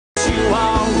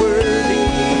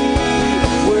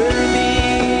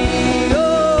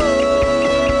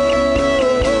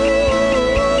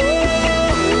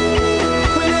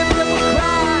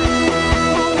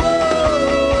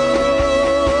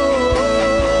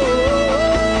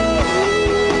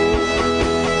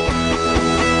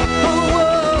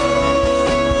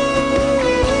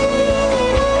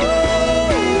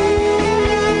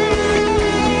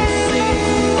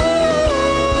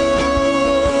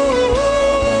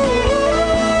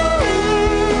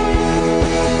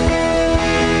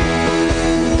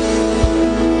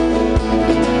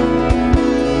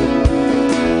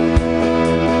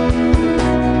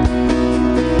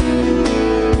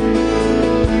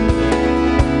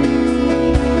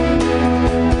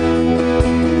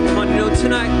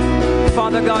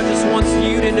Father God just wants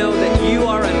you to know that you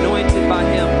are anointed by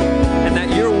Him and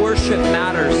that your worship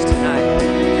matters tonight.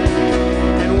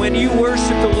 And when you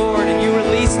worship the Lord and you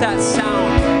release that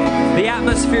sound, the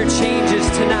atmosphere changes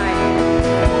tonight.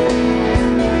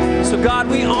 So God,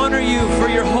 we honor you for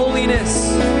your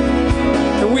holiness.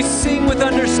 And we sing with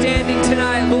understanding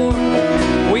tonight, Lord.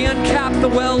 We uncap the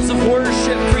wells of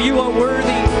worship, for you are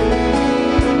worthy.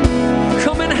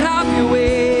 Come and have your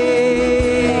way.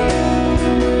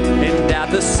 And at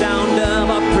the sound of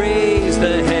our praise,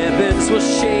 the heavens will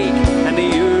shake and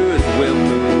the earth will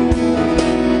move.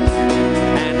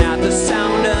 And at the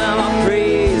sound of our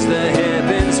praise, the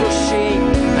heavens will shake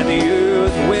and the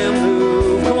earth will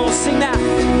move. Come on, sing that.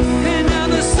 And at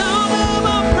the sound of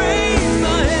our praise,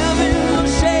 the heavens will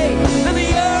shake and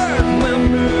the earth will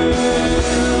move.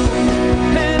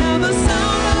 And at the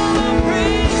sound of our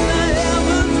praise, the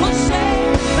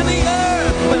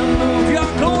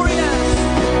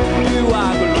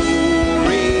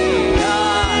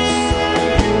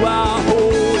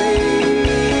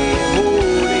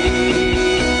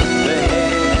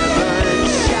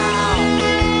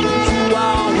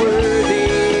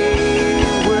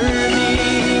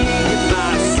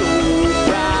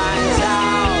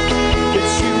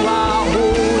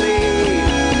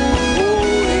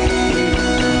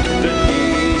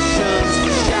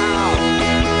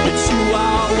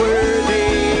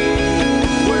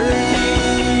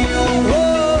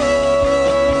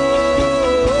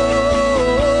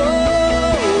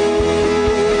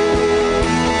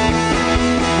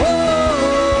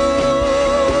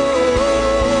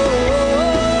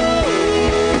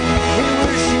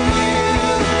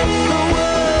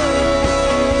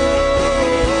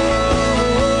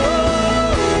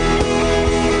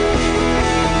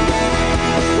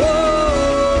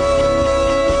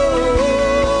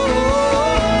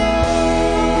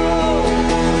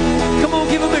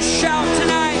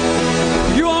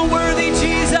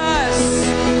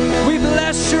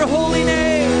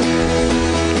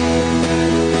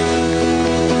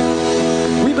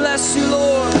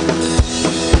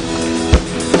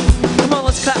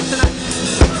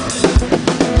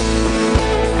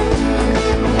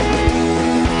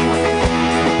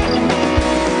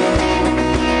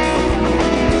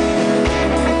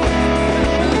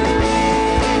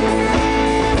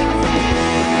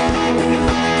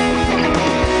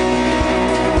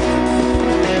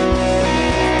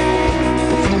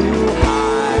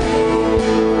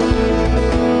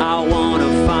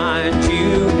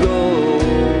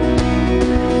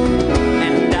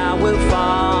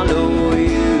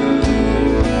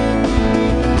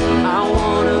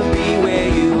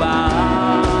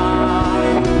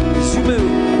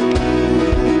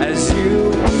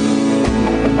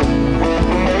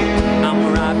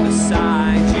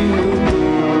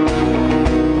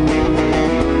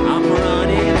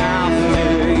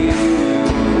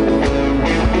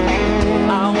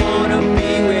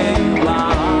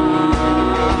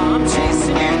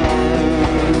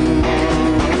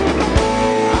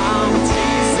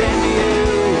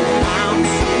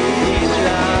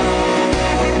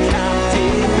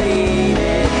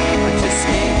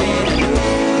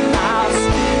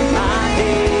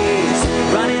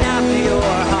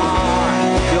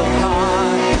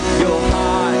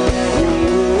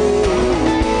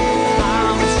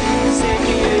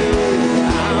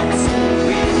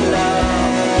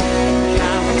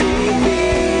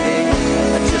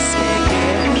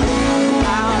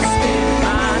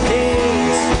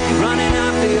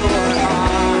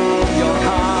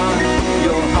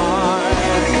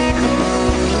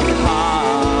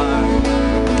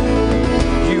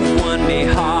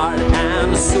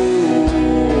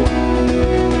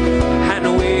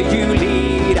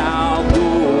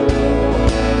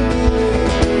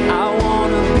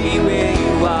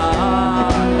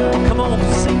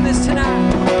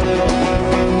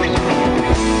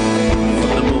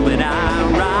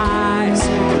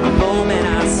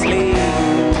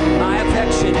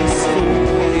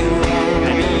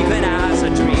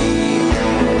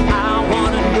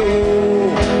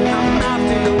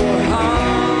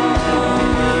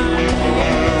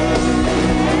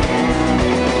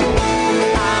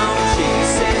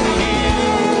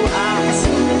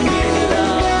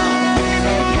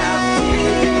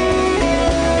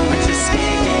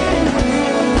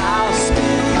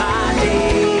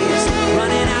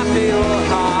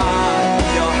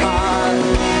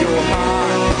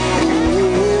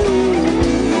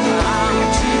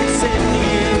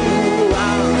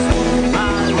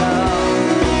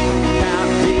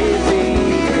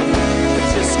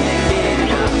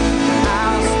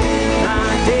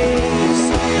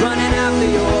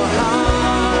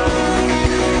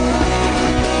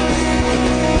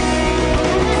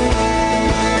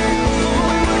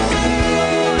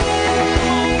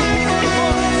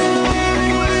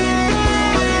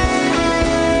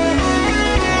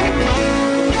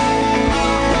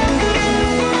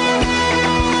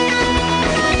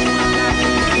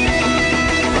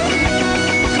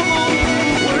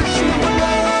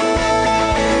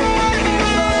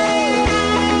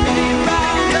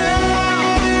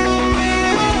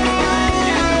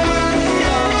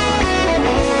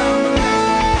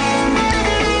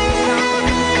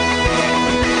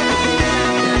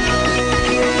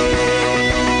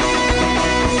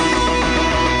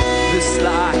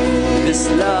this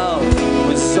love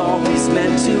was always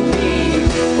meant to be.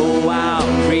 Oh wow,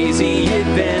 crazy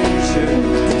adventure,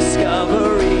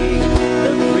 discovery,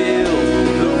 the thrill,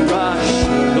 the rush,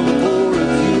 the more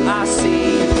of you I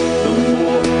see, the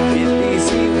more it leads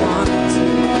me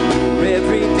wanting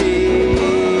every day.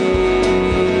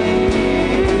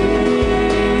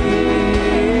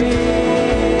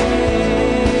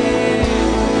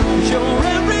 You're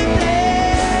everything.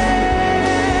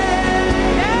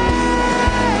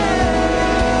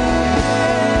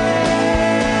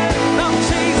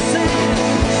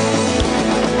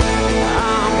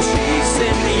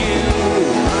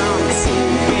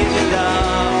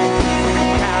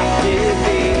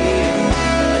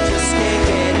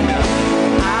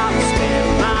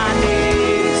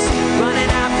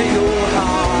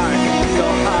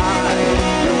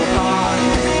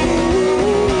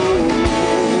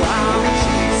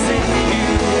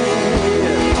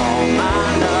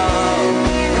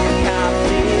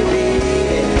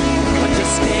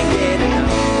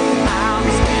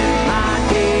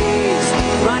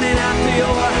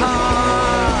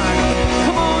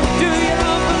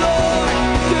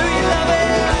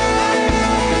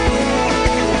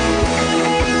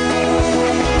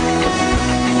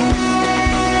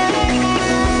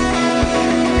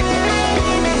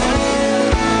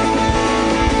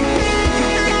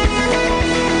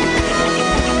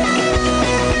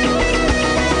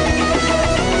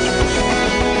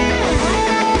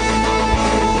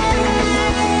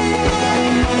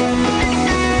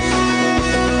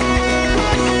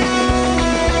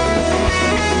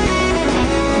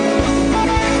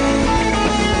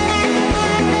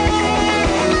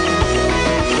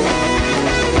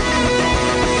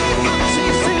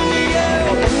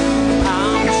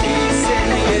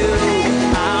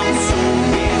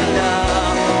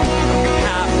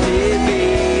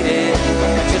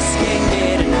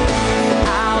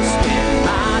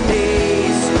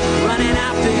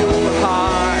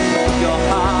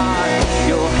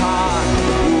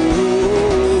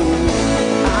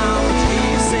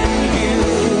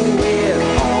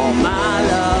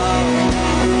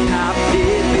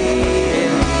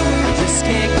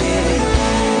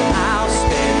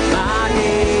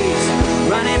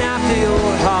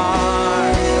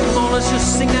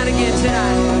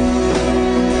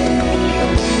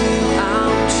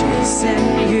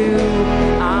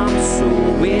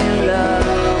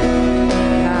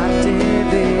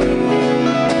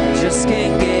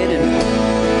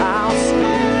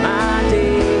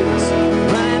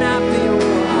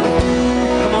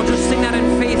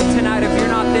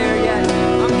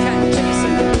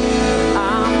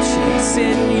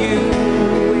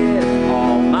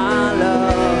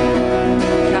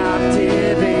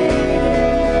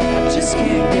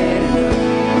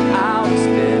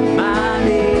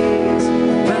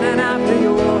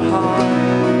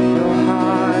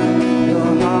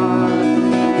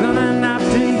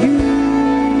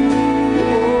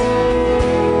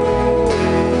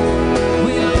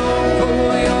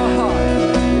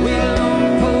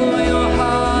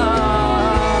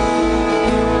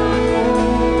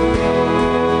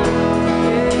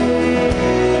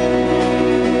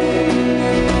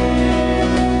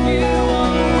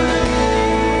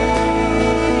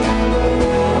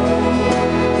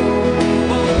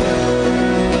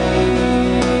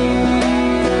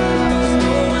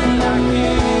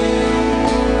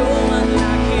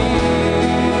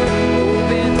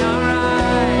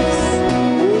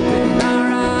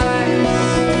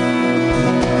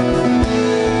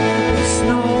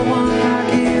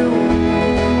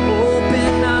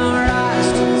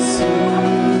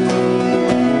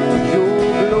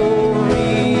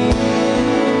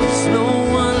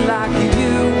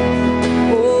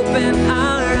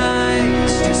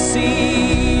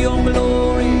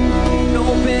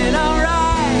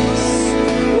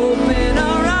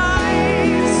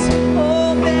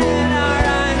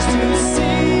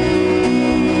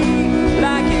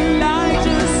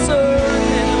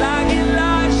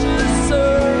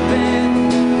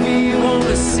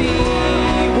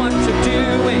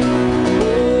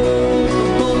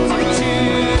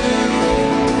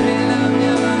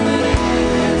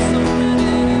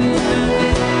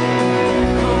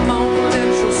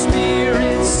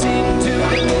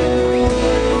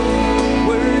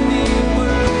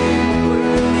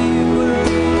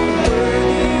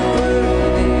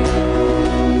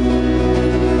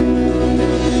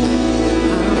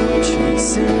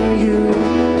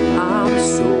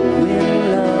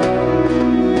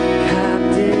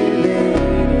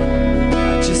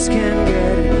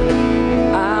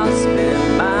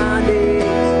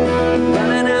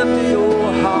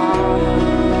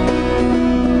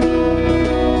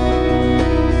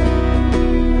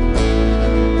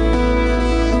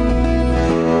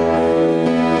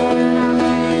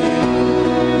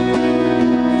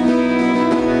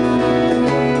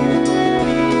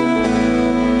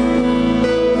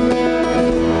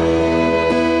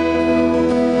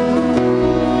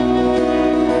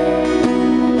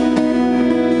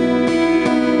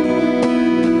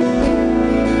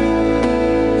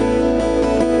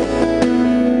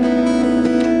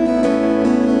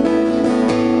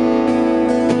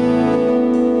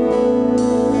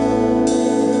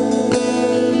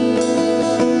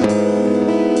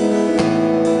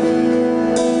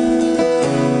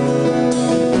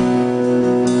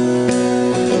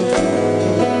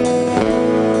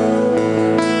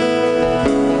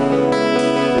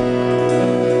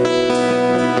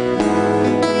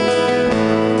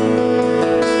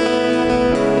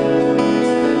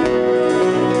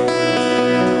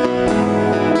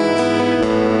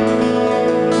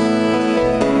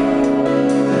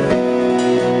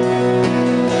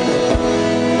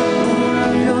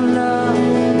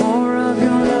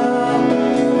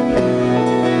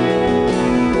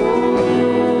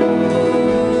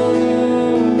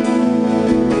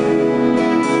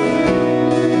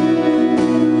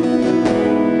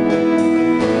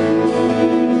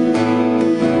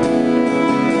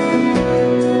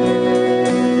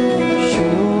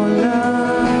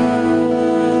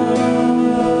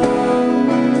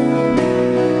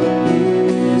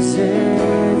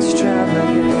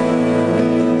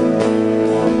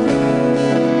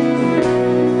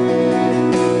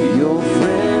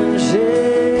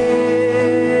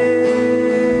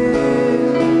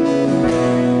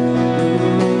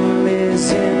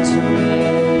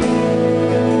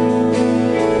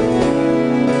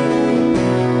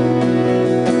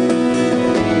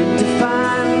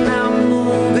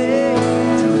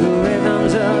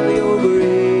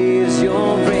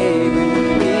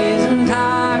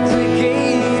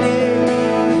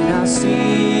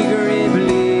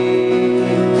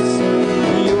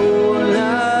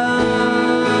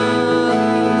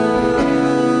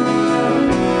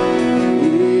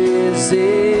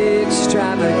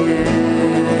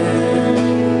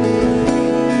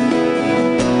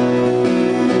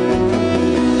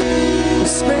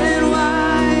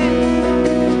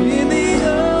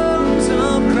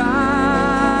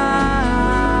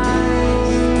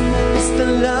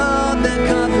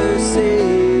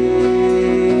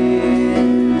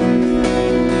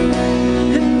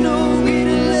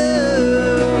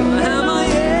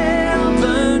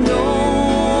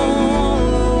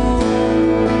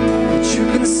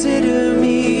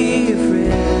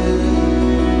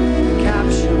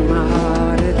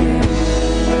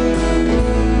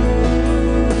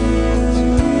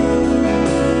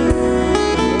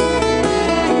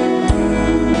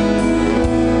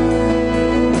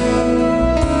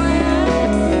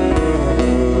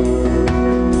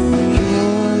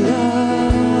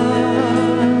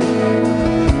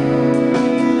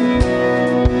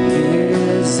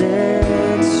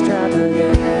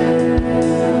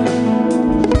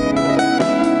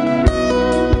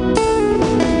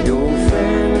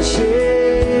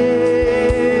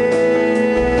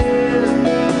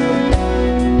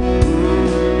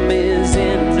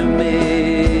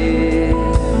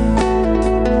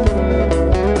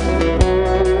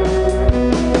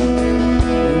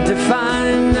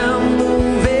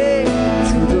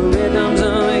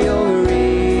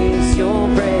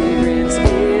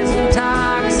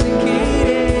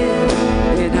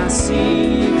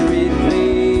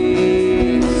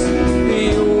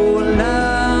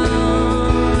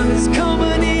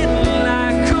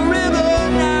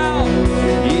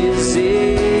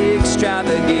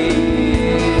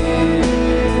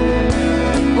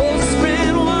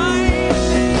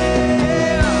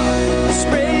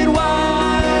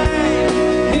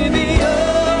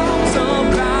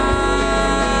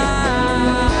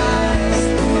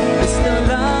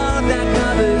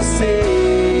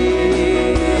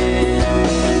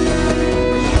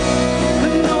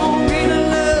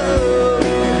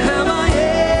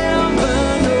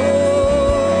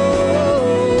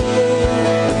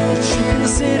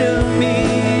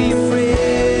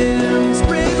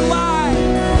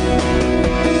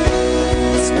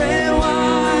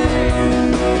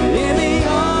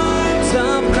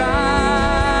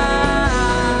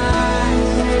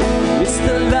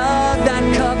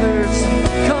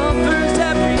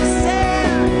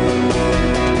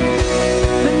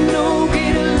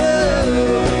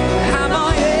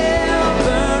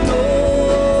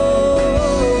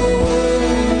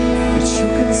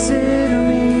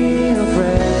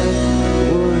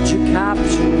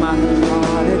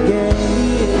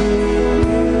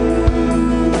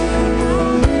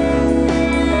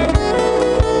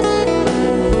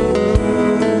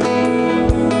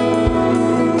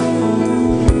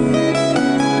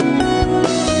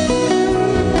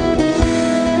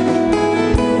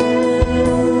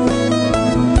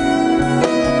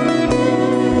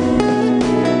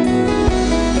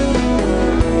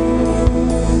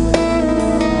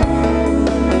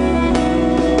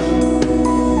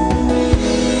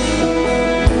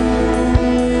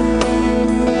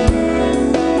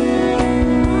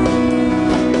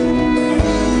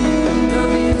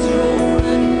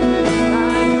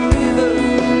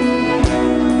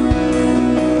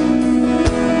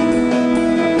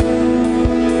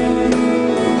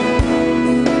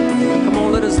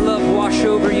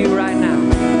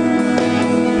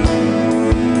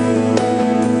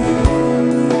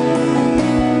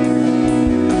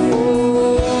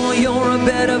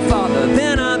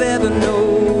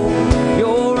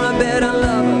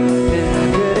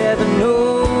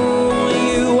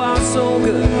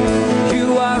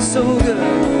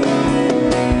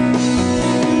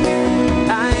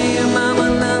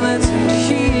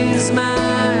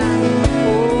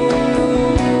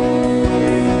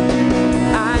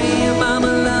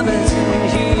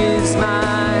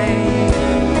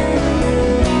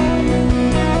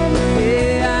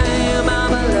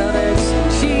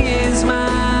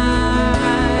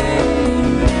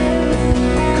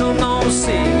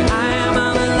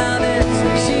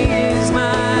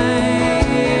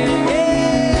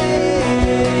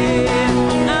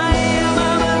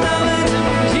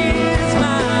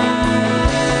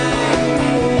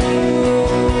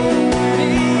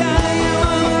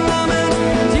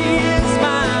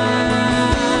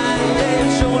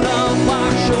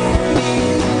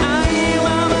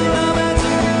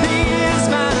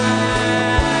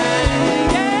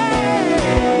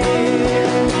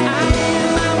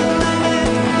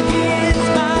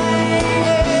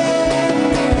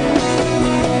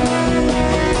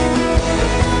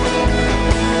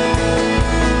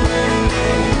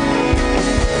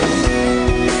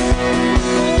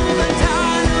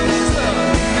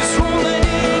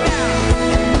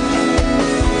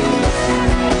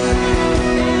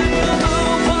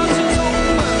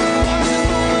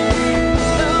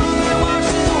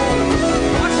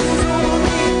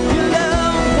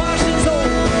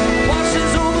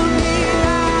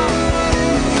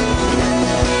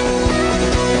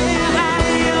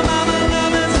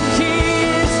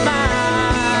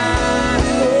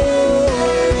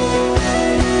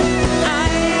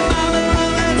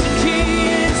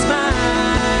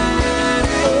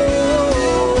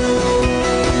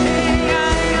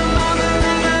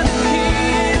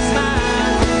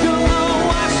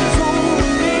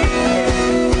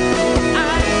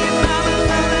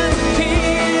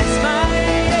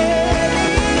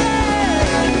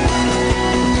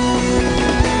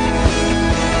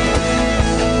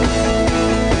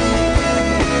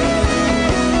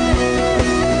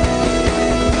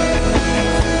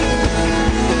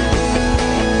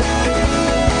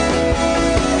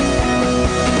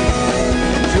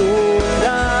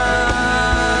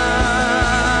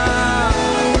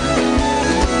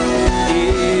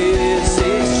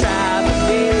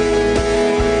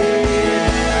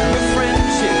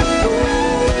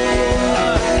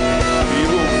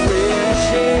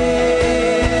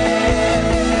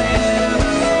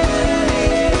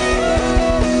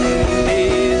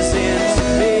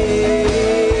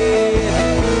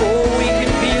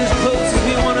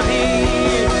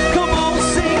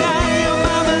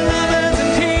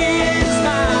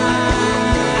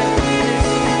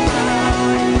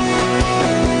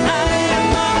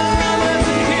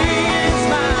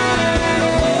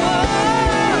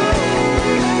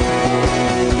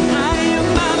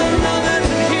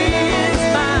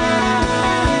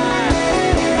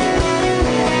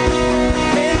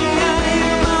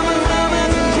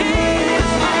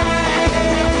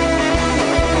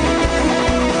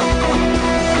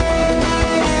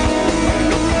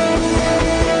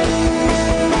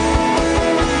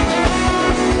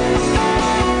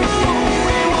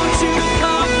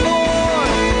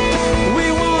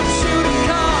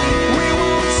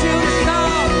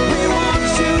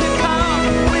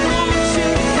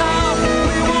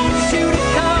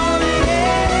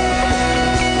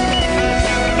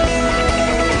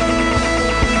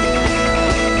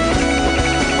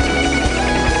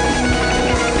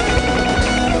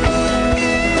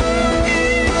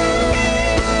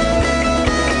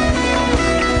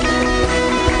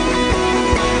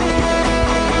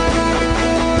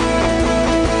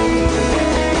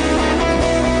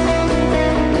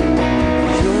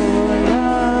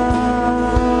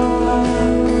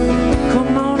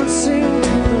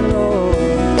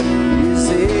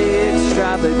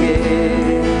 With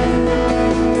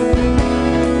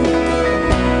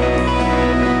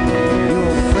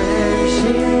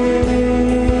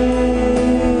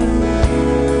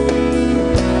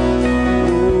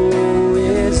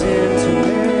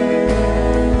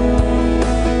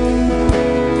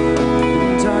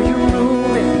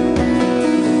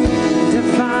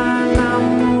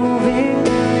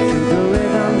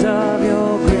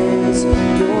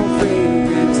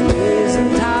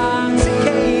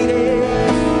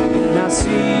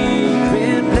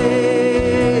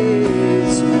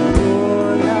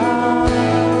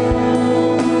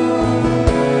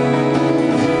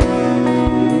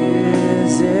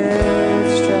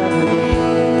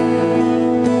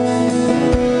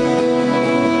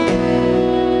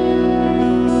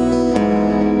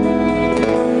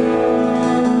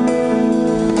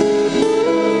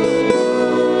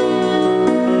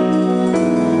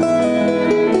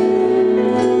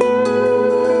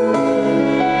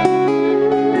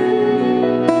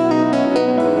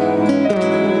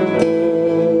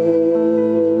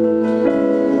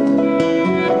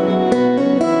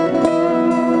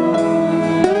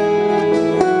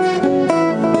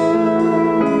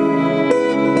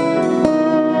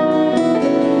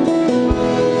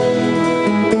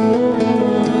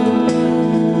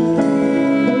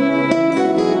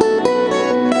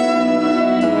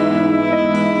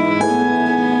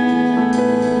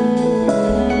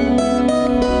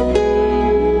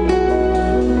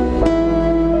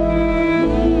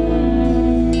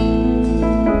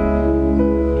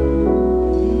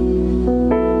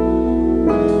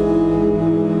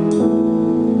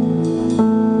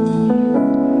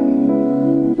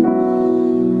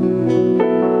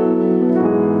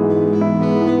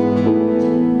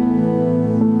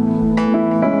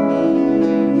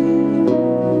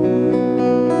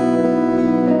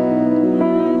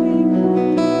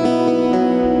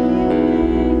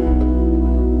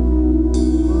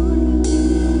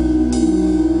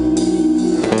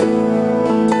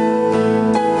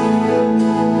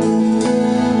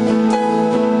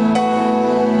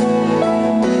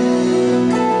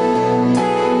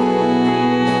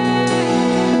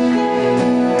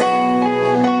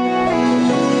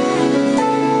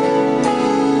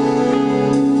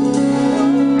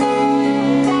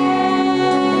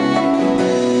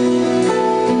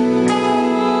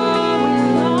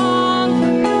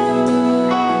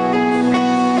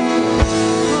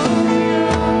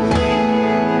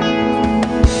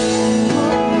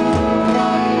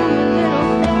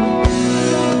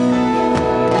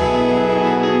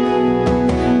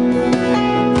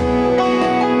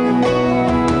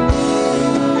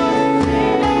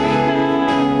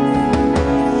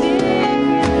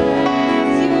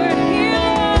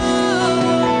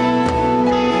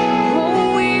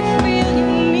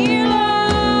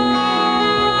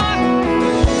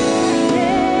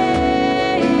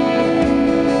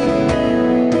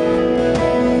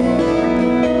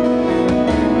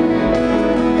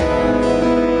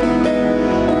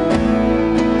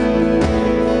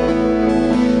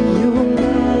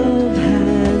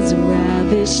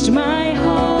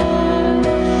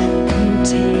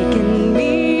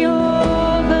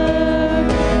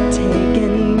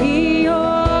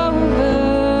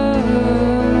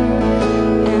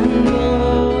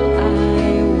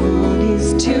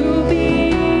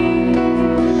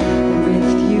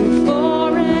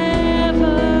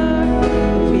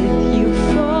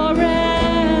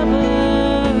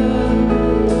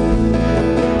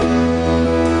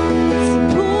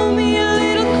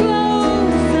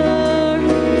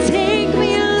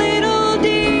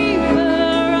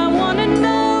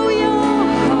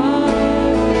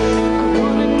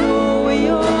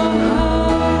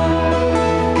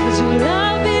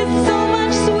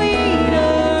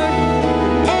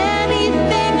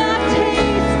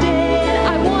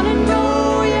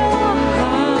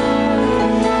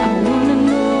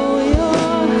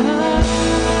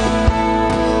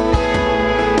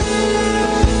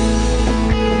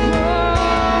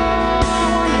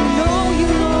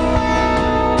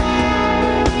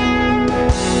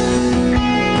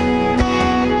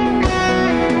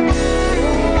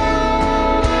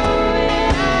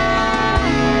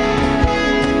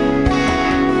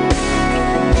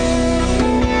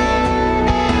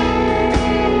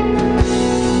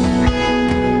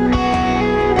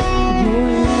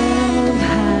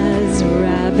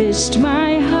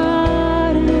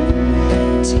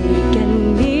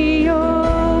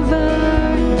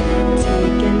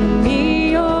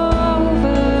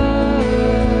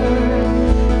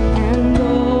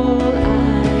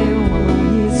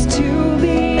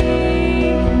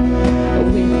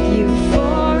you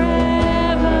forever.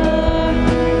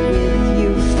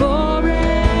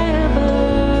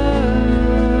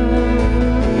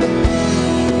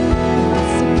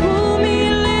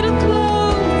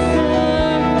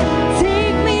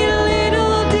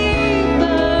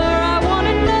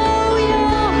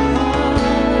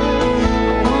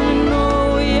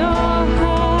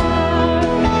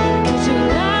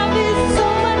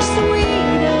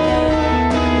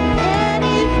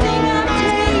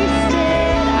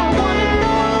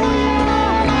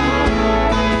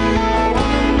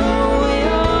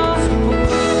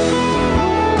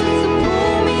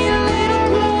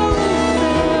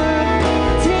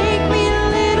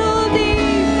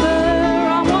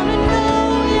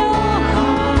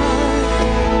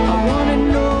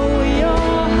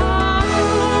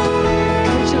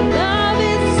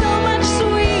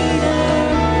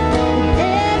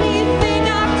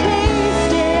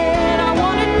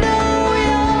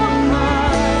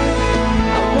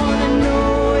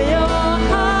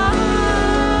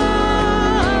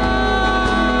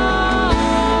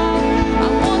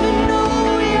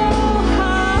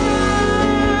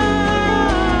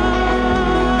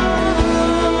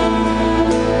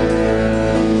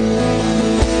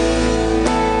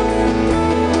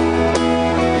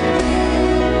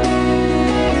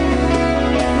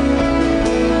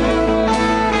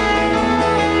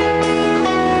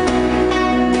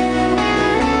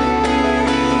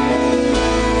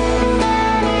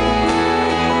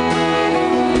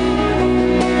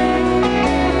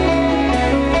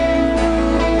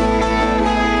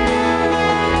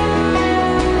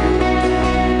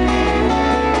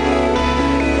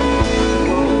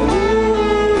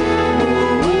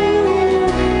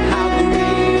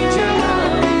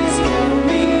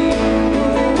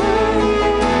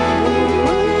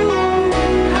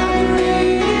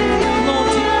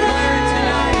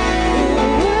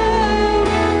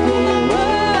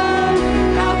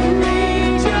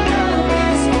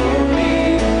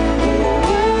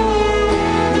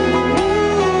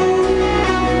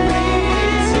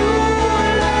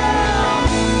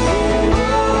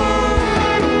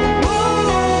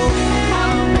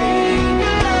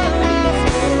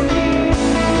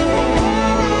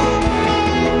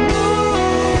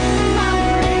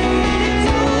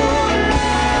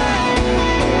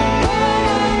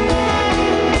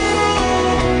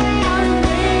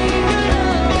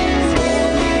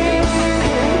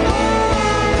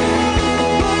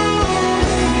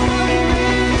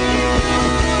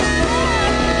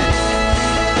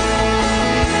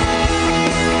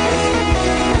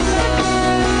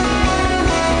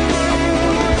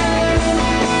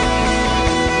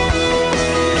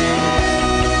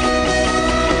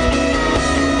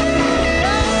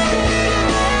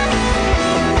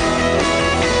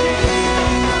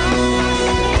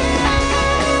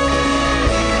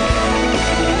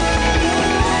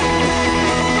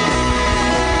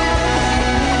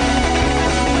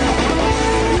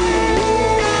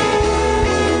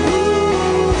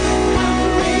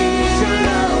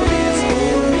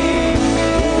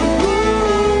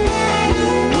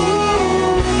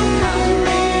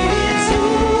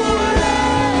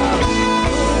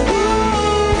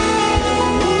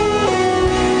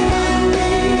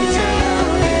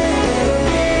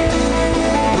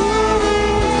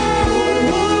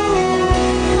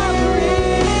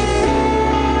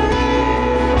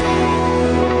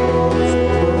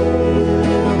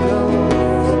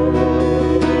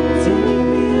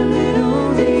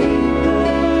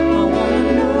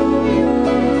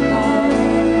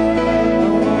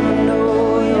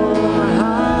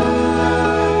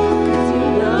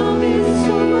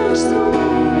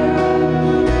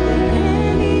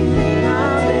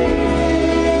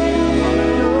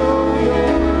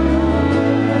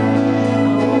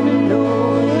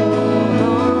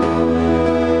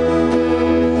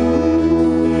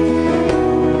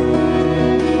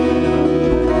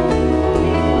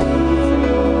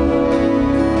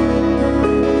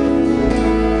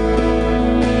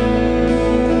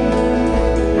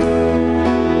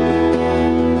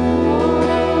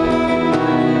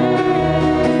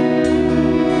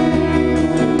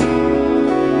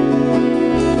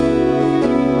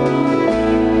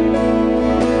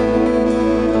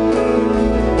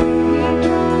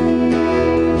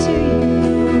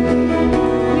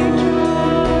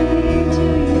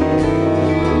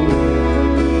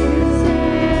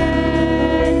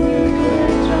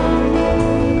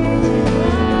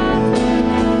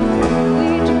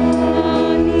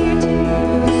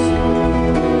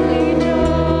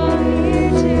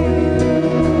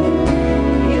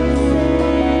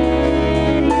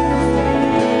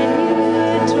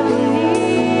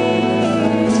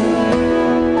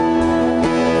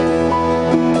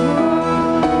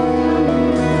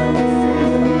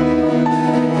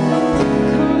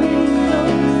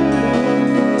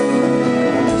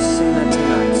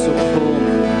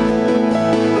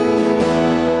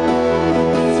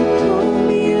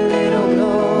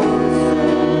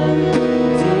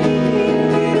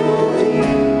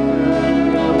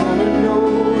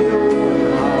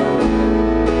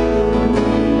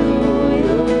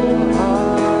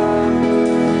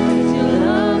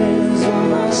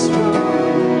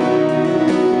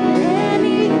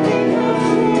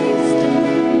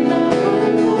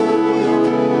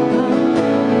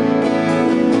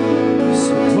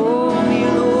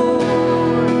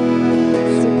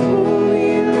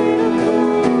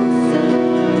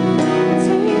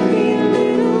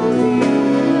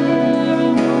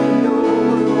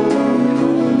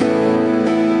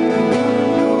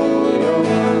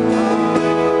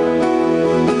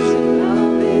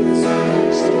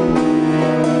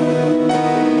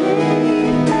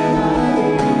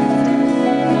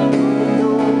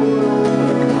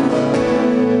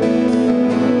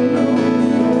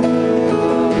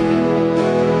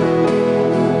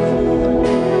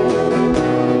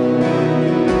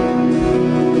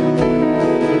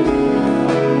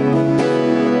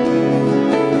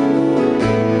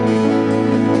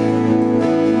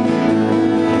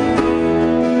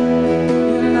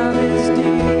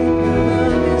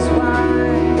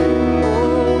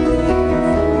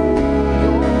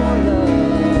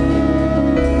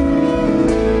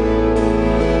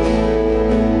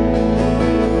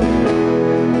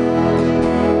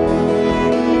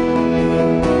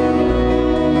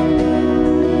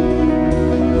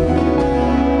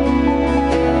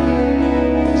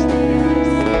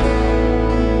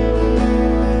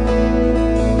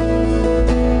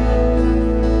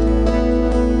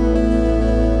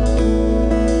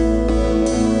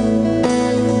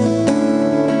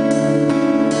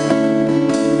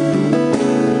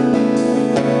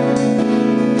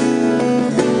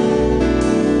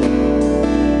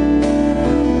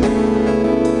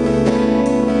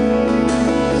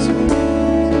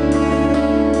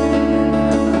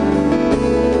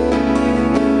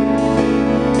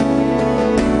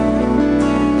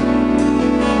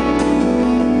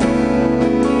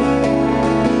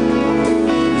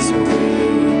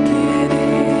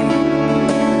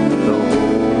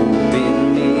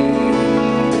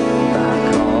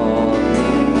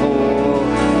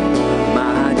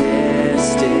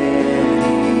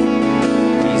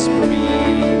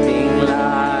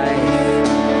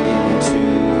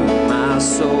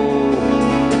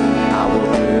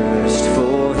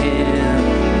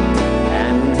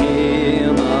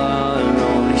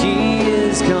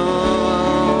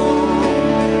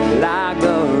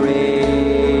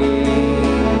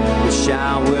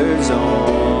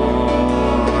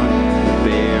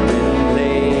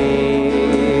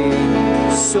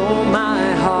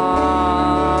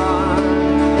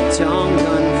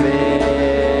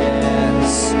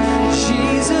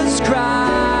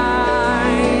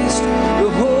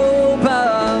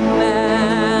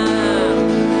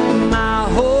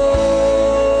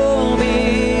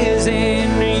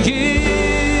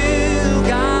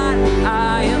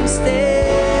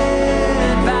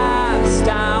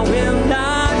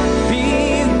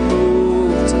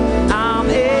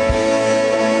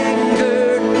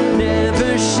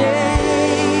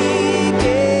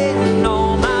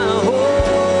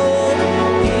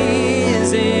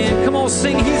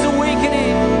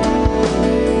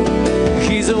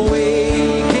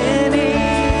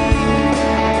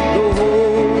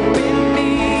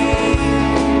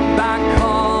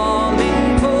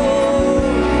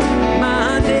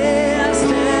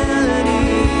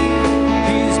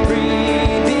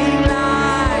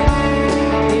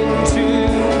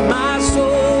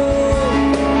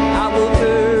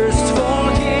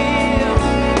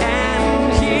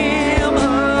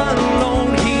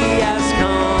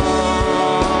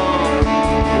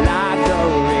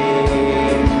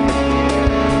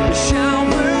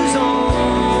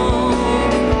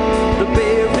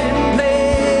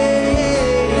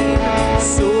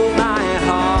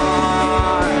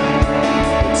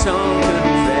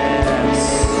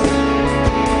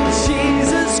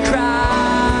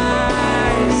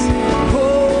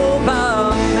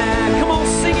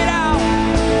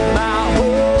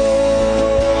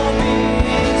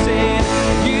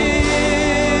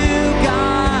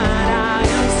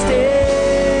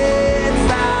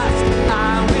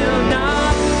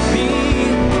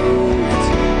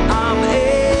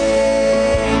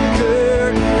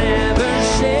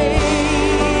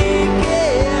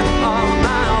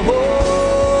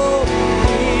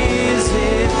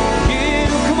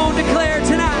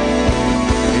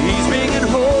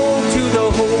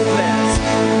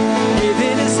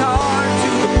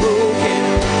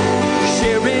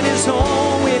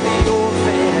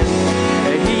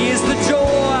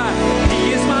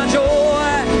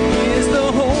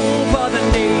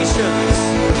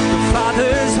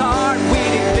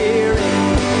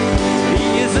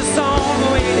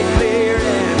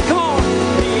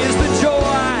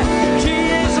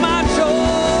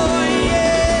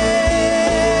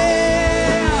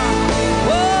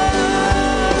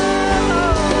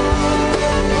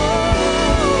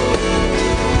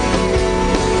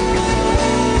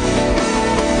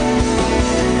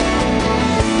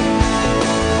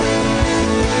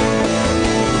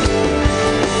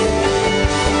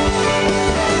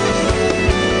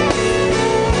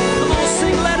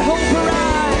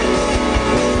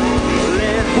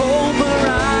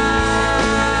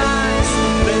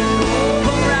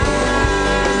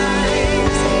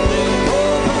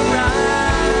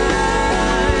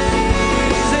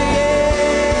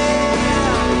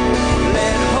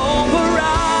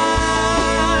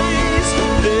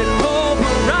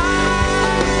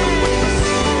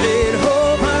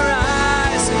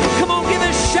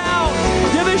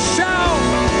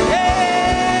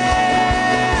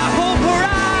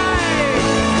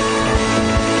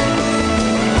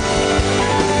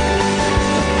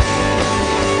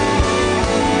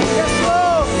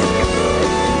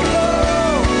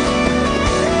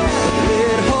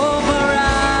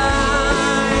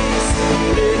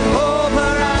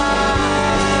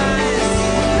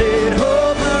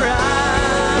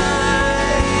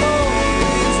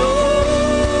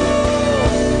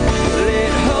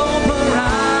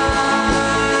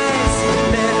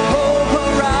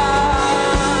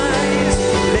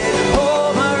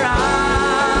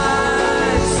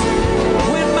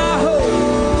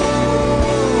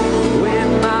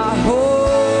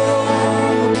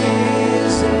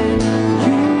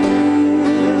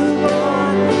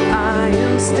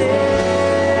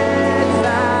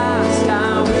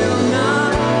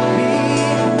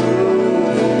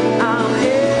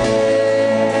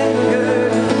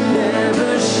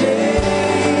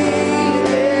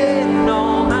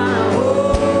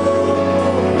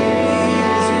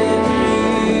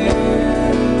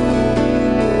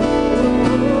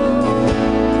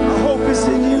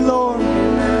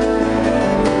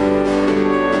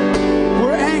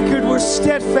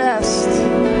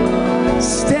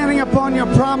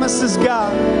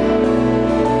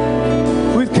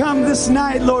 come this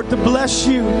night, Lord, to bless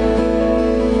you,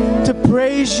 to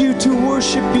praise you, to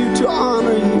worship you, to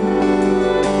honor you.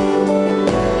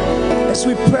 As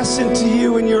we press into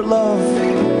you in your love,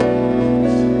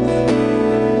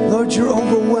 Lord, you're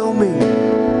overwhelming.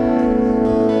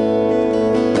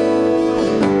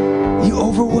 You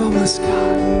overwhelm us,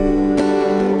 God.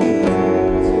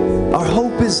 Our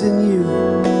hope is in you.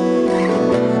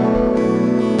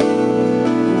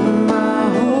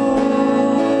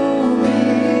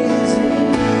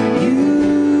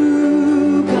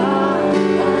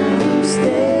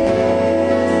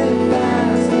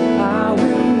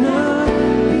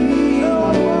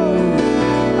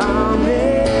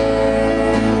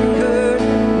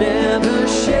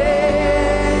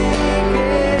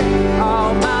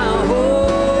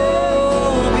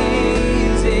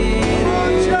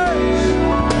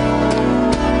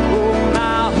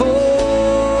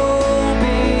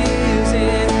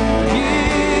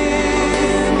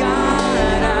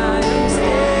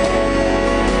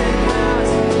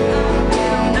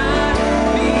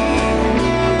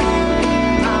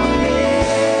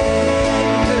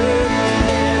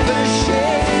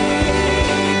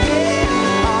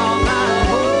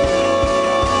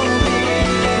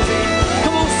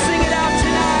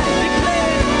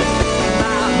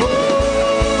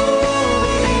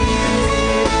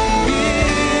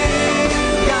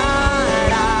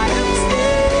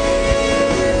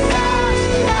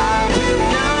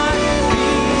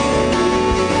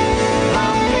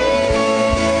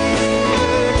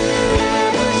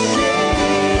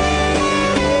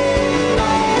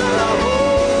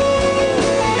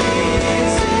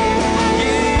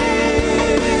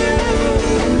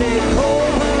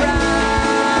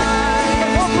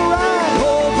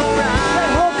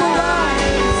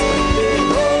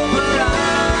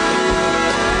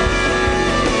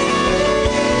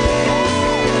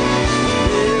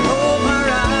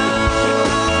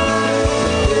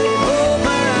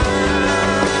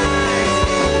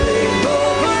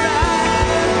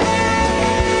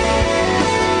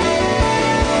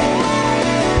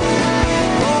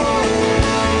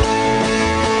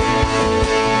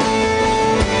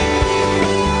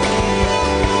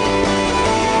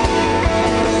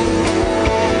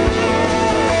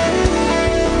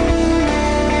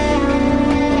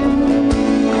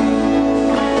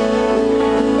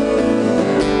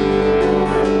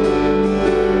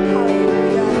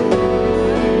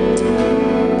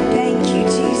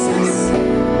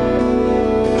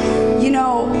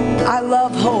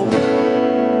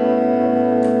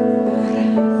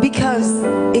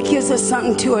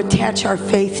 To attach our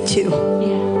faith to.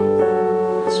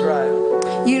 That's right.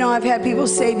 You know, I've had people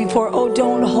say before, oh,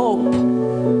 don't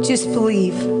hope, just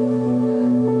believe.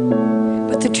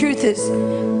 But the truth is,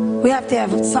 we have to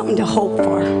have something to hope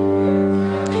for.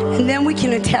 And then we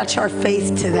can attach our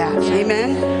faith to that.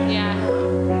 Amen? Yeah.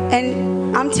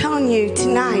 And I'm telling you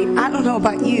tonight, I don't know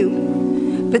about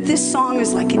you, but this song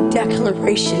is like a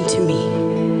declaration to me.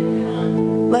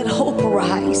 Let hope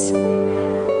arise.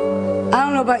 I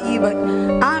don't know about you, but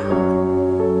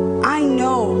I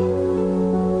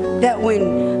know that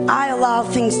when I allow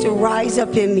things to rise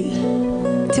up in me,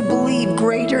 to believe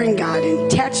greater in God and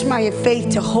attach my faith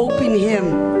to hope in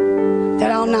Him,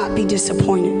 that I'll not be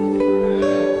disappointed.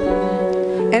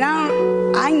 And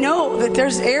I know that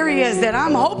there's areas that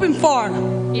I'm hoping for.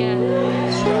 Yeah.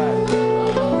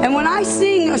 And when I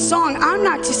sing a song, I'm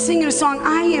not just singing a song,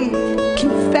 I am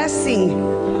confessing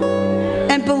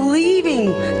and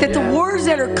believing that the words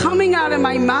that are coming out of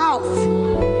my mouth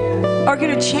are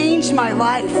going to change my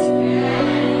life.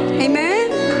 Amen?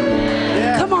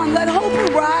 Yeah. Come on, let hope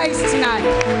arise tonight.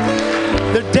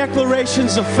 They're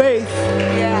declarations of faith.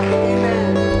 Yeah,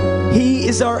 amen. He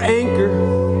is our anchor.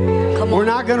 Come on. We're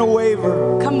not going to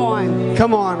waver. Come on.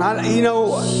 Come on.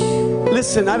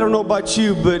 Listen, I don't know about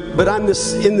you, but I'm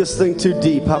in this thing too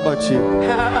deep. How about you?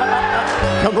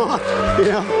 Come on.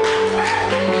 You know?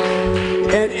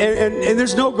 And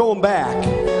there's no going back.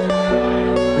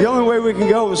 The only way we can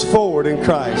go is forward in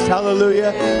Christ.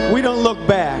 Hallelujah. We don't look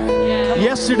back.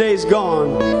 Yesterday's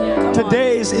gone.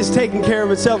 Today's is taking care of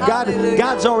itself.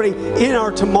 God's already in our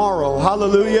tomorrow.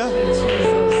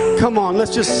 Hallelujah. Come on,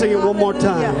 let's just sing it one more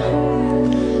time.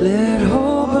 Let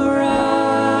hope arise.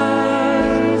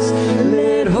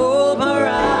 Let hope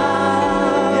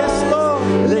arise. Yes, Lord.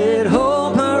 Let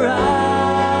hope arise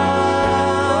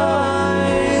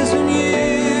in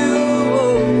you.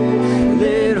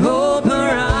 Let hope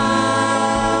arise.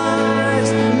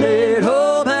 Let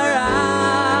hope arise.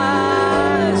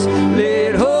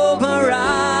 Let hope arise.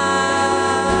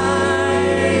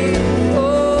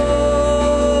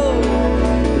 Oh,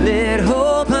 let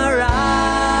hope arise.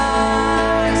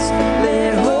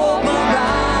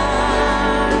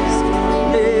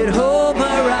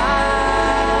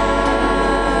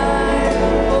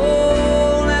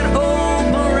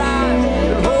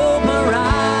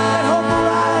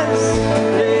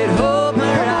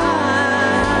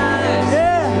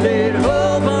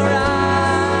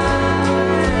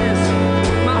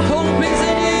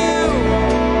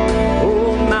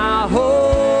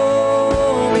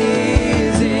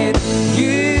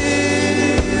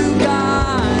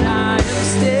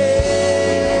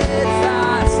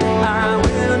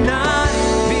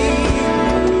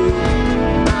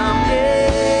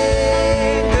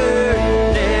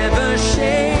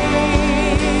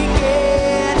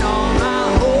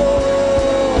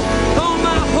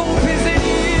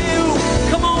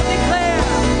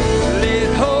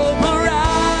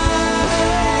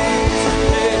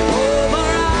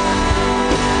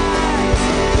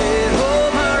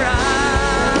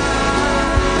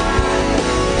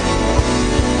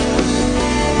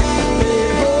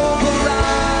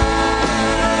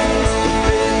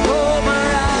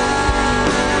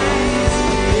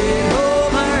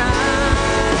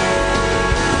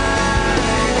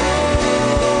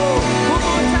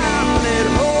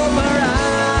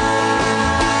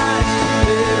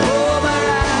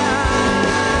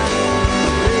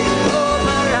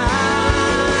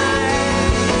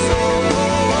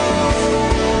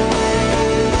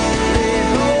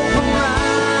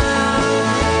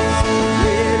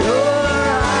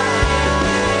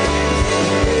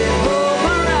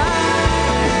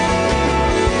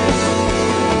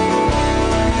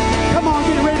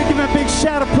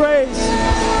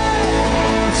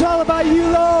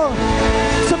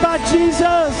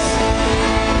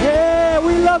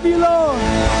 love you, Lord.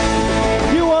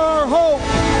 You are our hope.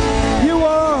 You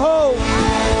are our hope.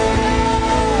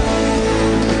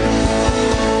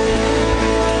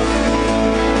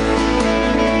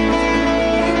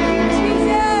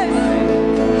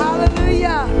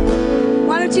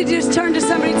 Why don't you just turn to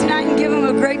somebody tonight and give them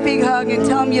a great big hug and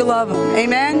tell them you love them.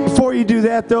 Amen? Before you do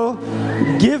that, though,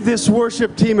 give this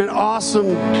worship team an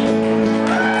awesome...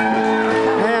 Man,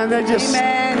 they just...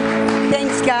 Amen.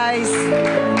 Thanks, guys.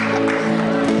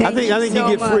 I think so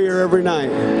you get freer every night.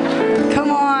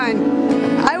 Come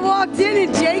on. I walked in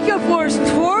and Jacob was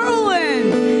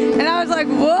twirling. And I was like,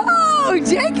 whoa,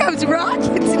 Jacob's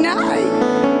rocking tonight.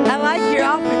 I like your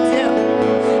outfit, too.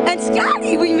 And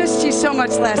Scotty, we missed you so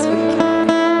much last week.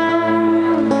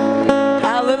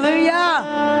 Hallelujah.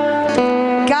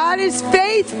 God is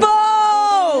faithful.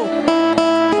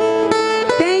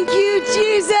 Thank you,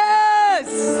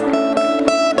 Jesus.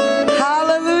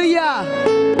 Hallelujah.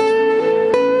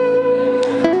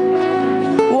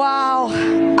 Wow.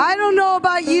 I don't know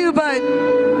about you, but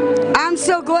I'm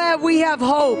so glad we have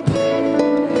hope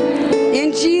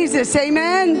in Jesus.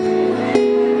 Amen.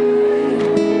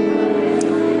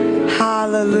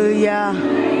 Hallelujah.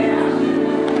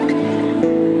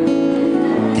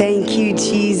 Thank you,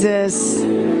 Jesus.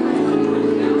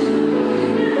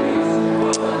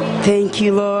 Thank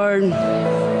you, Lord.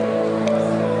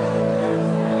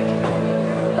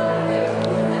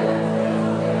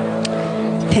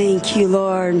 Thank you,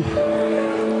 Lord.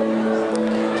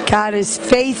 God is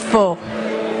faithful.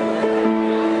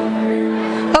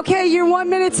 Okay, your 1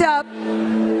 minute's up.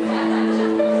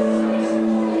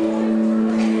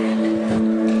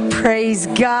 Praise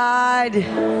God.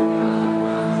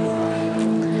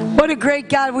 What a great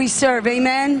God we serve.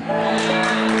 Amen.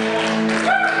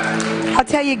 I'll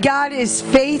tell you, God is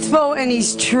faithful and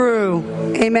He's true.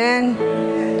 Amen.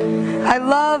 I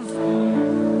love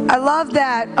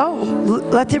that. Oh,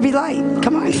 let there be light.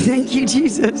 Come on. Thank you,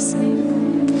 Jesus.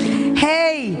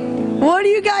 Hey, what do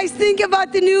you guys think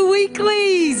about the new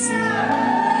weeklies?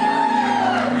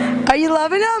 Are you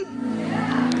loving them?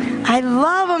 I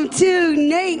love them too.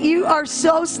 Nate, you are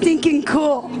so stinking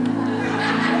cool.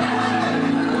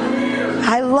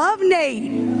 I love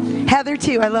Nate. Heather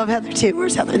too. I love Heather too.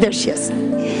 Where's Heather? There she is.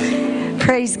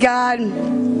 Praise God.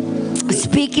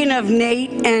 Speaking of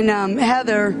Nate and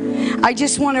Heather, I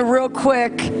just want to real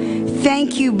quick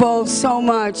thank you both so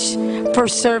much for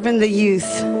serving the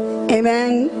youth.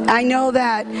 Amen. I know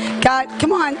that. God,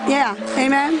 come on. Yeah.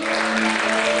 Amen.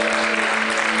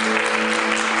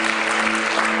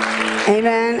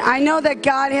 Amen. I know that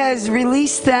God has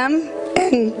released them,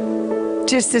 and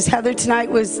just as Heather tonight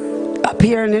was up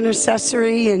here in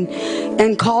intercessory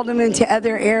and called them into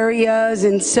other areas,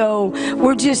 and so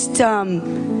we're just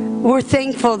we're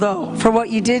thankful though for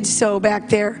what you did so back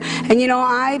there. And you know,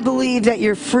 I believe that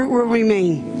your fruit will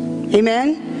remain.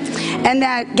 Amen. And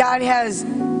that God has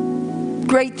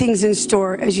great things in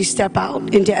store as you step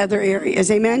out into other areas.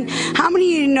 Amen. How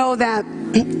many of you know that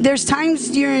there's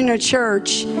times you're in a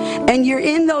church and you're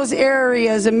in those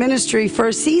areas of ministry for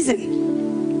a season?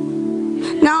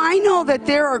 Now, I know that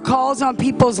there are calls on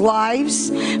people's lives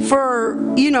for,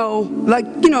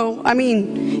 I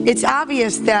mean, it's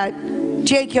obvious that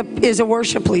Jacob is a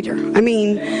worship leader. I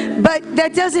mean, but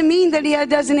that doesn't mean that he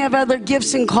doesn't have other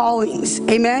gifts and callings,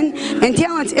 amen, and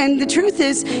talents. And the truth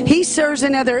is, he serves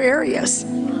in other areas.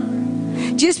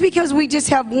 Just because we just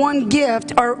have one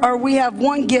gift, or we have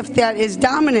one gift that is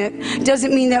dominant,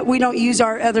 doesn't mean that we don't use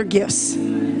our other gifts,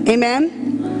 amen.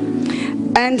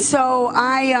 And so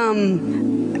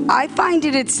I find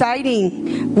it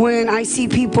exciting when I see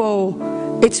people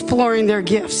exploring their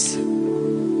gifts.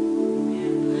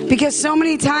 Because so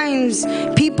many times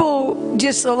people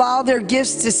just allow their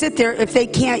gifts to sit there. If they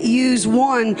can't use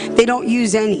one, they don't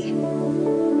use any.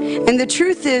 And the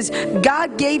truth is,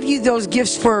 God gave you those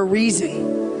gifts for a reason.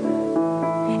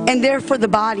 And they're for the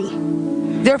body.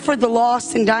 They're for the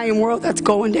lost and dying world that's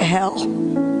going to hell.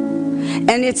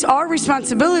 And it's our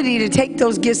responsibility to take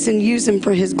those gifts and use them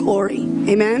for His glory.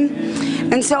 Amen?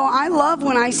 And so I love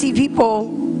when I see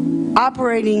people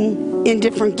operating in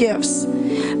different gifts.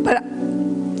 But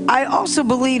I also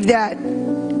believe that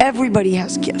everybody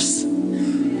has gifts,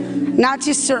 not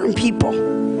just certain people.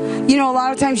 You know, a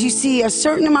lot of times you see a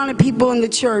certain amount of people in the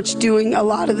church doing a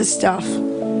lot of the stuff.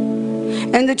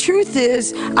 And the truth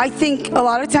is, I think a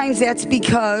lot of times that's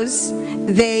because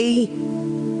they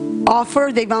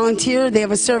offer, they volunteer, they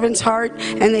have a servant's heart,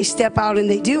 and they step out and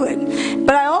they do it.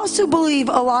 But I also believe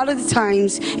a lot of the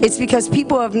times it's because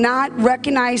people have not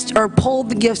recognized or pulled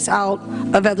the gifts out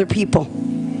of other people.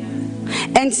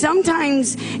 And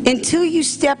sometimes until you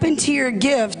step into your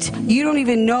gift, you don't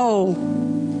even know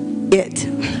it.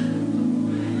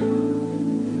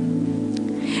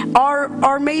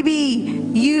 Or maybe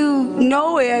you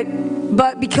know it,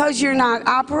 but because you're not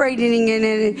operating in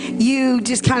it, you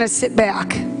just kind of sit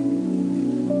back.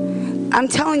 I'm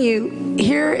telling you,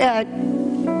 here at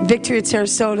Victory at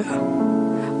Sarasota,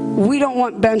 we don't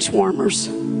want bench warmers.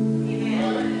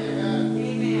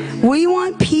 We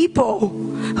want people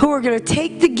who are going to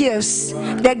take the gifts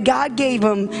that God gave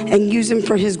them and use them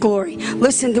for His glory.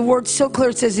 Listen, the word's so clear.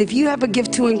 It says, if you have a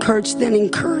gift to encourage, then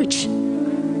encourage.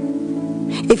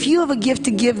 If you have a gift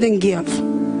to give, then give.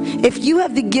 If you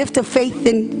have the gift of faith,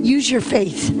 then use your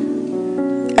faith.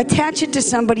 Attach it to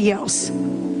somebody else.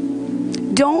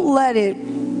 Don't let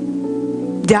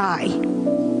it die.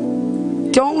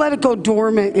 Don't let it go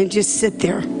dormant and just sit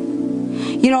there.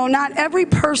 You know, not every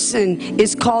person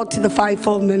is called to the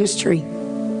fivefold ministry.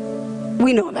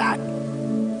 We know that.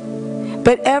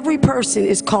 But every person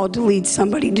is called to lead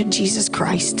somebody to Jesus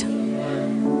Christ.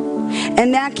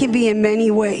 And that can be in many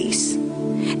ways.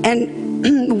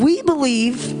 And we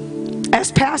believe,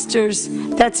 as pastors,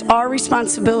 that's our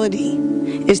responsibility,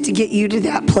 is to get you to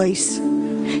that place,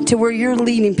 to where you're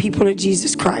leading people to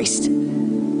Jesus Christ.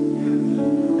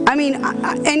 I mean,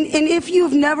 and if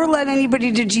you've never led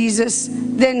anybody to Jesus,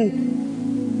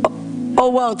 then,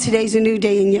 oh well, today's a new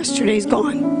day and yesterday's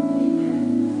gone.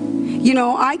 You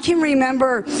know, I can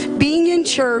remember being in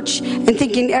church and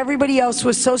thinking everybody else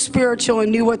was so spiritual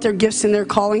and knew what their gifts and their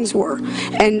callings were.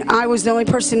 And I was the only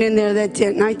person in there that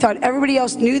didn't. I thought everybody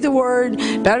else knew the word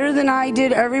better than I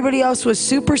did. Everybody else was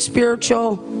super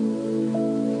spiritual.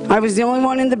 I was the only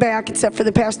one in the back, except for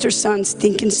the pastor's son,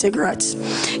 stinking cigarettes.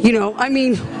 You know, I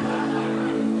mean,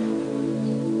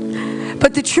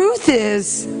 but the truth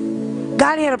is,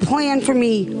 God had a plan for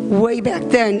me way back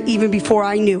then, even before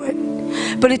I knew it.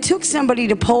 But it took somebody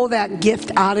to pull that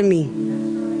gift out of me.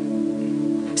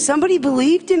 Somebody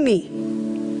believed in me.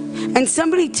 And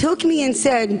somebody took me and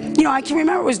said, you know, I can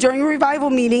remember it was during a revival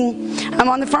meeting. I'm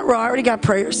on the front row. I already got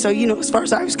prayers. So, you know, as far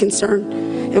as I was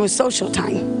concerned, it was social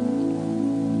time.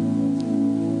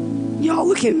 Y'all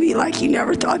look at me like you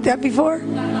never thought that before.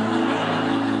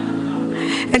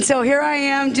 And so here I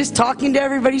am just talking to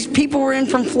everybody. People were in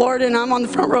from Florida and I'm on the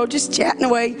front row just chatting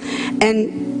away.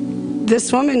 And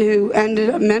this woman who ended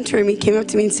up mentoring me came up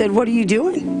to me and said, what are you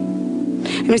doing?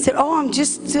 And I said, oh, I'm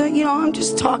just, I'm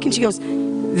just talking. She goes,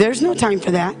 there's no time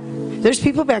for that. There's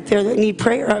people back there that need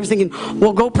prayer. I was thinking,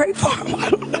 well, go pray for them. I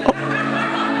don't know.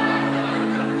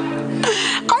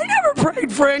 I never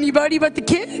prayed for anybody but the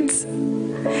kids.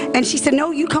 And she said,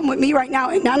 no, you come with me right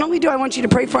now. And not only do I want you to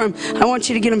pray for them, I want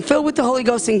you to get them filled with the Holy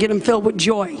Ghost and get them filled with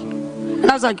joy.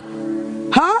 And I was like,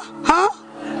 huh?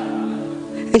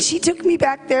 And she took me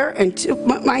back there and took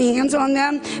my hands on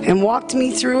them and walked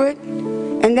me through it.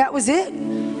 And that was it.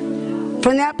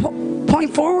 From that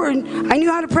point forward, I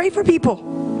knew how to pray for people.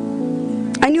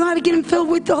 I knew how to get them filled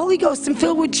with the Holy Ghost and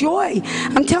filled with joy.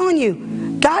 I'm telling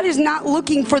you, God is not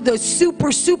looking for the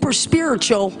super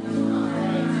spiritual.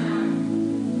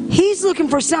 He's looking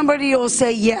for somebody who will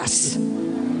say yes.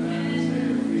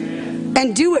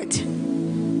 And do it.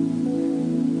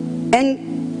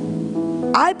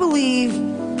 And I believe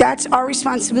that's our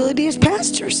responsibility as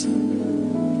pastors,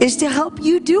 is to help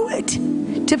you do it,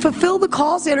 to fulfill the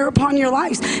calls that are upon your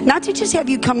lives. Not to just have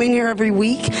you come in here every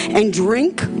week and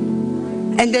drink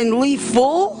and then leave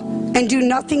full and do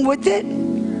nothing with it.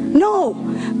 No,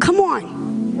 come on.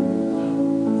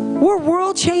 We're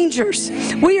world changers.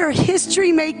 We are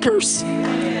history makers.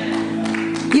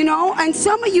 You know, and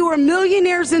some of you are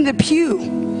millionaires in the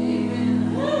pew.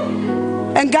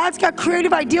 And God's got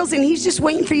creative ideals and He's just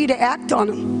waiting for you to act on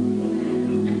them.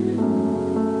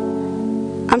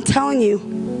 I'm telling you,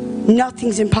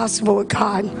 nothing's impossible with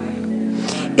God.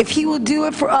 If He will do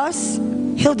it for us,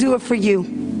 He'll do it for you.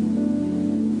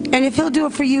 And if He'll do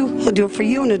it for you, He'll do it for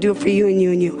you, and He'll do it for you and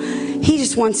you and you. He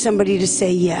just wants somebody to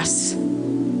say yes.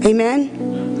 Amen?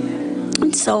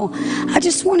 And so I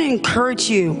just want to encourage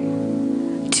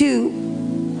you to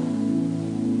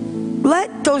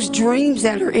let those dreams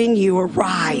that are in you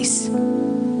arise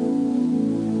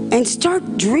and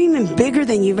start dreaming bigger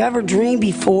than you've ever dreamed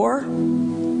before.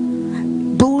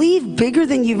 Believe bigger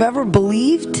than you've ever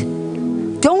believed.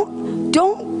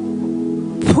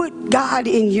 Don't put God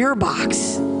in your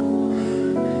box.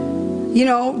 You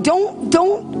know,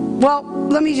 well,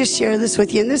 let me just share this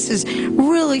with you. And this is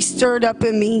really stirred up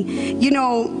in me. You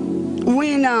know,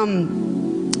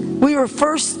 when we were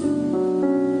first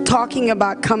talking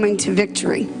about coming to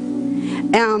Victory,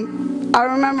 I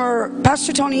remember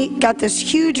Pastor Tony got this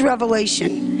huge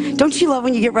revelation. Don't you love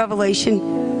when you get revelation?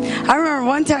 I remember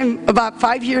one time, about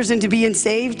 5 years into being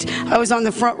saved, I was on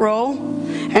the front row,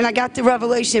 And I got the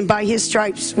revelation, by his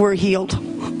stripes we're healed.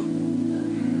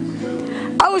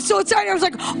 I was so excited. I was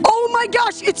like, oh my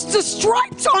gosh, it's the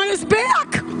stripes on his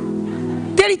back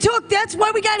that he took. That's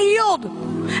why we got healed.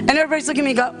 And everybody's looking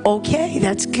at me and go, okay,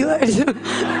 that's good.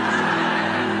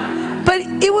 But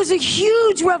it was a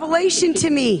huge revelation to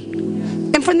me.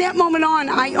 And from that moment on,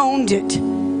 I owned it.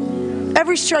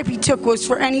 Every stripe he took was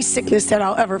for any sickness that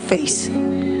I'll ever face.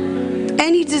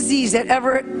 Any disease that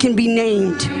ever can be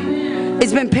named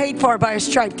has been paid for by a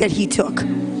stripe that he took.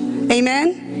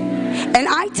 Amen? And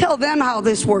I tell them how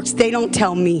this works. They don't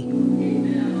tell me.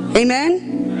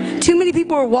 Amen? Too many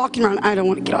people are walking around. I don't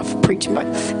want to get off of preaching, but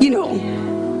you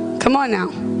know. Come on now.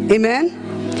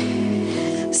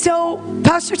 Amen? So,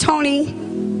 Pastor Tony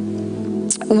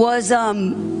was,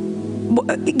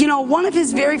 you know, one of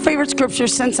his very favorite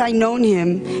scriptures since I known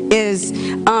him is,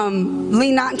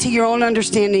 lean not into your own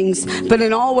understandings, but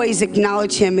in all ways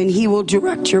acknowledge him and he will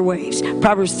direct your ways.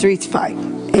 Proverbs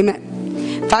 3:5. Amen.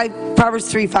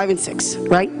 Proverbs 3:5 and 6,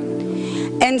 right?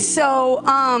 And so,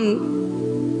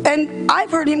 and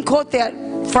I've heard him quote that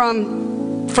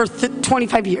for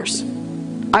 25 years.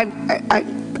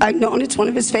 I've known it's one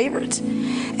of his favorites.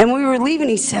 And when we were leaving,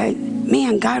 he said,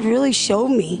 man, God really showed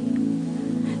me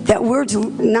that we're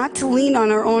not to lean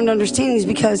on our own understandings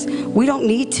because we don't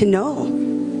need to know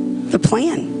the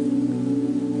plan.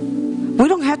 We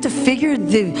don't have to figure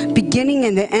the beginning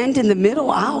and the end and the middle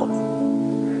out.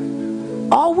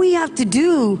 All we have to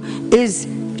do is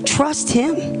trust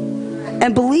him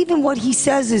and believe in what he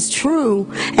says is true,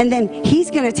 and then he's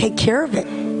going to take care of it.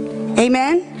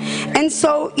 Amen? And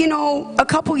so, you know, a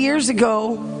couple years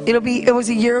ago, it was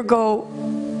a year ago,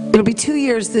 it'll be 2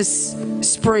 years this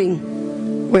spring.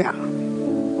 Yeah,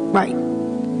 right.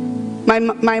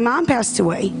 My mom passed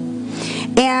away,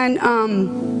 and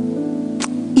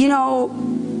you know,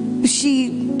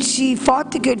 she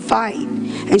fought the good fight,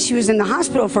 and she was in the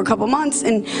hospital for a couple months,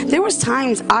 and there was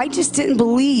times I just didn't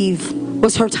believe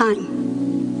was her time.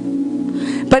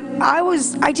 But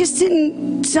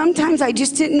sometimes I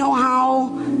just didn't know how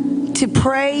to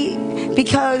pray,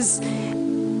 because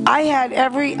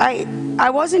I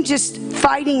wasn't just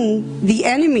fighting the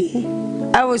enemy,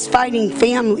 I was fighting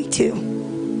family too,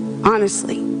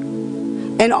 honestly.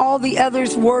 And all the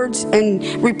others' words and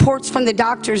reports from the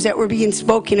doctors that were being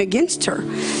spoken against her.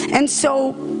 And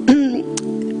so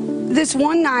this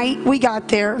one night we got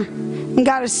there, and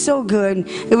God is so good.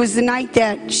 It was the night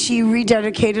that she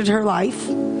rededicated her life.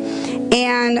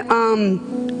 And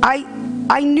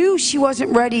I knew she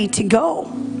wasn't ready to go,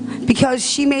 because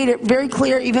she made it very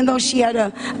clear, even though she had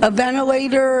a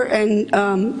ventilator and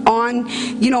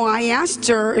you know, I asked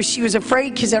her if she was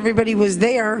afraid because everybody was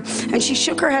there, and she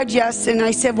shook her head yes. And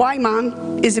I said, why,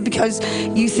 Mom? Is it because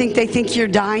you think they think you're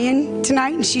dying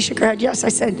tonight? And she shook her head yes. I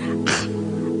said,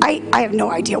 I have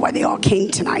no idea why they all came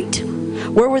tonight.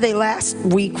 Where were they last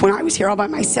week when I was here all by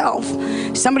myself?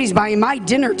 Somebody's buying my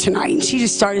dinner tonight. And she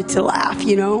just started to laugh,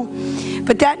 you know.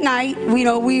 But that night, you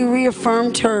know, we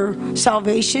reaffirmed her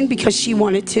salvation because she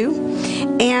wanted to.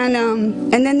 And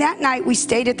then that night we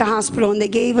stayed at the hospital, and they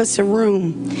gave us a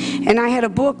room. And I had a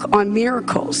book on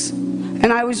miracles.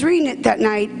 And I was reading it that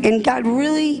night, and God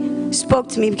really spoke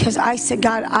to me, because I said,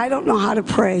 God, I don't know how to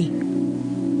pray.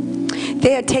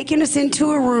 They had taken us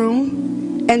into a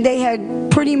room, and they had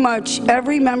pretty much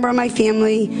every member of my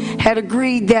family had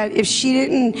agreed that if she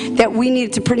didn't, that we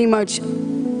needed to pretty much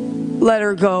let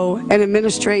her go and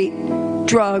administrate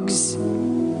drugs,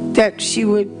 that she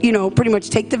would, you know, pretty much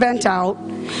take the vent out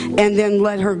and then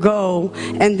let her go.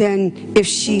 And then if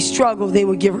she struggled, they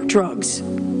would give her drugs.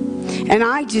 And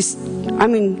I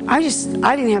didn't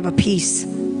have a peace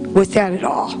with that at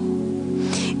all.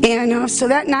 And so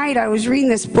that night I was reading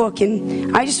this book,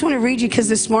 and I just want to read you, because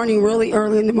this morning, really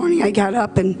early in the morning, I got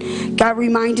up and God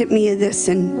reminded me of this,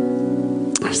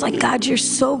 and I was like, God, you're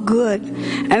so good.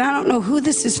 And I don't know who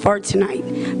this is for tonight,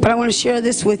 but I want to share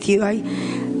this with you.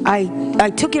 I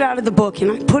took it out of the book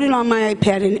and I put it on my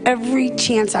iPad, and every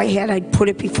chance I had, I'd put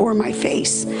it before my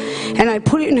face. And I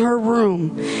put it in her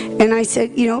room, and I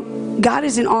said, you know, God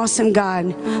is an awesome God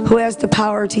who has the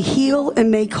power to heal and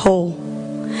make whole.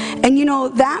 And you know,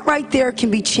 that right there can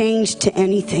be changed to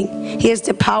anything. He has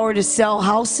the power to sell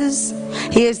houses.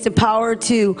 He has the power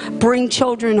to bring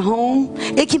children home.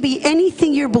 It can be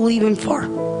anything you're believing for.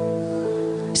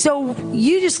 So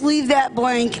you just leave that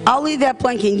blank. I'll leave that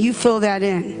blank, and you fill that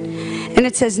in. And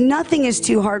it says, nothing is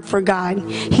too hard for God.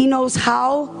 He knows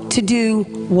how to do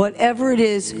whatever it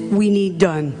is we need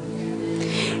done.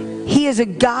 He is a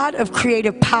God of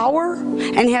creative power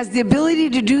and has the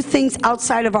ability to do things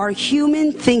outside of our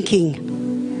human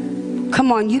thinking.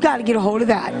 Come on, you got to get a hold of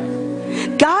that.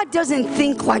 God doesn't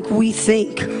think like we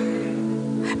think,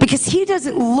 because he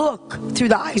doesn't look through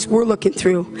the eyes we're looking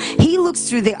through. He looks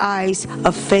through the eyes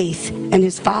of faith and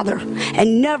his Father,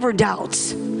 and never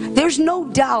doubts. There's no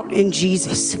doubt in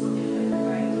Jesus,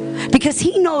 because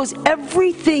he knows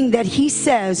everything that he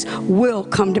says will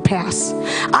come to pass.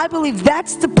 I believe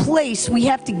that's the place we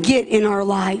have to get in our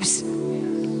lives,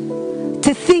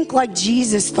 to think like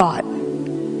Jesus thought,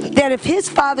 that if his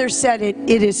Father said it,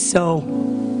 it is so.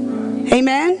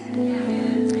 Amen?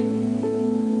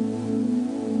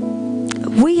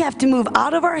 We have to move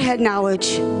out of our head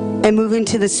knowledge and move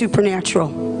into the supernatural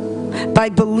by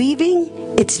believing,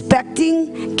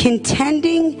 expecting,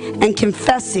 contending, and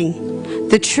confessing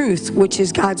the truth, which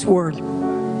is God's word.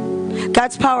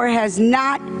 God's power has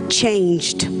not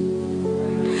changed.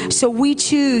 So we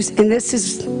choose, and this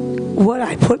is what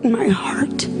I put in my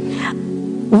heart,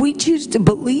 we choose to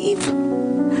believe,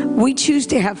 we choose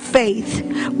to have faith,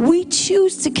 we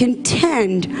choose to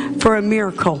contend for a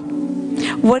miracle.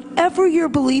 Whatever you're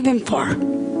believing for,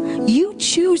 you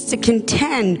choose to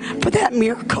contend for that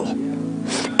miracle.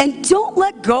 And don't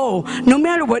let go, no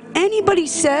matter what anybody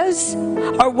says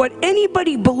or what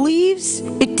anybody believes.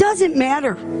 It doesn't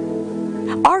matter.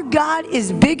 Our God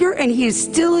is bigger, and he is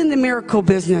still in the miracle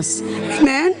business.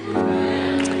 Amen?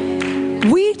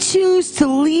 We choose to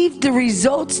leave the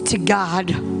results to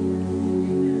God.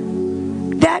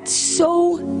 That's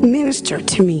so ministered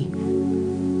to me.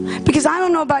 Because I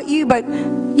don't know about you, but,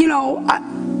 you know,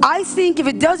 I think if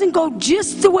it doesn't go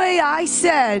just the way I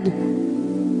said,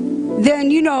 then,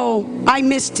 you know, I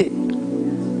missed it.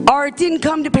 Or it didn't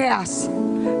come to pass.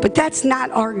 But that's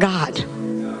not our God.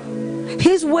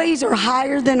 His ways are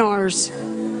higher than ours.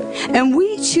 And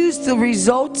we choose the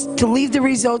results, to leave the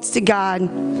results to God.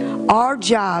 Our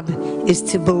job is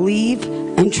to believe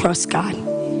and trust God.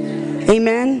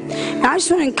 Amen? And I just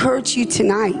want to encourage you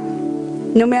tonight,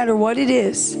 no matter what it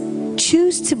is,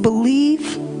 choose to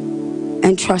believe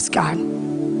and trust God.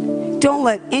 Don't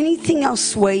let anything else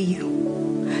sway you.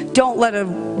 Don't let a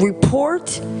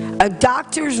report, a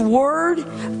doctor's word.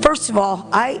 First of all,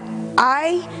 I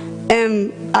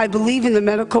believe in the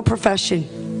medical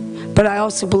profession, but I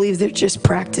also believe they're just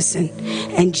practicing.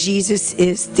 And Jesus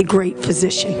is the great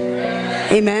physician.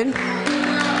 Amen?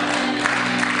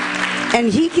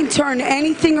 And he can turn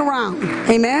anything around.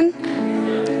 Amen?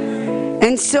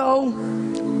 And so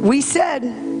we said,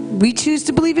 we choose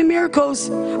to believe in miracles.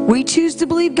 We choose to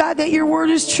believe, God, that your word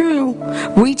is true.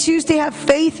 We choose to have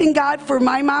faith in God for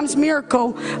my mom's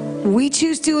miracle. We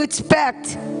choose to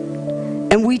expect,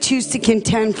 and we choose to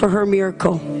contend for her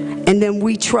miracle. And then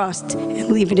we trust and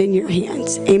leave it in your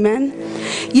hands. Amen?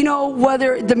 You know,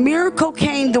 whether the miracle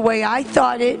came the way I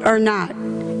thought it or not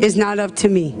is not up to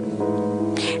me.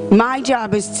 My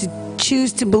job is to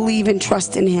choose to believe and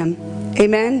trust in him.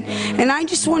 Amen? And I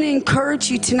just want to encourage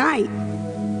you tonight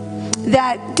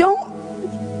that don't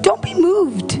be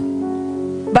moved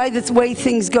by the way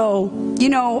things go. You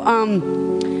know,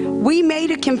 we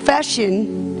made a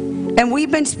confession, and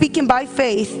we've been speaking by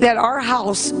faith that our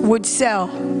house would sell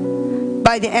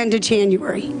by the end of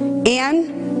January.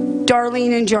 And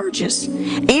Darlene and George's.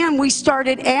 And we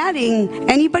started adding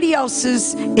anybody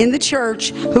else's in the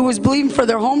church who was believing for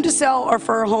their home to sell or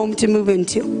for a home to move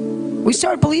into. We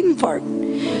started believing for it.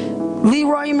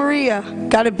 Leroy and Maria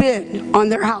got a bid on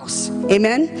their house.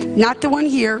 Amen? Not the one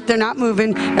here. They're not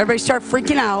moving. Everybody started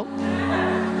freaking out.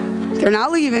 They're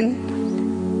not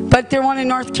leaving. But they're one in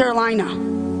North Carolina.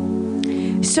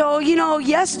 So, you know,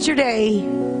 yesterday,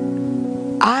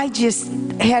 I just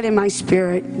had in my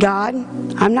spirit, God,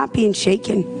 I'm not being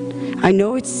shaken. I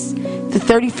know it's the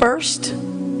 31st,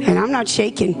 and I'm not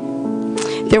shaken.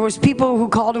 There was people who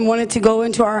called and wanted to go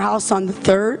into our house on the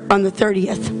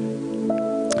 30th.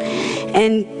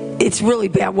 And it's really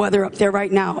bad weather up there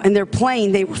right now. And their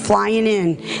plane, they were flying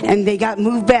in, and they got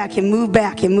moved back and moved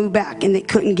back and moved back, and they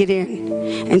couldn't get in.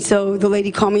 And so the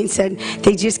lady called me and said,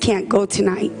 they just can't go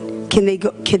tonight. Can they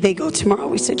go tomorrow?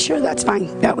 We said, sure, that's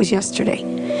fine. That was yesterday.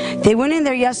 They went in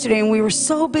there yesterday, and we were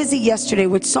so busy yesterday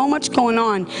with so much going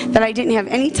on that I didn't have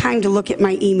any time to look at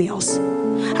my emails.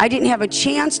 I didn't have a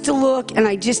chance to look, and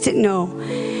I just didn't know.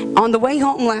 On the way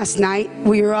home last night,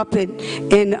 we were up in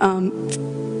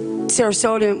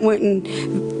Sarasota and went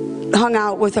and hung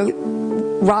out with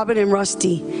Robin and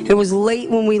Rusty. It was late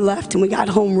when we left, and we got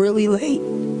home really late.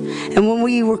 And when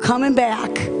we were coming back,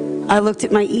 I looked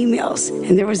at my emails,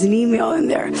 and there was an email in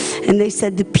there, and they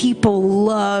said, the people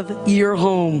love your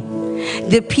home.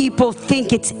 The people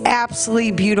think it's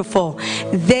absolutely beautiful.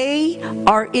 They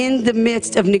are in the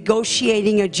midst of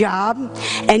negotiating a job,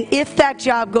 and if that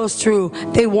job goes through,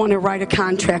 they want to write a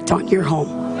contract on your home.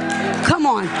 Come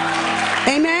on.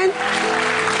 Amen?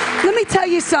 Let me tell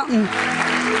you something.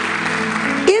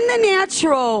 In the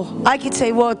natural, I could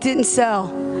say, well, it didn't sell.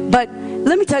 But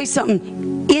let me tell you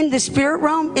something. In the spirit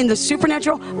realm, in the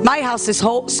supernatural, my house is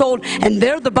sold, and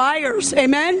they're the buyers.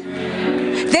 Amen?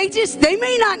 They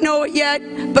may not know it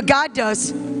yet, but God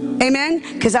does. Amen?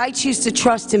 Because I choose to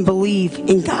trust and believe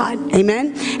in God.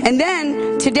 Amen? And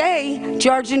then today,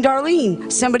 George and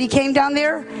Darlene, somebody came down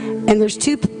there, and there's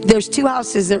two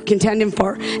houses they're contending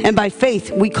for. And by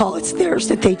faith, we call it's theirs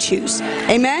that they choose.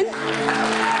 Amen?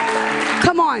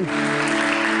 Come on.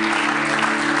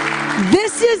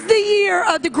 This is the year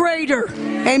of the greater.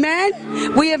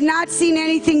 Amen? We have not seen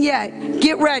anything yet.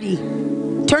 Get ready.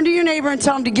 Turn to your neighbor and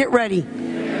tell him to get ready.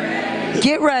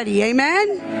 Get ready.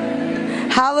 Amen?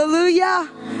 Hallelujah.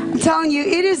 I'm telling you,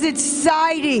 it is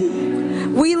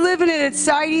exciting. We live in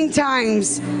exciting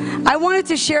times. I wanted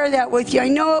to share that with you. I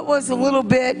know it was a little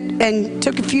bit and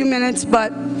took a few minutes,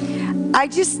 but I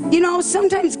just,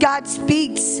 sometimes God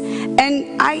speaks,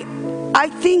 and I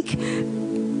think,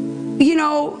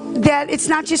 that it's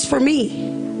not just for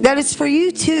me, that it's for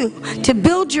you too, to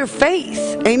build your faith.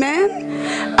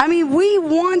 Amen? I mean, we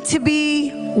want to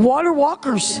be water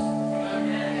walkers.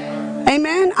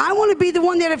 Amen? I want to be the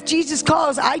one that if Jesus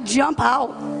calls, I jump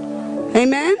out.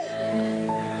 Amen?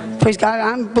 Praise God.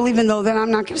 I'm believing, though, that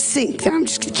I'm not going to sink, that I'm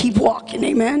just going to keep walking.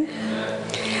 Amen?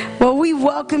 Well, we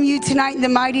welcome you tonight in the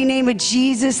mighty name of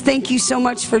Jesus. Thank you so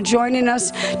much for joining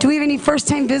us. Do we have any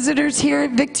first-time visitors here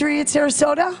at Victory at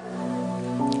Sarasota?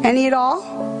 Any at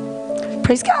all?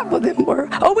 Praise God. Well, then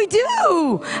we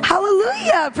do.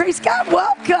 Hallelujah. Praise God.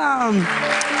 Welcome.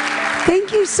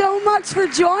 Thank you so much for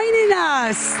joining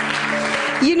us.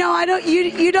 You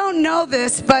don't know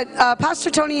this, but Pastor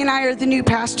Tony and I are the new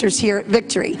pastors here at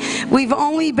Victory. We've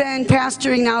only been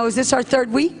pastoring now. Is this our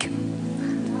third week?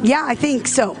 Yeah, I think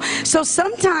so. So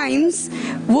sometimes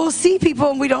we'll see people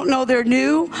and we don't know they're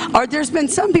new. Or there's been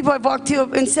some people I've walked to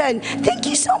and said, thank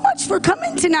you so much for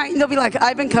coming tonight. And they'll be like,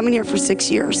 I've been coming here for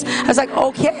 6 years. I was like,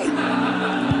 okay.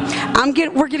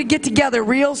 We're going to get together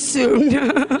real soon.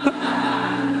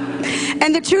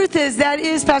 And the truth is, that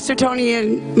is Pastor Tony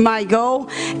and my goal,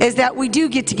 is that we do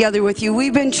get together with you.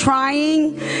 We've been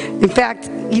trying. In fact,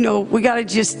 we got to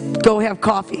just go have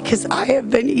coffee because I have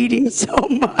been eating so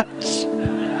much.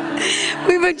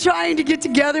 We've been trying to get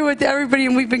together with everybody,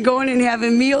 and we've been going and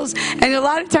having meals, and a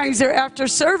lot of times they're after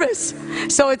service,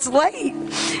 so it's late,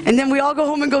 and then we all go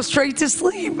home and go straight to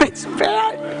sleep. It's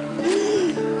bad.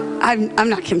 I'm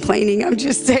not complaining. I'm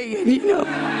just saying,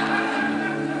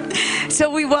 So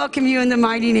we welcome you in the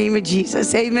mighty name of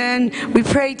Jesus. Amen. We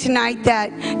pray tonight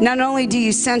that not only do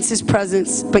you sense His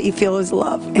presence, but you feel His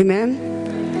love. Amen.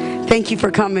 Thank you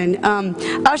for coming.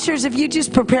 Ushers, if you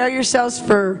just prepare yourselves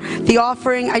for the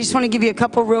offering, I just want to give you a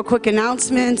couple real quick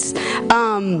announcements.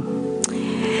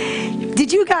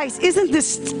 Did you guys, isn't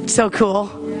this so cool?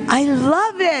 I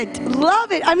love it.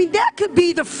 Love it. I mean, that could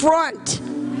be the front.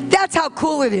 That's how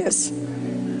cool it is.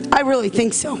 I really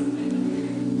think so.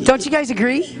 Don't you guys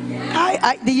agree?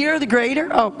 The year of the greater?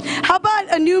 Oh, how about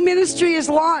a new ministry is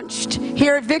launched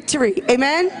here at Victory?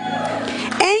 Amen?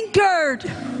 Anchored.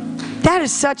 That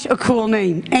is such a cool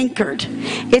name, Anchored.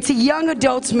 It's a young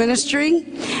adults ministry,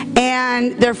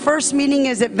 and their first meeting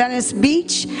is at Venice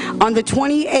Beach on the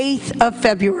 28th of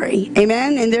February.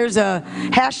 Amen? And there's a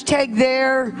hashtag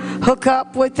there. Hook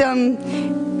up with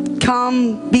them.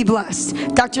 Come, be blessed.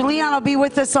 Dr. Leon will be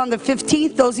with us on the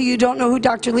 15th. Those of you who don't know who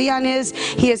Dr. Leon is,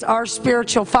 he is our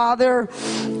spiritual father.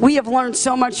 We have learned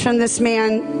so much from this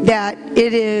man that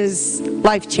it is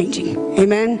life-changing.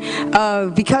 Amen?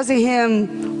 Because of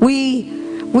him,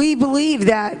 we believe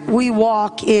that we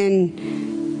walk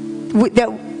in,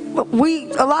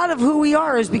 a lot of who we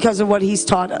are is because of what he's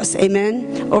taught us.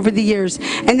 Amen? Over the years.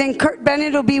 And then Kurt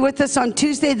Bennett will be with us on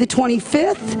Tuesday the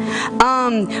 25th.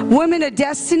 Women of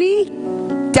Destiny,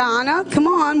 Donna, come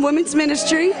on, Women's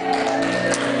Ministry,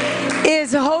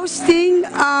 is hosting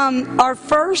our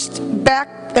first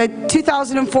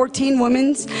 2014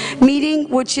 women's meeting,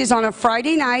 which is on a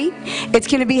Friday night. It's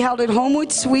going to be held at Homewood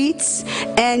Suites,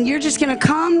 and you're just going to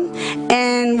come,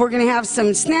 and we're going to have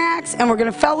some snacks, and we're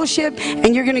going to fellowship,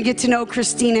 and you're going to get to know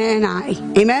Christina and I.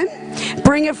 Amen?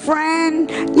 Bring a friend.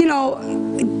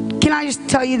 Can I just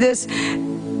tell you this?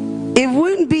 It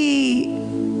wouldn't be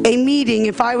a meeting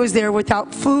if I was there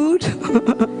without food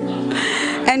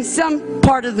and some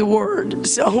part of the word.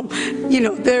 So,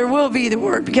 there will be the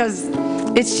word, because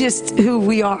It's just who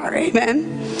we are.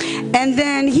 Amen. And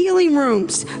then healing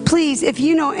rooms. Please, if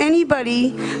you know anybody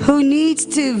who needs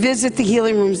to visit the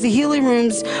healing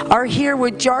rooms are here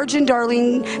with George and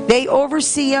Darlene. They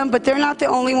oversee them, but they're not the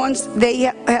only ones.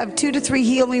 They have 2 to 3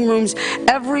 healing rooms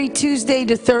every Tuesday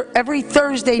to every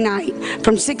Thursday night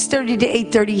from 6:30 to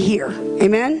 8:30 here.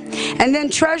 Amen. And then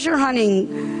treasure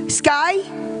hunting. Sky,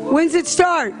 when's it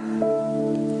start?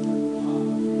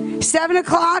 7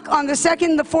 o'clock on the 2nd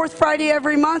and the 4th Friday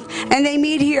every month, and they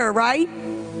meet here, right?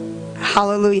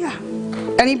 Hallelujah.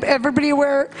 Everybody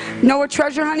know what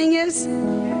treasure hunting is?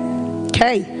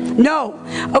 Okay. No.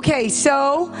 Okay,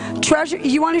 so treasure.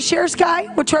 You want to share, Sky,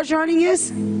 what treasure hunting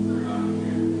is?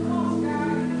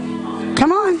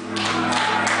 Come on.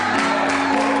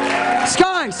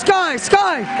 Sky.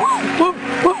 Whoa,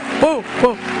 whoa, whoa,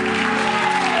 whoa.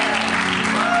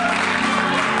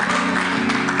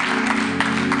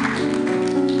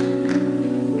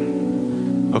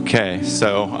 Okay,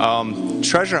 so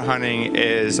treasure hunting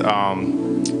is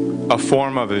a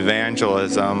form of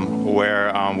evangelism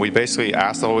where we basically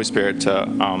ask the Holy Spirit to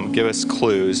give us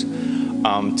clues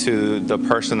to the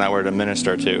person that we're to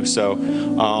minister to. So,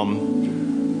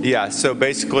 so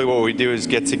basically what we do is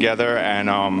get together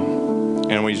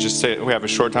and we just say, we have a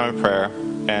short time of prayer,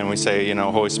 and we say,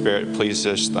 Holy Spirit, please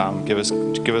just give us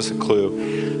a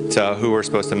clue to who we're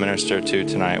supposed to minister to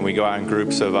tonight. And we go out in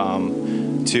groups of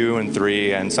 2 and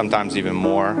 3 and sometimes even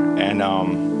more.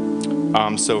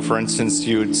 And so for instance,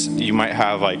 you might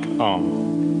have like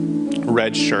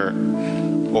red shirt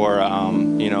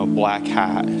or black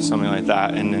hat, something like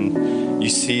that, and then you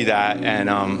see that, and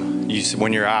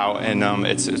when you're out, and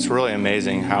it's really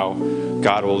amazing how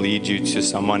God will lead you to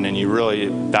someone,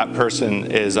 and that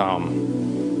person is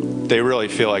they really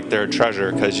feel like they're a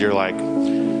treasure, because you're like,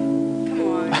 come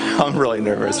on. I'm really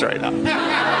nervous right now.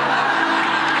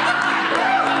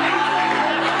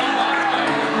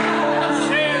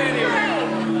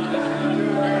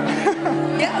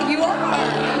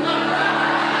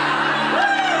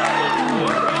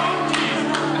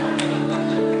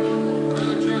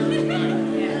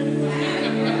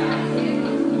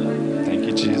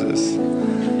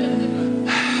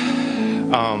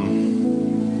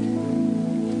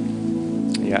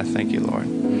 Thank you, Lord.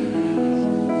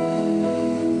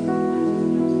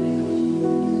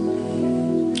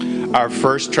 Our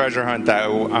first treasure hunt,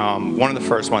 one of the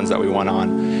first ones that we went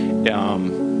on,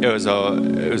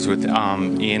 it was with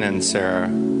Ian and Sarah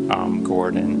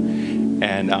Gordon,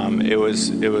 and it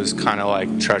was kind of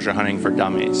like treasure hunting for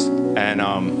dummies, and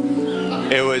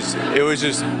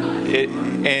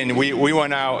and we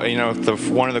went out.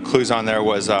 One of the clues on there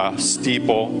was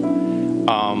steeple.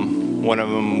 One of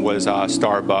them was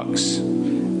Starbucks,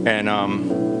 and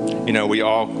we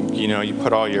all, you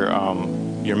put all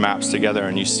your maps together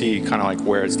and you see kind of like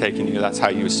where it's taking you. That's how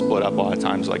you split up a lot of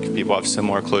times, like if people have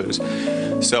similar clues.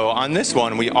 So on this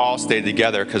one, we all stayed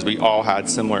together because we all had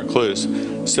similar clues.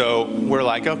 So we're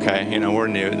like, okay, we're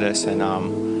new at this,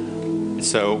 and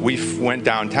so we went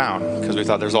downtown because we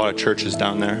thought there's a lot of churches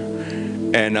down there,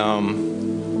 and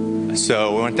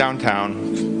so we went downtown.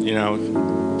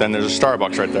 Then there's a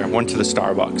Starbucks right there. Went to the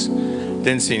Starbucks.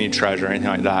 Didn't see any treasure or anything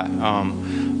like that.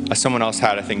 Someone else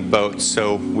had, I think, boats.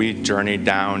 So we journeyed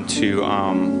down to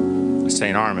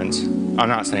St. Armand's.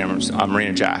 Not St. Armand's,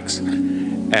 Marina Jacks.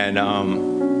 And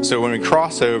so when we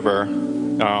cross over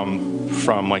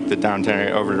from like the downtown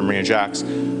area over to Marina Jacks,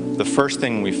 the first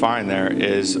thing we find there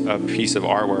is a piece of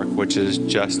artwork, which is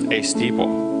just a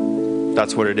steeple.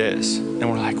 That's what it is. And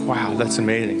we're like, wow, that's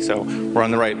amazing. So we're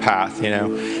on the right path,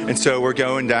 And so we're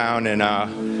going down, and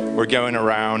we're going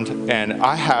around, and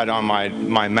I had on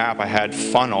my map, I had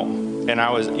funnel. And I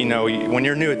was, when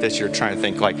you're new at this, you're trying to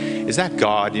think like, is that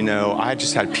God? I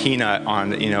just had peanut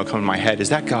on, come in my head. Is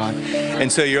that God? And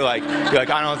so you're like,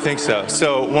 I don't think so.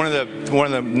 So one of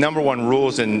the number one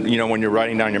rules in, when you're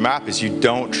writing down your map is you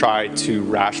don't try to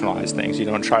rationalize things. You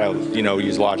don't try to,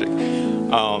 use logic.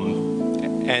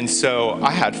 And so I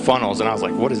had funnels, and I was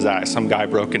like, what is that? Some guy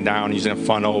broken down using a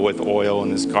funnel with oil in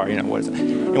his car, what is it?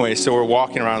 Anyway, so we're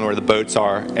walking around where the boats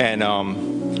are, and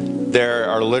there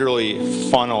are literally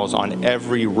funnels on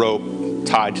every rope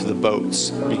tied to the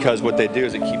boats, because what they do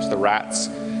is it keeps the rats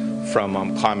from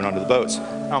climbing onto the boats.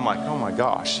 And I'm like, oh my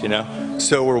gosh,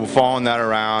 So we're following that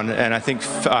around, and I think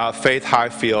Faeth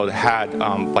Highfield had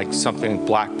like something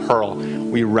black pearl.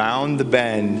 We round the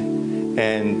bend,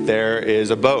 and there is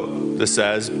a boat that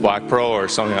says Black Pearl or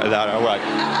something like that. And we're like,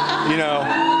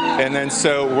 and then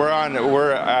so we're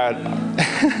at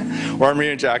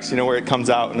Marina Jacks, where it comes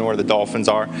out and where the dolphins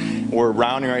are. We're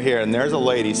rounding right here, and there's a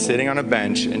lady sitting on a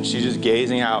bench, and she's just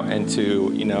gazing out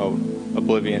into,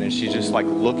 oblivion, and she's just like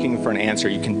looking for an answer.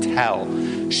 You can tell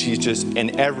she's just,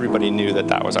 and everybody knew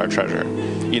that was our treasure,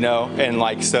 you know? And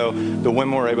like, so the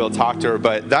women were able to talk to her,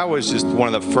 but that was just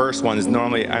one of the first ones.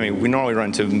 Normally, I mean, we normally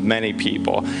run to many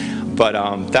people, but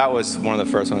that was one of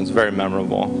the first ones, very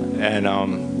memorable.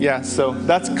 And yeah, so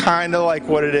that's kind of like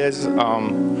what it is.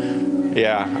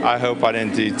 Yeah, I hope I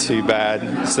didn't do too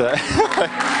bad. So.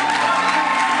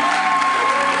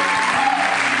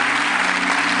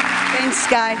 Thanks,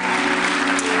 Sky.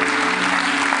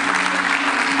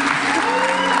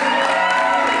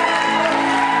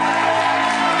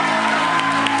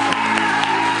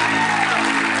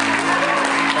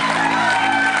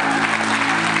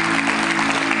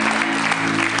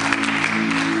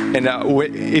 And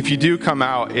if you do come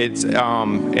out, it's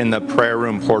in the prayer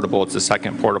room portable. It's the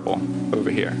second portable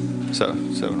over here. So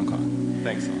 7 o'clock.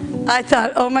 Thanks. I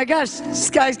thought, oh my gosh,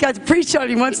 this guy's got to preach on.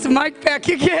 He wants the mic back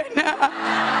again.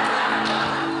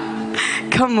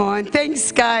 Come on. Thanks,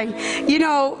 Sky. You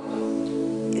know,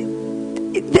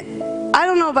 I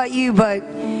don't know about you, but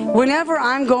whenever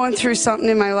I'm going through something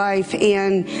in my life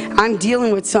and I'm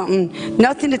dealing with something,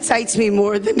 nothing excites me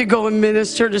more than to go and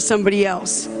minister to somebody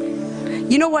else.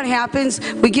 You know what happens?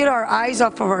 We get our eyes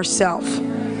off of ourselves.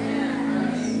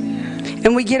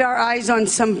 And we get our eyes on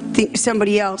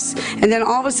somebody else. And then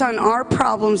all of a sudden our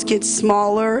problems get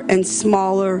smaller and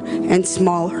smaller and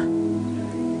smaller.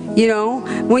 You know,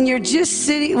 when you're just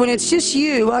sitting, when it's just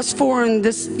you, us four and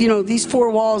this, you know, these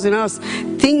four walls and us,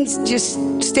 things just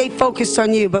stay focused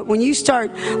on you. But when you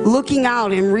start looking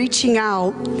out and reaching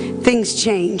out, things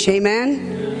change.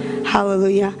 Amen?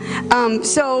 Hallelujah.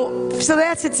 So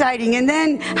that's exciting. And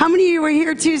then, how many of you were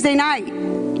here Tuesday night?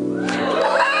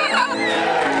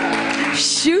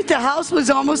 Shoot, the house was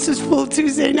almost as full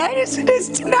Tuesday night as it is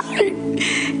tonight.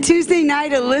 Tuesday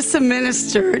night, Alyssa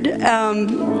ministered.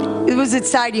 It was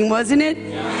exciting, wasn't it?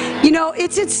 You know,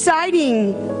 it's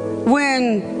exciting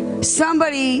when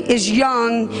somebody is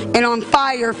young and on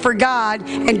fire for God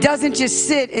and doesn't just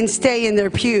sit and stay in their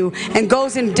pew and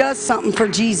goes and does something for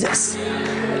Jesus.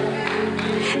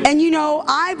 And you know,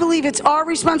 I believe it's our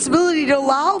responsibility to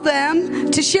allow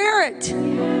them to share it.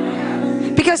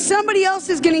 Because somebody else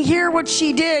is going to hear what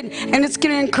she did and it's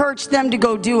going to encourage them to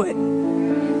go do it.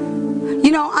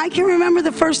 You know, I can remember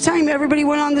the first time everybody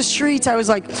went on the streets, I was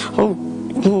like,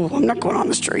 oh, I'm not going on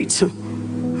the streets.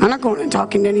 I'm not going and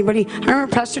talking to anybody. I remember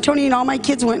Pastor Tony and all my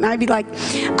kids went and I'd be like,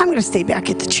 I'm going to stay back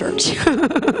at the church.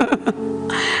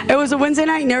 It was a Wednesday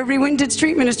night and everybody went and did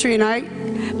street ministry night.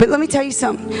 But let me tell you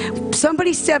something.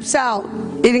 Somebody steps out,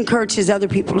 it encourages other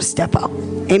people to step out.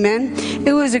 Amen.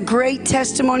 It was a great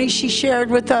testimony she shared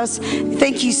with us.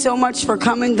 Thank you so much for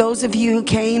coming, those of you who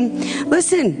came.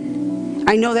 Listen,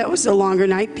 I know that was a longer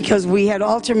night because we had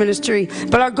altar ministry,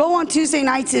 but our goal on Tuesday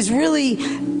nights is really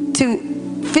to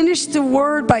finish the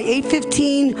word by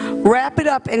 8:15, wrap it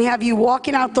up, and have you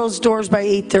walking out those doors by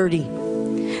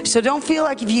 8:30. So don't feel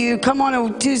like if you come on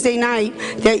a Tuesday night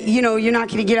that, you know, you're not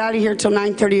going to get out of here till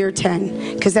 9:30 or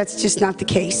 10, because that's just not the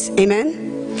case. Amen.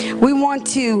 We want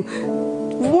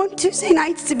Tuesday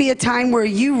nights to be a time where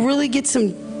you really get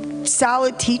some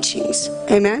solid teachings.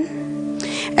 Amen.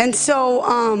 And so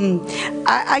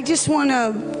I just want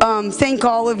to thank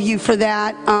all of you for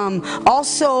that.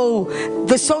 Also,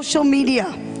 the social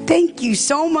media. Thank you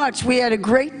so much. We had a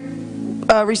great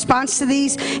response to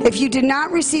these. If you did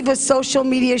not receive a social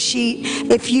media sheet,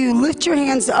 if you lift your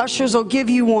hands, the ushers will give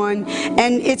you one,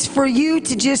 and it's for you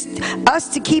to us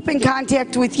to keep in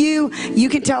contact with you. You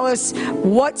can tell us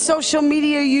what social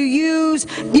media you use.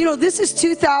 You know, this is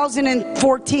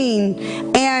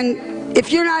 2014, and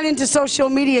if you're not into social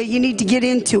media, you need to get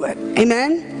into it.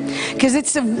 Amen? Because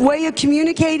it's a way of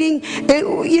communicating.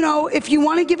 You know, if you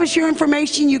want to give us your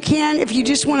information, you can. If you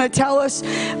just want to tell us,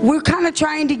 we're kind of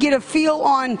trying to get a feel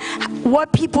on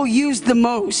what people use the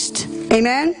most.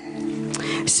 Amen?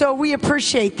 So we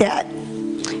appreciate that.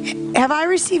 Have I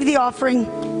received the offering?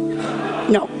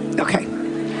 No. Okay.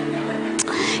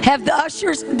 Have the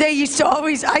ushers, I used to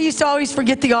always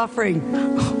forget the offering.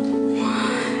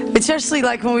 Especially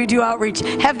like when we do outreach.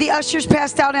 Have the ushers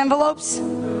passed out envelopes?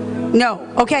 No.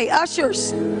 Okay,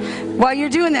 ushers. While you're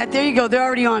doing that, there you go. They're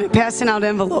already on it, passing out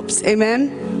envelopes.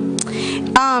 Amen.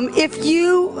 If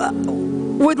you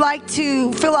would like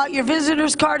to fill out your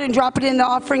visitor's card and drop it in the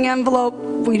offering envelope,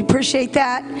 we'd appreciate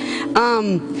that.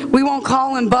 We won't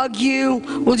call and bug you.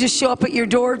 We'll just show up at your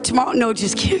door tomorrow. No,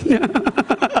 just kidding.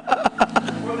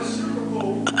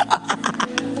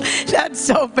 That's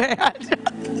so bad.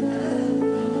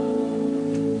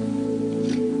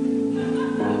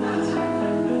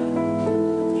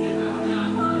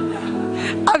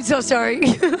 I'm so sorry.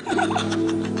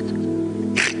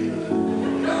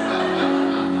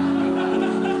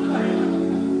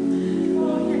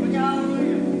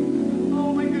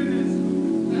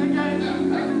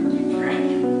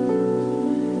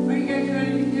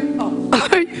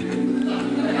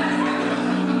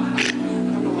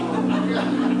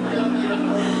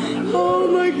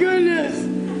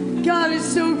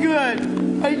 so good.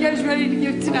 Are you guys ready to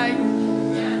give tonight?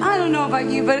 I don't know about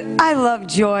you, but I love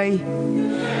joy.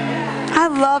 I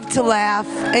love to laugh.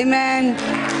 Amen.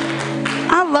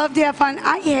 I love to have fun.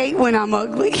 I hate when I'm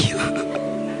ugly.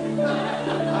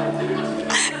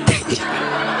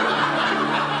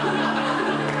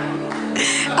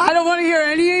 I don't want to hear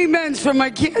any amens from my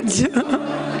kids.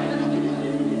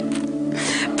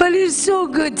 But it's so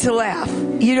good to laugh,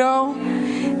 you know,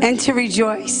 and to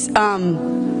rejoice.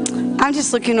 I'm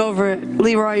just looking over at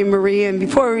Leroy and Maria, and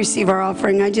before we receive our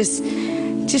offering, I just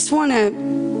want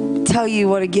to tell you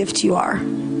what a gift you are.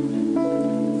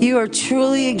 You are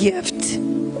truly a gift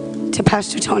to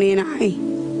Pastor Tony and I,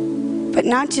 but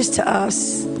not just to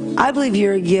us. I believe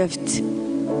you're a gift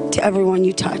to everyone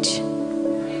you touch.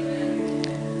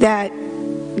 That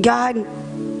God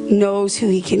knows who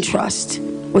he can trust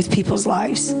with people's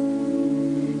lives.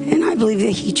 And I believe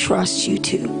that he trusts you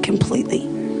too, completely.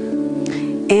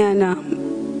 And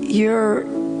you're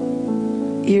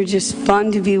just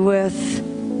fun to be with.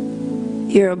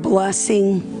 You're a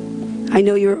blessing. I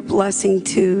know you're a blessing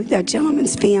to that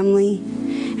gentleman's family.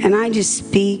 And I just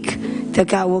speak that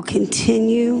God will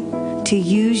continue to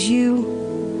use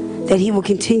you, that he will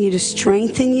continue to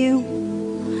strengthen you,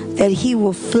 that he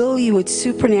will fill you with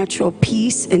supernatural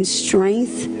peace and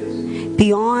strength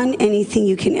beyond anything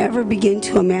you can ever begin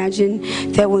to imagine,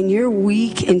 that when you're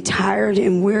weak and tired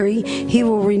and weary, he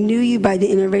will renew you by the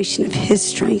innovation of his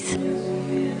strength,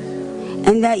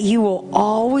 and that you will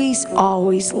always,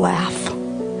 always laugh.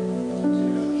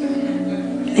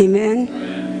 Amen.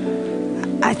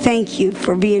 I thank you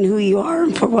for being who you are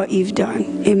and for what you've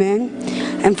done. Amen.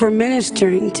 And for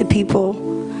ministering to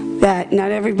people that not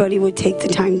everybody would take the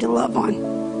time to love on.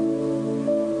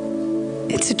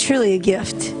 It's truly a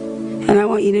gift. And I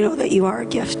want you to know that you are a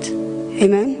gift.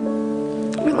 Amen.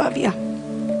 We love you.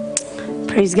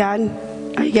 Praise God.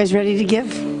 Are you guys ready to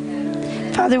give?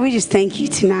 Father, we just thank you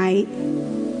tonight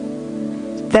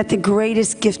that the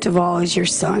greatest gift of all is your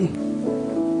Son.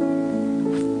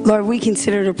 Lord, we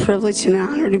consider it a privilege and an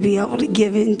honor to be able to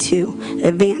give into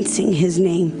advancing his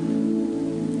name.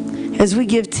 As we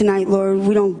give tonight, Lord,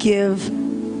 we don't give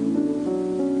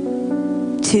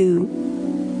to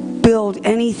build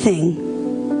anything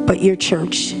but your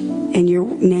church and your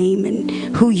name and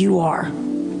who you are.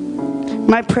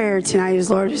 My prayer tonight is,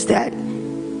 Lord, is that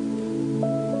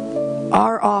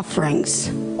our offerings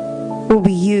will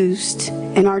be used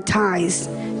and our tithes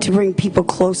to bring people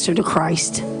closer to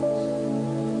Christ.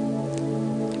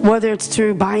 Whether it's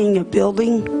through buying a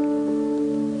building,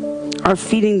 or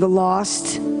feeding the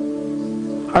lost,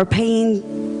 or paying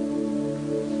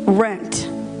rent,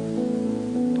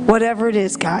 whatever it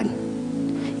is, God,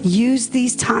 use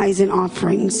these tithes and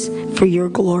offerings for your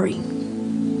glory.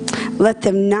 Let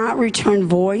them not return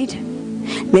void.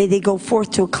 May they go forth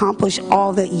to accomplish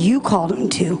all that you called them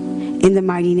to, in the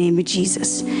mighty name of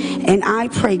Jesus. And I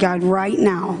pray, God, right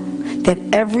now, that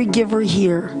every giver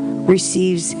here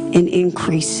receives an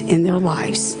increase in their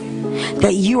lives.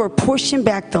 That you are pushing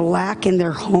back the lack in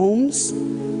their homes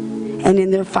and in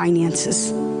their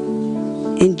finances.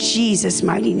 In Jesus'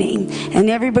 mighty name. And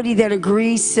everybody that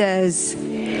agrees says,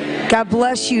 God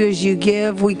bless you as you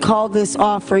give. We call this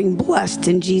offering blessed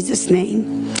in Jesus'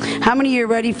 name. How many of you are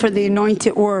ready for the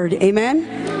anointed word? Amen?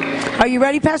 Are you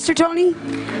ready, Pastor Tony?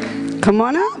 Come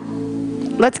on up.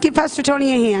 Let's give Pastor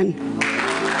Tony a hand.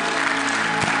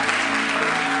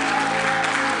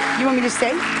 You want me to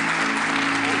stay?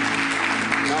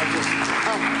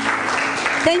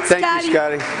 Thanks, Thank Scotty. you,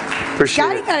 Scotty. Appreciate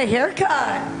Scotty it. got a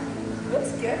haircut.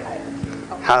 Looks good.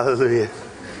 Hallelujah.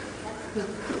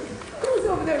 Who's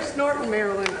over there snorting,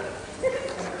 Marilyn?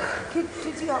 Could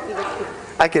you help me with you?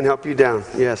 I can help you down,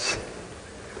 yes.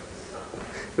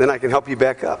 Then I can help you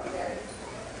back up.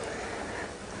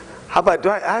 How about,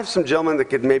 I have some gentlemen that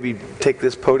could maybe take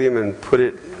this podium and put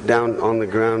it down on the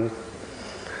ground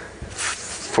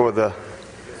for the...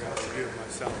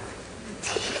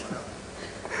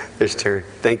 There's Terry.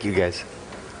 Thank you, guys.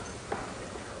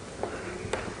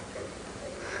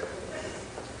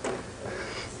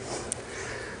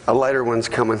 A lighter one's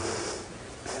coming.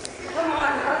 Come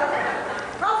on.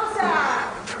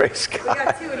 Prophesy. Praise We got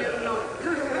God. two in Illinois.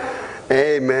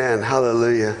 Amen.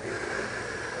 Hallelujah.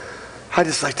 I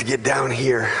just like to get down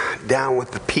here, down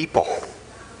with the people.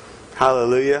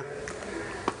 Hallelujah.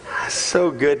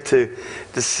 So good to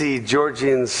see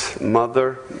Georgian's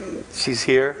mother. She's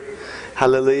here.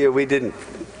 Hallelujah. We didn't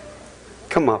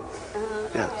come up.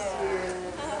 Yeah.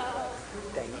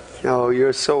 Oh,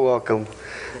 you're so welcome.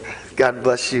 God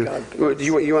bless you.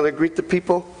 You want to greet the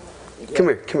people? Come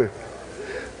here. Come here.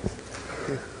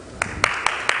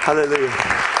 Hallelujah.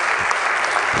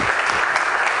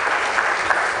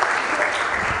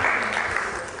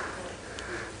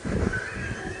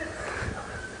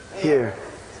 here.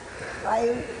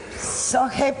 I'm so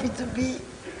happy to be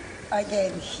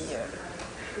again here.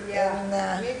 And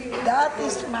that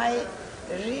is my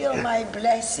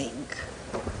blessing.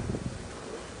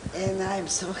 And I'm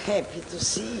so happy to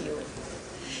see you.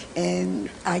 And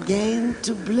again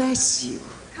to bless you.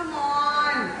 Come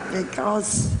on.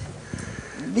 Because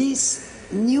this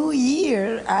new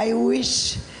year, I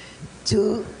wish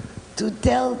to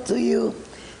tell to you,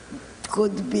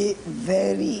 could be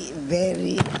very,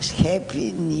 very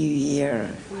happy new year.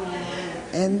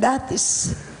 And that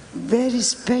is very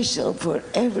special for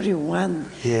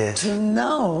everyone to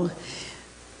know,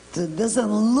 to doesn't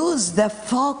lose the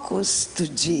focus to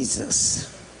Jesus.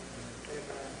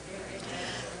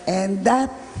 And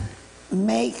that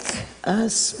make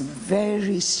us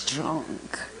very strong.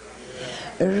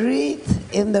 Read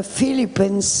in the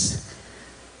Philippians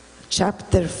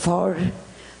chapter 4,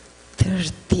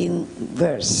 13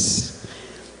 verse.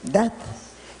 That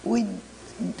with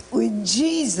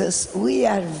Jesus we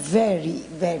are very,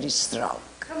 very strong.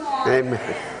 Come on.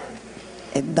 Amen.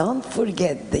 And don't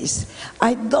forget this.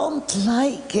 I don't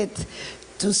like it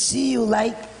to see you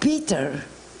like Peter.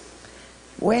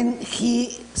 When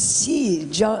he see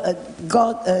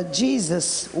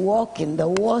Jesus walk in the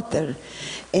water,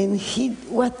 and he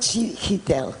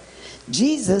tell?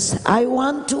 Jesus, I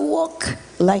want to walk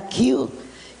like you.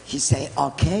 He say,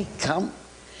 okay, come.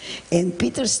 And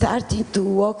Peter started to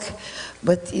walk,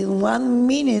 but in 1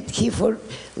 minute he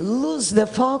lose the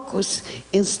focus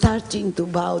and starting to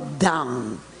bow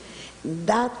down.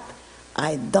 That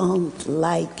I don't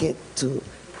like it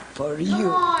for you.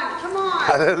 Come on, come on.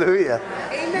 Hallelujah.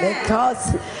 Amen.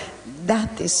 Because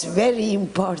that is very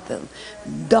important.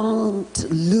 Don't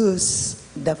lose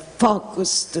the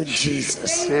focus to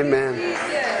Jesus. Amen.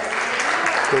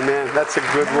 Amen. That's a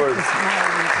good word.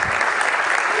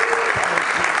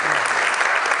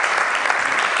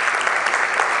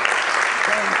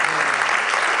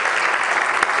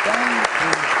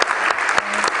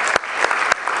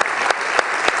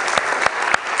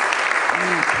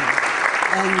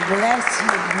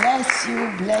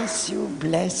 And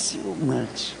bless you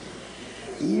much.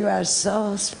 You are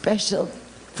so special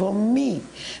for me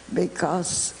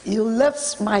because you love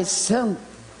my son.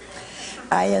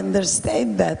 I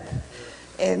understand that.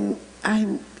 And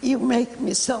you make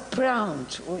me so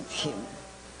proud with him.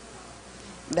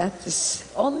 That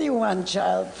is only one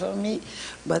child for me,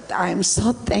 but I'm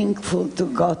so thankful to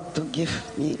God to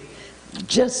give me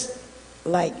just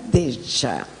like this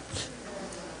child.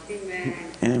 Amen.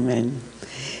 Amen.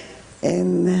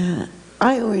 And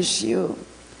I wish you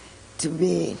to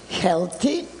be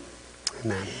healthy.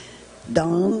 Amen.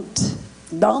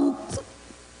 Don't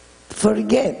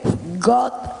forget,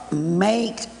 God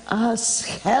make us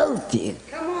healthy.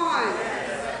 Come on.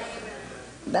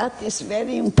 That is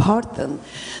very important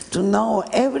to know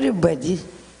everybody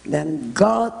that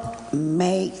God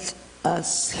make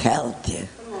us healthy.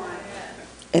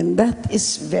 And that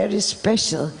is very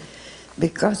special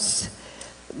because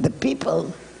the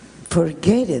people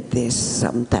forget this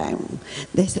sometimes.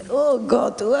 They say, oh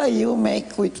God, why you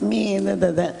make with me?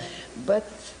 But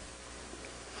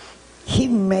He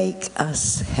make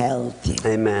us healthy.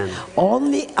 Amen.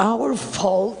 Only our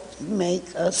fault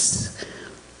make us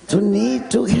to need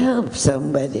to help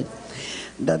somebody.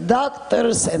 The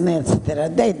doctors and etc.,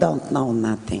 they don't know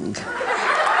nothing.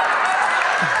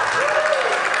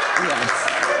 Yes.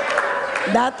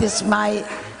 That is my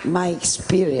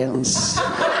experience.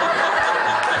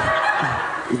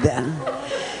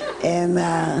 And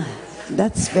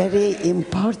that's very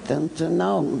important to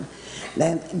know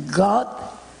that God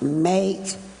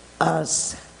make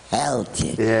us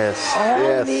healthy. Yes.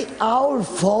 Only our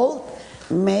fault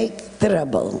make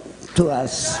trouble to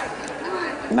us.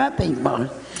 Nothing more.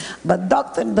 But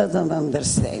doctor doesn't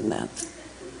understand that.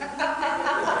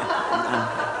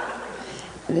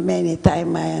 Many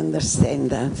times I understand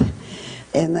that.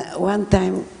 And one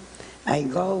time I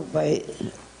broke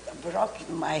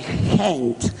my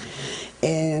hand,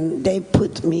 and they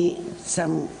put me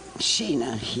some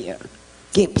Sheena here,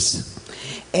 gips.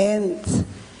 And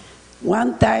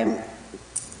one time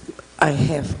I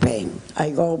have pain. I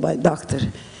go by doctor,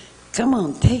 come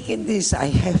on, take it this, I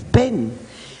have pain.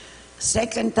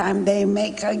 Second time they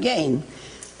make again,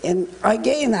 and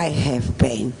again I have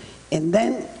pain. And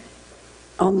then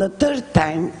on the third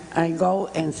time I go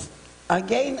and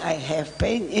again I have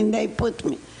pain, and they put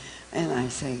me. And I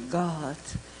say, God,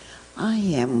 I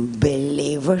am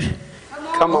believer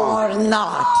Come on. or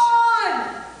not.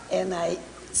 And I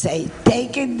say,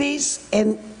 take it this,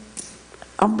 and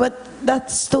but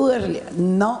that's too early.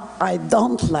 No, I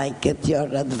don't like it,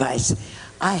 your advice.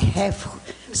 I have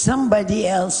somebody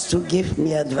else to give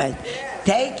me advice.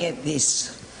 Take it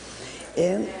this.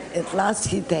 And at last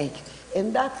he take.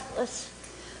 And that's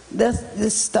the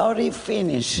story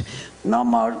finished. No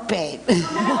more pain. And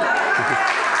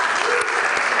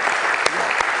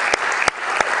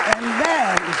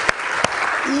then,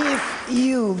 if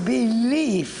you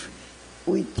believe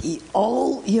with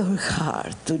all your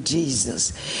heart to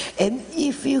Jesus, and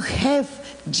if you have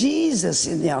Jesus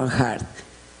in your heart,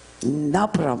 no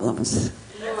problems.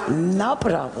 No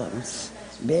problems.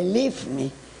 Believe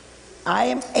me. I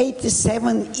am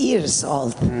 87 years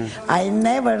old. I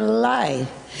never lie.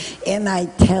 And I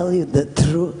tell you the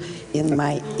truth in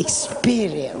my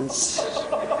experience.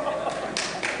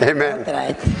 Amen. That's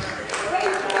right.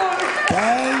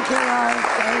 Thank you, Lord.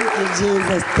 Thank you,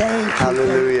 Jesus. Thank you.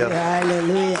 Hallelujah. Thank you.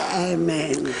 Hallelujah.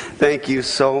 Amen. Thank you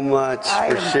so much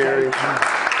for sharing.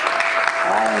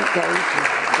 Thank you.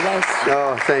 Bless you.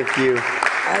 Oh, thank you.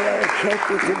 I'm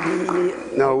happy to be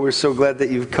here. No, we're so glad that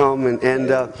you've come, and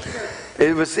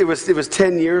it was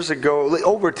 10 years ago,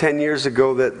 over 10 years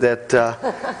ago that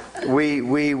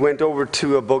we went over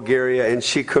to Bulgaria, and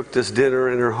she cooked us dinner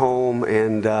in her home,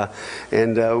 and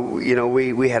you know,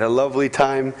 we had a lovely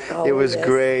time. Oh, it was yes.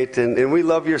 great, and we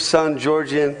love your son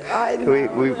Georgian. I know.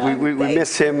 We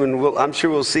miss him, and I'm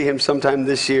sure we'll see him sometime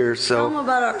this year. Tell them So,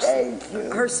 about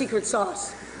her secret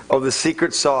sauce. oh, the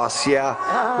secret sauce,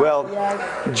 yeah. Well,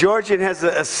 yes. Georgian has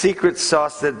a secret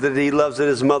sauce that he loves that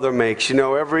his mother makes. You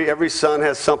know, every son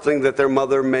has something that their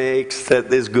mother makes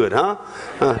that is good, huh?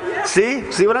 See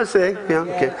what I'm saying?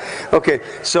 Yeah. Okay.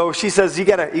 So she says you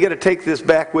gotta take this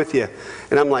back with you,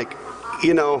 and I'm like,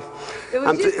 you know, It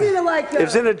was just in it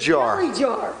was in a jar. jelly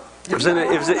jar. It was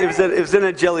in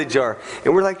a jelly jar,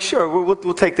 and we're like, sure,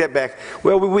 we'll take that back.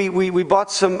 Well, we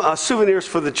bought some souvenirs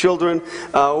for the children.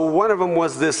 One of them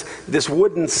was this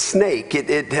wooden snake.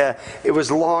 It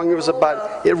was long.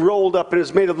 It rolled up, and it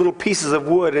was made of little pieces of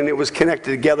wood, and it was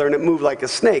connected together, and it moved like a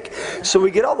snake. So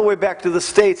we get all the way back to the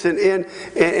States, and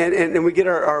we get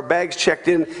our bags checked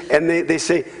in, and they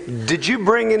say, did you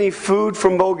bring any food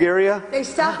from Bulgaria? They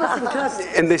stopped us in customs.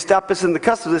 And they stopped us in the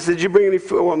customs. They said, did you bring any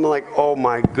food? Oh, I'm like, oh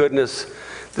my goodness,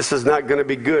 this is not going to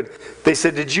be good. They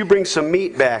said, did you bring some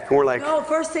meat back? And we're like, No,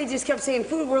 first they just kept saying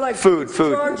food. We're like, Food.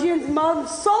 Georgian's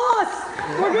mom's sauce.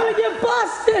 We're going to get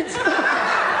busted.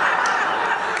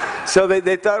 So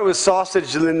they thought it was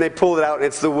sausage, and then they pulled it out, and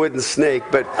it's the wooden snake.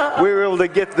 But we were able to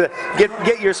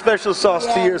get your special sauce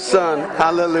to your son.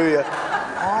 Hallelujah.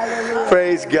 Hallelujah.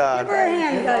 Praise God. Give her a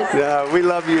hand, guys. Yeah, we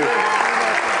love you.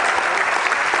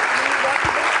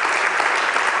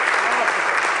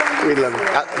 We love you.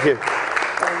 Here.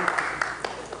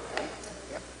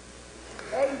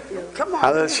 Come on.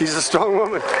 Hallelujah. She's a strong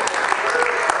woman.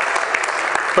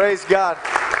 Praise God.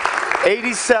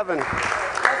 87.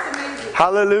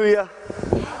 Hallelujah.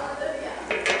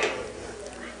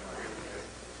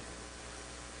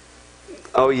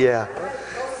 Oh yeah.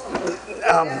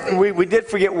 We did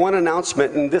forget one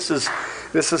announcement, and this is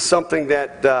something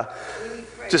that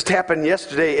just happened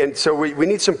yesterday, and so we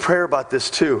need some prayer about this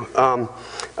too.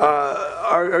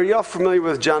 Are y'all familiar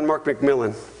with John Mark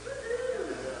McMillan?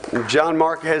 John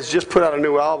Mark has just put out a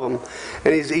new album,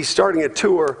 and he's starting a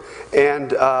tour,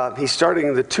 and he's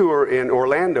starting the tour in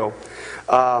Orlando.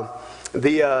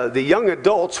 The young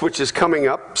adults, which is coming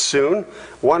up soon,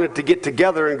 wanted to get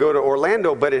together and go to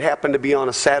Orlando, but it happened to be on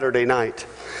a Saturday night.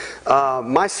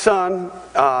 My son,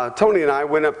 Tony, and I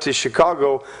went up to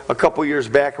Chicago a couple years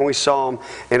back, and we saw him.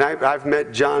 And I've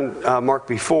met John Mark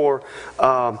before.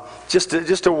 Just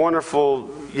a wonderful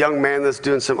young man that's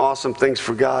doing some awesome things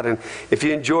for God. And if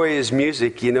you enjoy his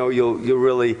music, you know, you'll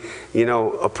really, you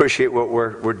know, appreciate what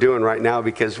we're doing right now,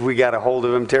 because we got a hold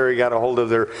of him. Terry got a hold of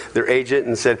their agent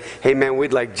and said, hey man,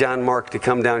 we'd like John Mark to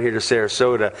come down here to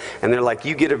Sarasota. And they're like,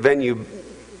 you get a venue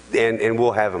and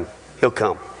we'll have him. He'll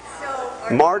come.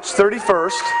 March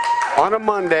 31st on a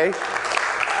Monday.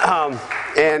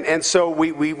 And so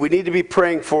we need to be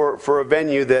praying for a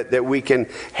venue that we can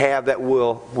have that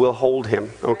will hold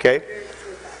him, okay?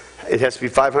 It has to be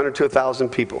 500 to 1,000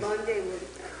 people.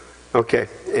 Okay.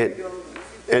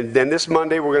 And then this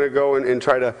Monday we're going to go and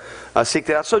try to seek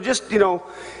that out. So just, you know,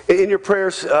 in your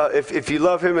prayers, if you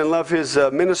love him and love his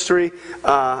ministry,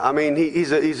 I mean,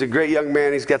 he's a great young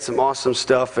man. He's got some awesome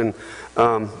stuff, and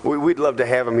we'd love to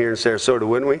have him here in Sarasota,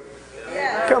 wouldn't we?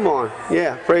 Yeah. Come on.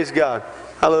 Yeah, praise God.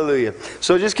 Hallelujah.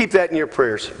 So just keep that in your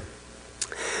prayers.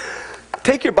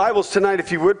 Take your Bibles tonight,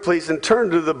 if you would, please, and turn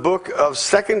to the book of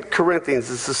 2 Corinthians.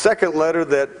 It's the second letter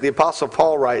that the Apostle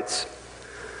Paul writes.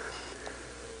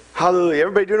 Hallelujah.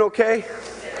 Everybody doing okay?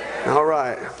 Yeah. All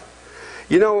right.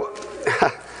 You know,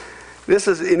 this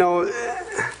is, you know,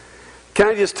 Can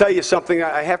I just tell you something?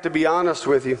 I have to be honest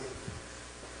with you.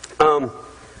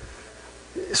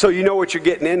 So you know what you're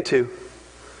getting into.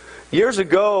 Years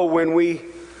ago, when we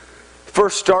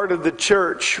first started the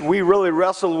church, we really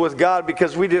wrestled with God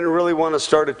because we didn't really want to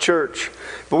start a church.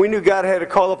 But we knew God had a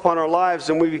call upon our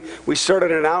lives, and we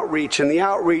started an outreach, and the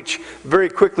outreach very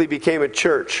quickly became a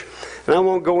church. And I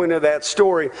won't go into that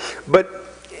story, but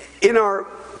in our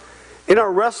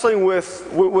wrestling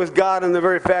with God and the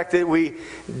very fact that we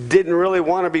didn't really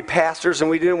want to be pastors and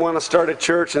we didn't want to start a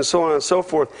church and so on and so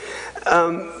forth,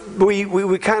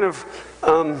 we kind of,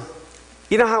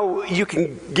 you know how you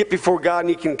can get before God and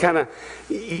you can kind of,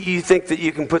 you think that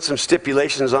you can put some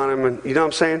stipulations on Him, and you know what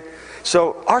I'm saying?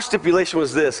 So our stipulation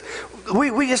was this.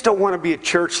 We just don't want to be a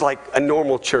church like a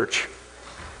normal church.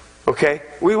 Okay?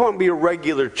 We want to be a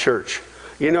regular church.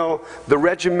 You know, the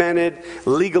regimented,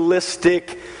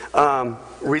 legalistic,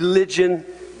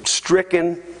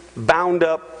 religion-stricken,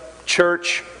 bound-up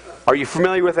church. Are you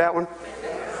familiar with that one?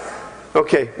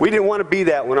 Okay, we didn't want to be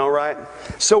that one, all right?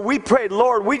 So we prayed,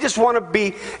 Lord, we just want to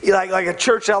be like a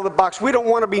church out of the box. We don't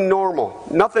want to be normal.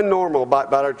 Nothing normal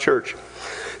about our church.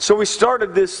 So we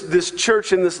started this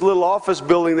church in this little office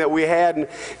building that we had, and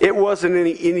it wasn't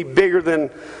any bigger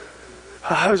than,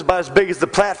 it was about as big as the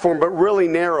platform, but really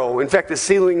narrow. In fact, the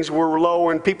ceilings were low,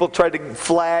 and people tried to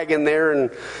flag in there, and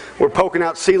were poking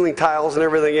out ceiling tiles and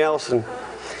everything else. And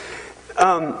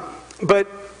but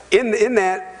in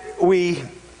that, we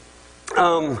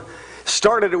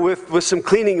started it with some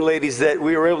cleaning ladies that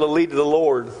we were able to lead to the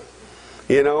Lord.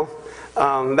 You know,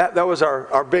 that was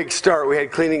our big start. We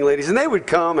had cleaning ladies, and they would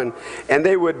come and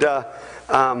they would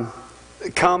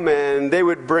come and they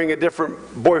would bring a different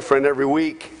boyfriend every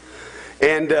week.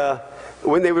 And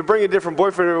when they would bring a different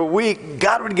boyfriend every week,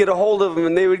 God would get a hold of them,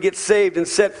 and they would get saved and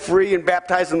set free and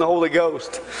baptized in the Holy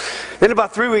Ghost. Then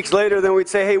about 3 weeks later, then we'd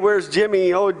say, hey, where's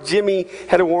Jimmy? Oh, Jimmy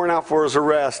had a warrant out for his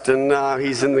arrest, and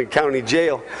he's in the county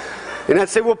jail. And I'd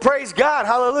say, well, praise God,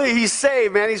 hallelujah, he's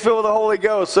saved, man. He's filled with the Holy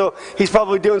Ghost. So he's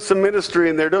probably doing some ministry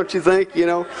in there, don't you think? You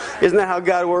know, isn't that how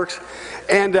God works?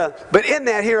 And but in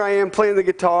that, here I am playing the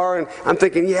guitar, and I'm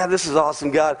thinking, yeah, this is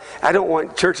awesome, God. I don't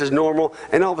want church as normal.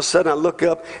 And all of a sudden, I look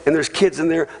up, and there's kids in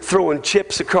there throwing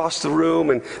chips across the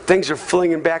room, and things are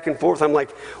flinging back and forth. I'm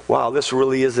like, wow, this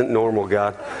really isn't normal,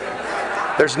 God.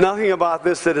 There's nothing about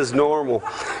this that is normal,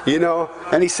 you know.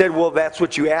 And He said, well, that's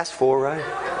what you asked for, right?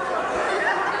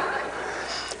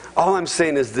 All I'm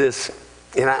saying is this,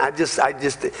 and I just,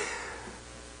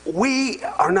 we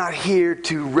are not here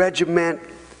to regiment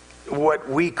what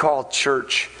we call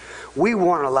church. We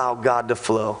want to allow God to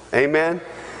flow. Amen?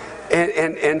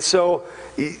 And so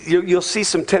you'll see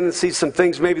some tendencies, some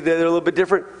things maybe that are a little bit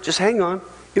different. Just hang on.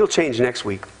 It'll change next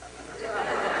week.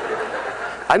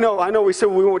 I know we said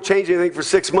we won't change anything for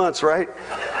 6 months, right?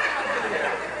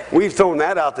 We've thrown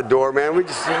that out the door, man. We're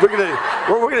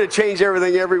gonna change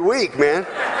everything every week, man.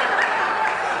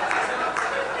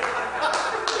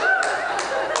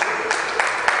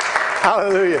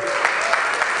 Hallelujah.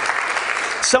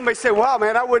 Somebody said, wow,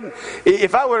 man,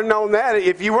 if I would have known that,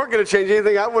 if you weren't going to change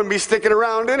anything, I wouldn't be sticking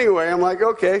around anyway. I'm like,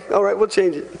 okay, all right, we'll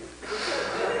change it.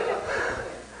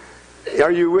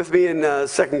 Are you with me in 2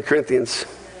 Corinthians?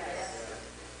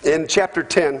 In chapter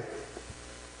 10,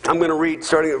 I'm going to read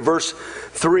starting at verse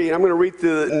 3, and I'm going to read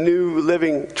the New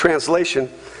Living Translation.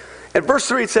 At verse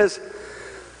 3 it says,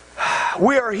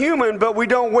 we are human, but we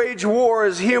don't wage war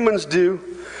as humans do.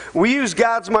 We use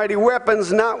God's mighty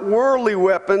weapons, not worldly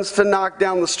weapons, to knock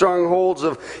down the strongholds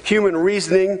of human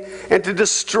reasoning and to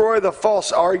destroy the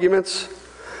false arguments.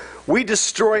 We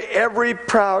destroy every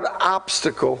proud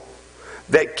obstacle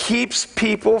that keeps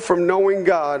people from knowing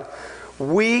God.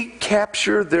 We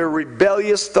capture their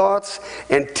rebellious thoughts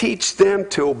and teach them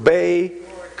to obey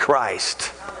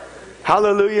Christ.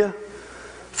 Hallelujah.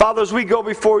 Father, as we go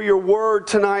before your word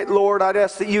tonight, Lord, I'd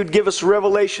ask that you'd give us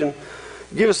revelation.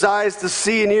 Give us eyes to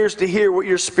see and ears to hear what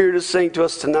your Spirit is saying to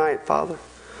us tonight, Father.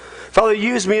 Father,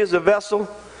 use me as a vessel.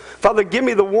 Father, give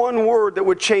me the one word that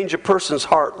would change a person's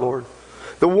heart, Lord.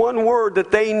 The one word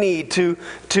that they need to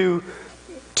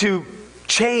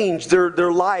change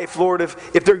their life, Lord.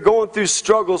 If they're going through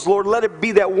struggles, Lord, let it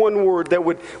be that one word that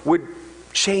would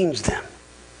change them.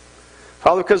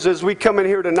 Father, because as we come in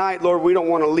here tonight, Lord, we don't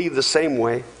want to leave the same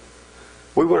way.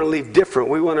 We want to leave different.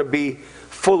 We want to be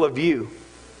full of you,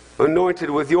 anointed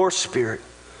with your Spirit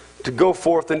to go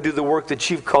forth and do the work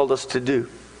that you've called us to do.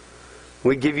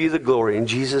 We give you the glory. In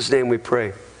Jesus' name we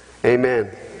pray. Amen.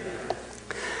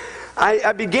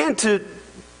 I began to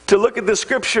look at the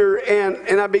scripture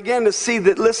and I began to see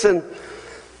that, listen,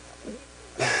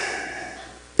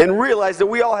 and realize that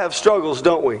we all have struggles,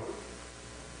 don't we?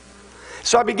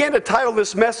 So I began to title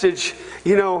this message,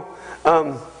 you know,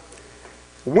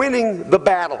 winning the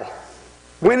battle.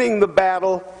 Winning the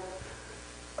battle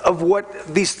of what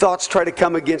these thoughts try to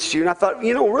come against you. And I thought,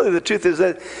 you know, really the truth is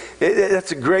that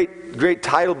that's a great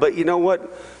title, but you know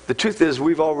what? The truth is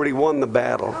we've already won the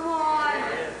battle.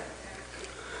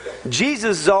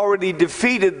 Jesus has already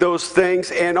defeated those things,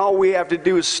 and all we have to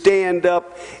do is stand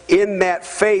up in that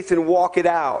faith and walk it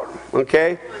out,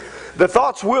 okay? The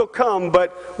thoughts will come,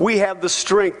 but we have the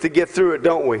strength to get through it,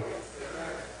 don't we?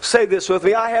 Say this with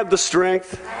me. I have the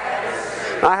strength.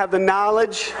 I have the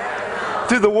knowledge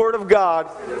through the Word of God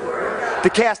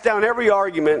to cast down every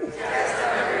argument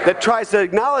that tries to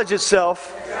acknowledge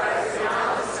itself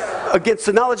against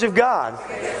the knowledge of God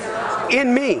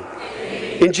in me.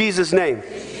 In Jesus' name.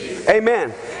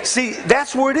 Amen. See,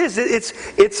 that's where it is.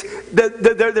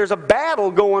 There's a battle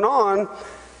going on.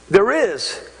 There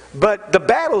is. But the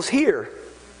battle's here.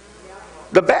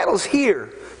 The battle's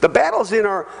here. The battle's in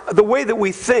the way that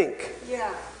we think.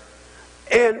 Yeah.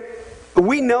 And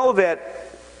we know that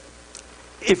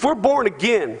if we're born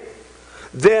again,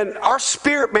 then our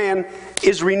spirit man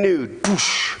is renewed.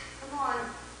 Boosh. Come on.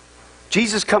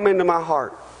 Jesus, come into my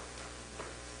heart.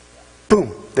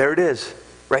 Boom. There it is.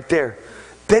 Right there.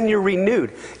 Then you're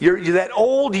renewed. That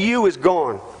old you is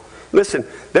gone. Listen,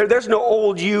 there's no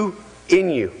old you in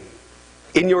you,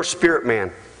 in your spirit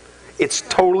man. It's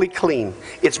totally clean.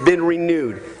 It's been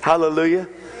renewed. Hallelujah.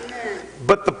 Amen.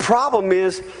 But the problem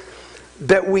is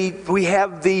that we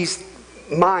have these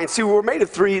minds. See, we're made of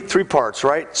three parts,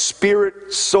 right?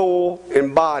 Spirit, soul,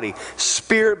 and body.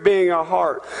 Spirit being our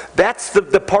heart. That's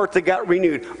the part that got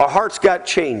renewed. Our hearts got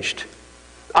changed.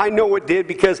 I know it did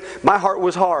because my heart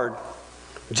was hard.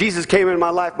 Jesus came into my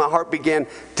life, my heart began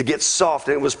to get soft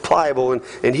and it was pliable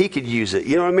and He could use it.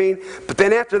 You know what I mean? But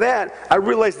then after that, I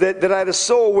realized that I had a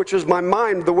soul, which was my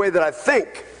mind, the way that I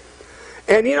think.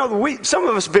 And you know, some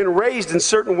of us have been raised in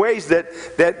certain ways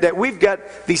that we've got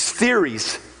these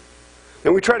theories.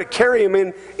 And we try to carry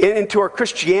them into our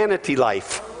Christianity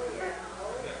life.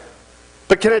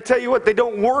 But can I tell you what? They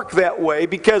don't work that way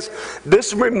because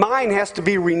this mind has to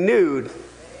be renewed.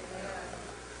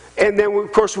 And then,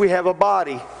 of course, we have a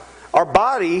body. Our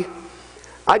body,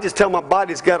 I just tell my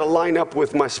body's got to line up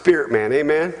with my spirit, man.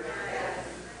 Amen?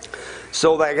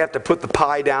 So I got to put the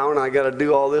pie down. I got to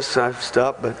do all this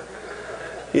stuff. But,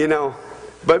 you know,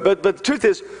 but the truth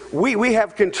is, we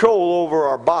have control over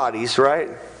our bodies, right?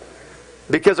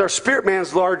 Because our spirit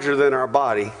man's larger than our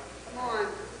body. Come on.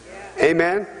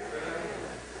 Amen?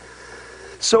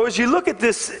 So as you look at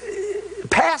this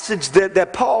passage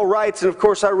that Paul writes, and of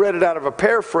course I read it out of a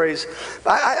paraphrase.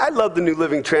 I love the New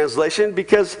Living Translation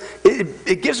because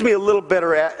it gives me a little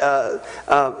better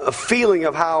a feeling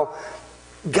of how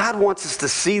God wants us to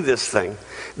see this thing.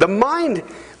 The mind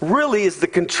really is the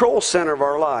control center of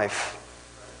our life.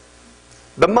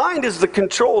 The mind is the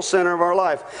control center of our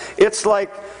life. It's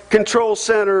like control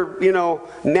center, you know,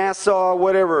 NASA,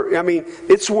 whatever. I mean,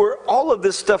 it's where all of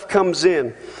this stuff comes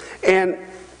in. And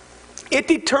it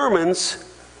determines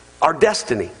our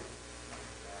destiny.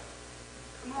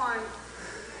 Come on.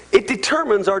 It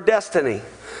determines our destiny.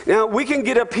 Now, we can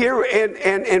get up here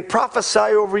and prophesy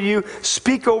over you,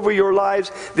 speak over your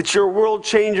lives, that you're world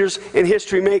changers and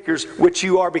history makers, which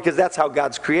you are because that's how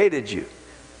God's created you.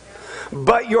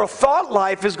 But your thought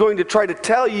life is going to try to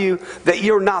tell you that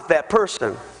you're not that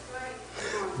person.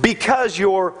 Because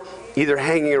you're either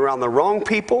hanging around the wrong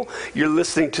people, you're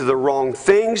listening to the wrong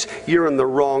things, you're in the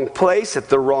wrong place at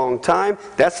the wrong time.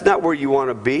 That's not where you want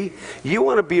to be. You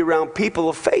want to be around people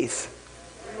of faith.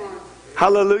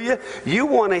 Hallelujah. You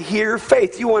want to hear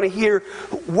faith. You want to hear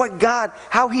what God,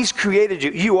 how He's created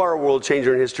you. You are a world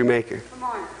changer and history maker. Come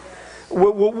on.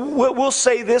 We'll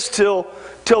say this till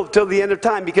the end of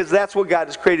time because that's what God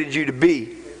has created you to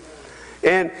be.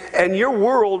 And your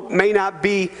world may not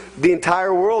be the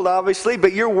entire world, obviously,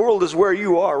 but your world is where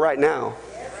you are right now.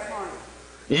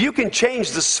 You can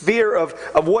change the sphere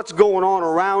of what's going on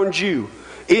around you,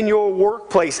 in your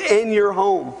workplace, in your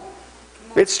home.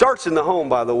 It starts in the home,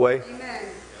 by the way.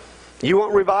 You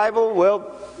want revival?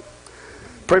 Well,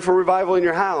 pray for revival in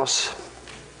your house.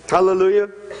 Hallelujah.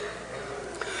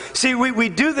 See, we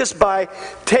do this by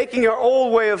taking our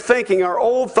old way of thinking, our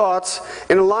old thoughts,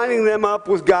 and aligning them up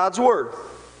with God's Word.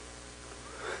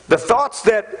 The thoughts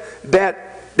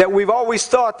that we've always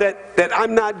thought that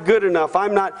I'm not good enough,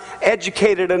 I'm not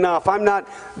educated enough, I'm not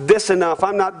this enough,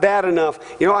 I'm not that enough.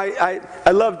 You know,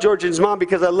 I love Georgian's mom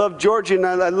because I love Georgia and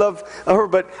I love her,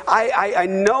 but I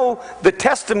know the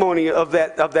testimony of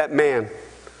that man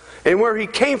and where he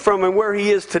came from and where he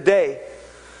is today.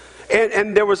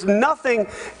 And there was nothing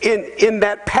in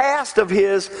that past of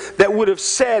his that would have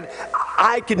said,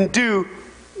 I can do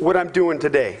what I'm doing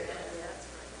today.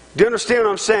 Do you understand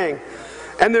what I'm saying?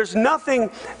 And there's nothing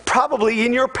probably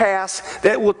in your past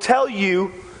that will tell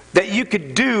you that you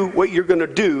could do what you're going to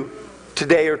do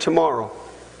today or tomorrow.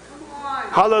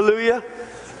 Hallelujah.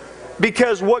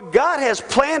 Because what God has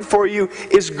planned for you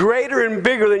is greater and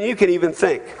bigger than you can even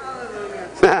think.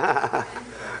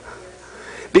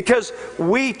 Because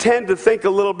we tend to think a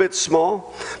little bit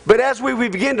small. But as we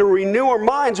begin to renew our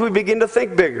minds, we begin to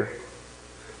think bigger.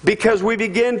 Because we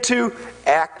begin to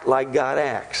act like God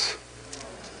acts.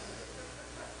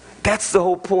 That's the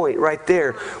whole point right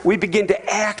there. We begin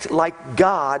to act like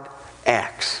God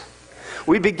acts.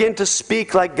 We begin to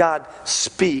speak like God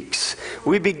speaks.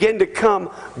 We begin to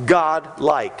come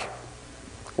God-like.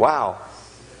 Wow.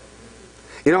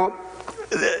 You know,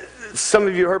 some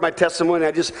of you heard my testimony.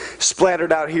 I just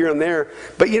splattered out here and there.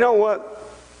 But you know what?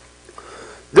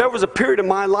 There was a period of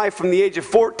my life from the age of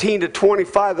 14 to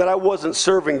 25 that I wasn't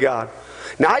serving God.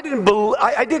 Now, I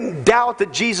didn't doubt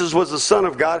that Jesus was the Son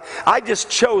of God. I just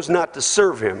chose not to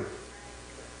serve Him.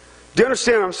 Do you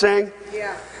understand what I'm saying?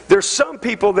 Yeah. There's some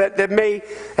people that may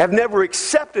have never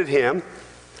accepted Him,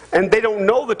 and they don't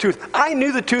know the truth. I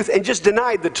knew the truth and just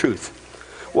denied the truth.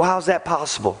 Well, how's that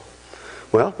possible?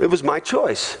 Well, it was my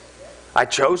choice. I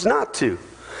chose not to.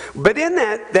 But in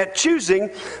that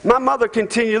choosing, my mother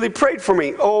continually prayed for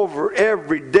me over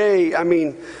every day. I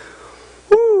mean,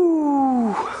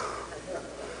 whoo!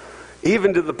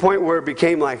 Even to the point where it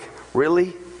became like,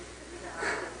 really?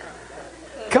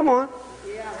 Come on.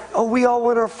 Oh, we all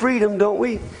want our freedom, don't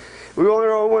we? We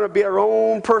all want to be our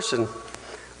own person.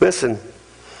 Listen,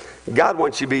 God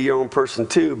wants you to be your own person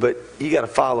too, but you got to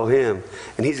follow Him.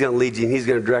 And He's going to lead you and He's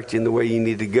going to direct you in the way you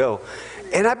need to go.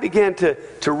 And I began to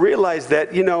realize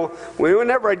that, you know,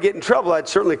 whenever I'd get in trouble, I'd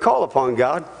certainly call upon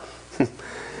God.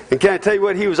 And can I tell you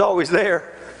what? He was always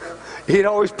there. He'd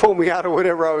always pull me out of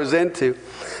whatever I was into.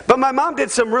 But my mom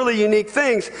did some really unique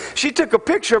things. She took a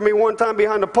picture of me one time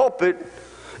behind the pulpit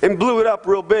and blew it up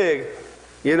real big,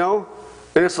 you know?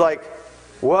 And it's like,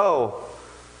 whoa.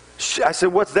 I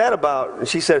said, what's that about? And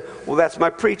she said, well, that's my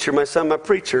preacher, my son, my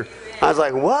preacher. I was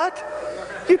like, what?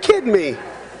 You kidding me?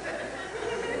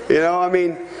 You know, I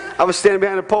mean, I was standing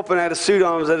behind the pulpit and I had a suit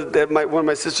on. I was at one of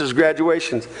my sister's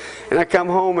graduations. And I come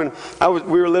home and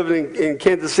we were living in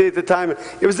Kansas City at the time. And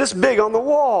it was this big on the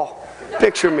wall.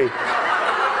 Picture me.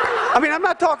 I mean, I'm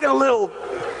not talking a little.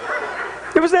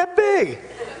 It was that big.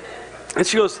 And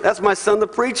she goes, that's my son, the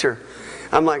preacher.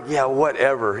 I'm like, yeah,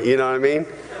 whatever. You know what I mean?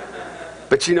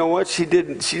 But you know what? She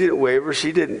didn't waver.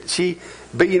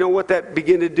 But you know what that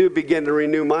began to do? Began to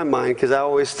renew my mind, because I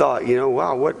always thought, you know,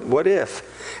 wow, what if?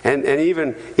 And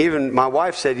even my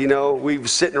wife said, you know, we were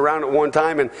sitting around at one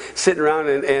time and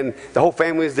the whole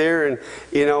family was there, and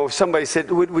you know, somebody said,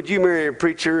 would you marry a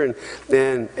preacher?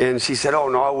 And she said, oh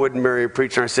no, I wouldn't marry a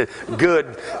preacher. And I said,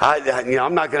 good.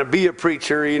 I'm not going to be a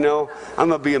preacher. You know, I'm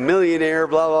going to be a millionaire.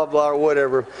 Blah blah blah, or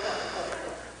whatever.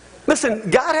 Listen,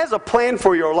 God has a plan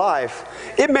for your life.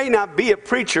 It may not be a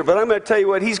preacher, but I'm going to tell you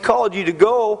what, He's called you to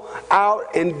go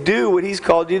out and do what He's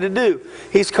called you to do.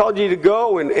 He's called you to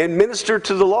go and minister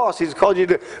to the lost. He's called you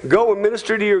to go and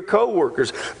minister to your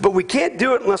co-workers. But we can't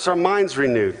do it unless our mind's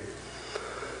renewed.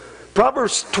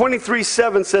 Proverbs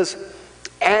 23:7 says,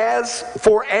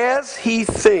 as he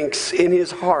thinks in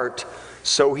his heart,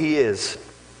 so he is.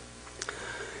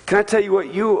 Can I tell you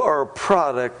what? You are a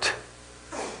product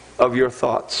of your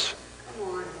thoughts.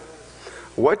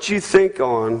 What you think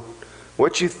on,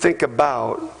 what you think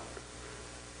about,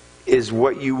 is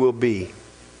what you will be.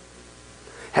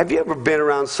 Have you ever been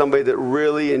around somebody that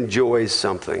really enjoys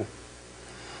something?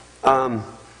 Do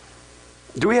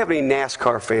we have any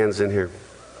NASCAR fans in here?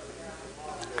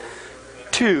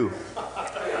 2.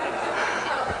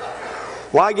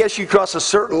 Well, I guess you cross a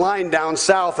certain line down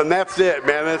south and that's it,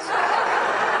 man.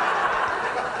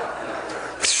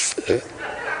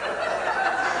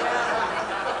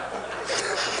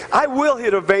 I will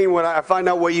hit a vein when I find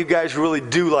out what you guys really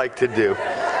do like to do.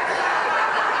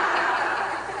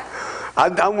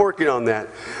 I'm working on that.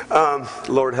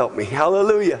 Lord help me.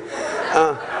 Hallelujah.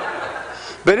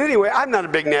 But anyway, I'm not a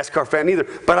big NASCAR fan either.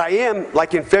 But I am,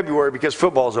 like in February, because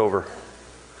football's over.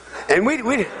 And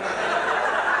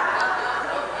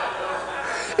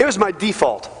it was my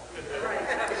default.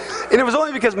 And it was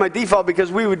only because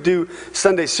we would do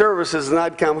Sunday services, and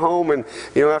I'd come home and,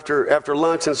 you know, after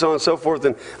lunch and so on and so forth,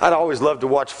 and I'd always love to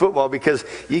watch football because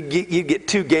you'd get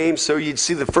 2 games, so you'd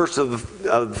see the first of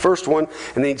the first one,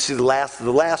 and then you'd see the last of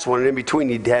the last one, and in between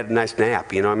you'd have a nice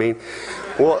nap, you know what I mean?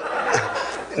 Well,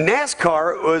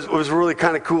 NASCAR was really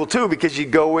kind of cool too, because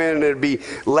you'd go in and it'd be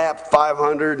lap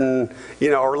 500 and,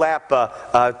 or lap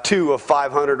 2 of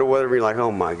 500 or whatever. You're like,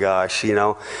 oh my gosh, and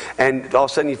all of a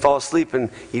sudden you fall asleep and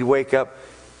you wake up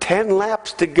 10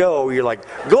 laps to go. You're like,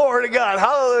 glory to God,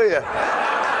 hallelujah.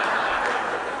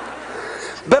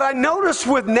 But I noticed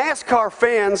with NASCAR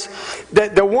fans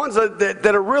that the ones that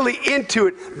are really into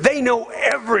it, they know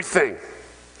everything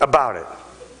about it.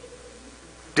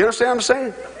 Do you understand what I'm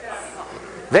saying?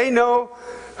 They know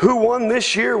who won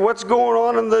this year, what's going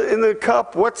on in the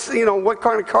cup, what's what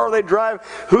kind of car they drive,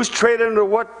 who's traded into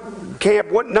what camp,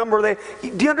 what number they.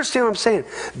 Do you understand what I'm saying?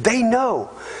 They know.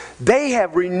 They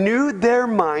have renewed their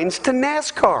minds to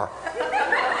NASCAR.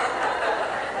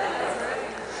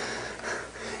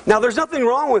 Now, there's nothing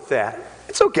wrong with that.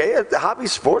 It's okay. Hobby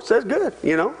sports, that's good,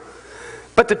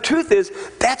 But the truth is,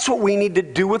 that's what we need to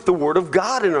do with the Word of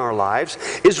God in our lives,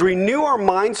 is renew our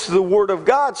minds to the Word of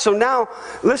God. So now,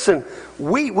 listen,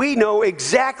 we know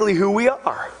exactly who we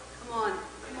are. Come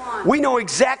on. We know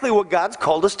exactly what God's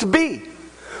called us to be.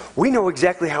 We know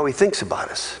exactly how He thinks about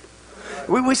us.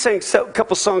 We sang a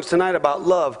couple songs tonight about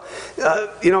love.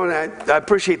 And I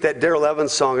appreciate that Daryl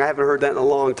Evans song. I haven't heard that in a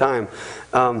long time.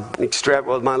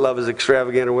 My love is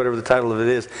extravagant, or whatever the title of it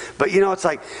is. But it's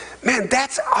like, man,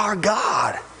 that's our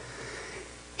God.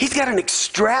 He's got an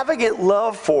extravagant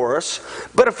love for us.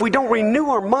 But if we don't renew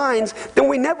our minds, then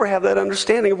we never have that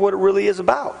understanding of what it really is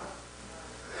about.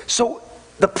 So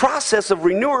the process of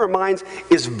renewing our minds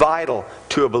is vital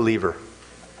to a believer.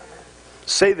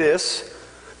 Say this.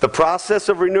 The process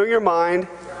of renewing your mind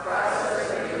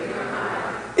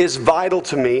is vital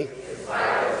to me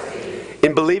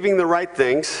in believing the right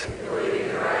things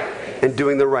and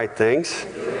doing the right things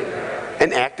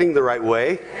and acting the right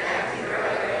way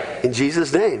in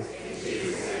Jesus' name.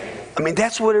 I mean,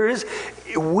 that's what it is.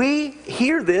 We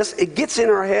hear this, it gets in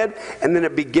our head, and then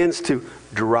it begins to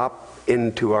drop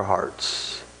into our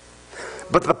hearts.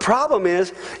 But the problem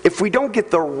is, if we don't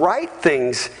get the right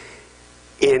things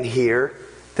in here,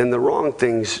 then the wrong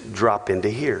things drop into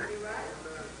here.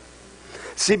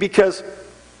 See, because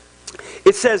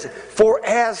it says, for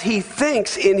as he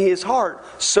thinks in his heart,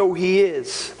 so he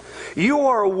is. You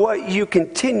are what you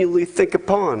continually think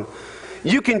upon.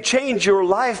 You can change your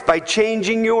life by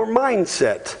changing your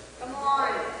mindset. Come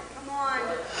on.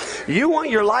 You want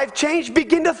your life changed?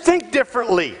 Begin to think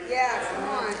differently. Yes, come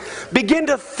on. Begin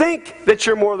to think that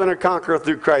you're more than a conqueror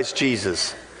through Christ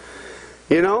Jesus.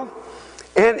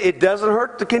 And it doesn't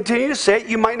hurt to continue to say it.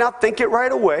 You might not think it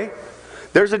right away.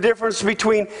 There's a difference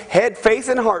between head faith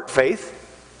and heart faith.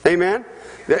 Amen?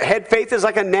 Head faith is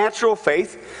like a natural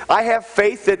faith. I have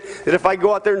faith that if I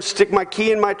go out there and stick my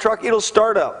key in my truck, it'll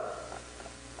start up.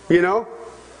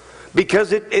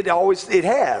 Because it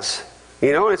has.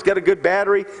 And it's got a good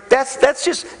battery. That's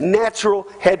just natural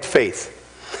head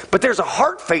faith. But there's a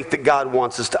heart faith that God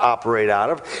wants us to operate out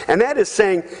of. And that is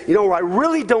saying, I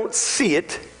really don't see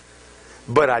it,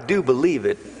 but I do believe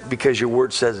it because your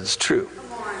word says it's true.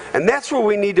 And that's where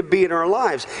we need to be in our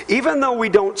lives. Even though we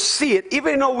don't see it,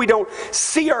 even though we don't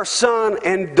see our son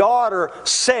and daughter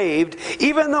saved,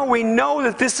 even though we know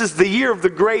that this is the year of the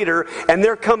greater and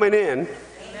they're coming in.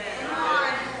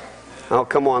 Oh,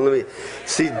 come on, let me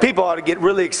see. People ought to get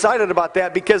really excited about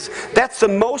that, because that's the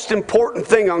most important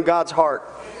thing on God's heart.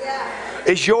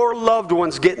 Is your loved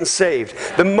ones getting saved.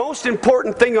 The most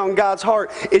important thing on God's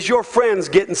heart is your friends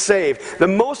getting saved. The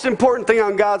most important thing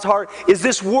on God's heart is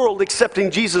this world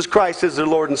accepting Jesus Christ as their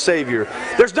Lord and Savior.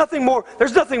 There's nothing more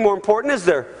important, is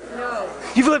there? No.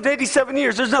 You've lived 87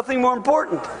 years. There's nothing more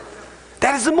important.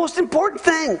 That is the most important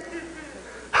thing.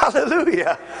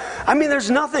 Hallelujah. I mean,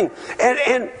 there's nothing.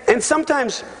 And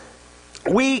sometimes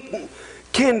we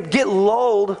can get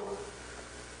lulled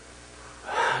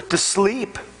to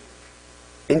sleep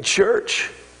in church,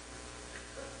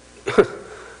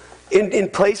 in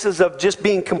places of just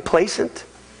being complacent.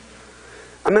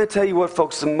 I'm going to tell you what,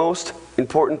 folks, the most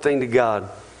important thing to God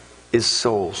is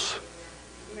souls.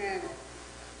 Amen.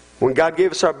 When God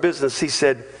gave us our business, He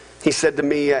said to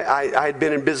me, I had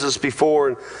been in business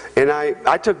before, and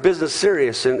I took business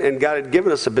serious, and God had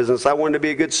given us a business. I wanted to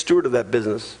be a good steward of that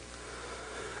business.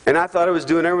 And I thought I was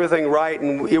doing everything right,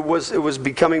 and it was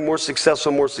becoming more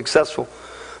successful.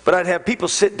 But I'd have people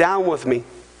sit down with me.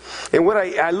 And what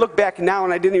I look back now,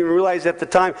 and I didn't even realize at the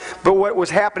time, but what was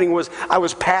happening was I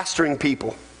was pastoring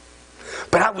people.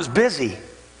 But I was busy.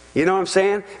 You know what I'm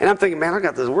saying? And I'm thinking, man, I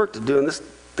got this work to do, and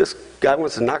this guy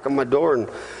wants to knock on my door. And,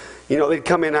 they'd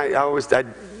come in.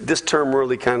 This term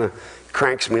really kind of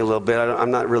cranks me a little bit. I'm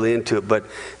not really into it, but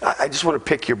I just want to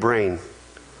pick your brain.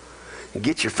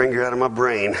 Get your finger out of my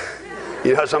brain.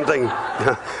 Something.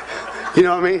 You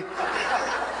know what I mean?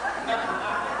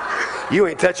 You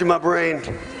ain't touching my brain.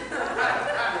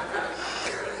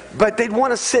 But they'd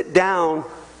want to sit down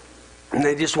and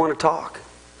they just want to talk.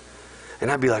 And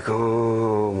I'd be like,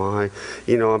 oh my,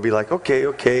 I'd be like,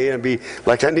 okay. And I'd be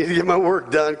like, I need to get my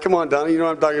work done. Come on, Donna, you know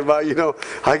what I'm talking about.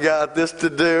 I got this to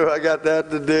do. I got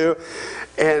that to do.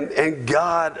 And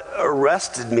God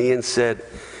arrested me and said,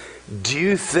 do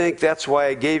you think that's why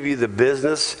I gave you the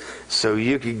business? So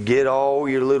you could get all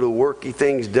your little worky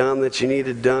things done that you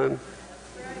needed done?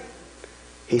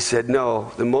 He said,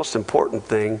 no, the most important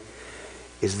thing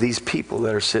is these people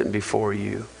that are sitting before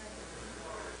you.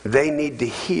 They need to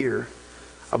hear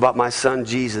about my son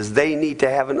Jesus. They need to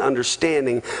have an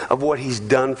understanding of what he's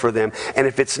done for them. And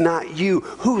if it's not you,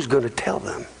 who's going to tell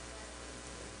them?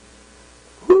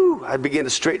 Woo! I began to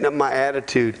straighten up my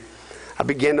attitude. I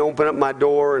began to open up my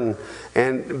door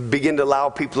and begin to allow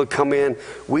people to come in.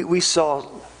 We saw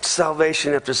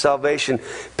salvation after salvation,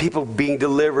 people being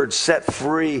delivered, set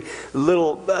free,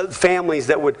 little families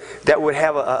that would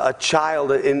have a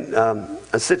child in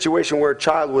a situation where a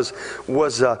child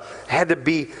was had to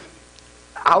be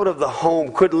out of the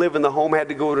home, couldn't live in the home, had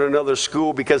to go to another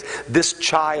school because this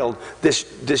child,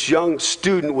 this young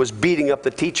student was beating up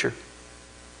the teacher.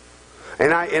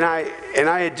 And I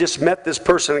had just met this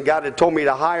person, and God had told me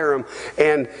to hire him,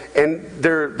 and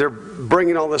they're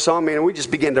bringing all this on me, and we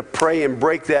just began to pray and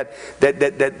break that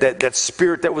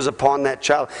spirit that was upon that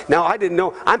child. Now I didn't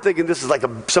know. I'm thinking this is like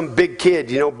some big kid,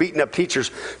 beating up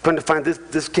teachers. Come to find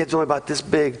this kid's only about this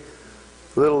big,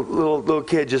 little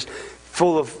kid, just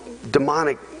full of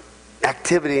demonic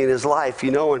activity in his life,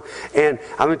 and I'm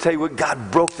going to tell you what,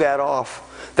 God broke that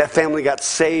off. That family got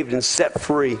saved and set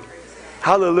free.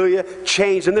 Hallelujah.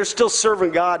 Changed. And they're still serving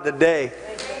God today.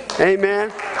 Amen.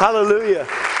 Hallelujah.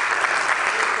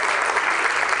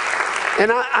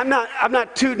 And I'm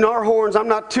not tooting our horns. I'm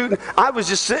not tooting. I was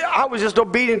just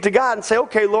obedient to God and say,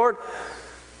 okay, Lord,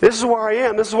 this is where I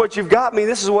am. This is what you've got me.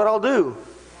 This is what I'll do.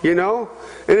 And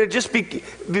it just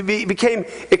became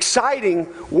exciting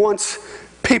once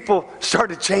people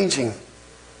started changing.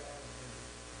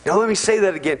 Now let me say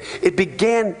that again. It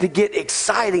began to get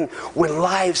exciting when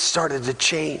lives started to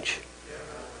change.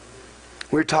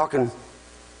 We were talking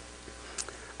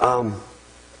to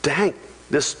Hank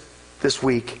this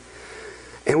week,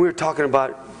 and we were talking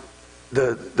about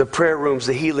the prayer rooms,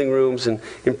 the healing rooms, and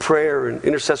in prayer and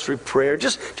intercessory prayer,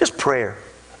 just prayer,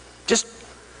 just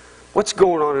what's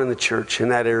going on in the church in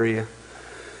that area.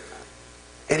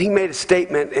 And he made a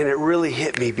statement, and it really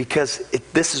hit me because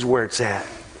this is where it's at.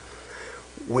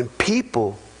 When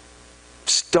people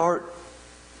start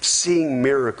seeing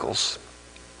miracles,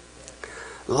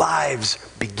 lives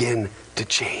begin to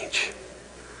change.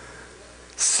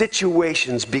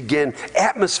 Situations begin,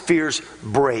 atmospheres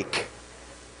break.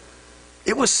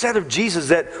 It was said of Jesus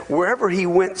that wherever he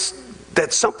went,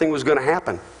 that something was going to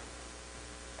happen.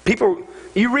 People,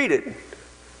 you read it,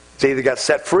 they either got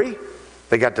set free,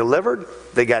 they got delivered,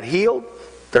 they got healed,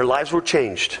 their lives were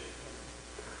changed.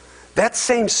 That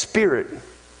same spirit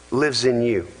lives in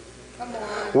you.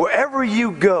 Wherever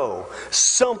you go,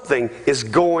 something is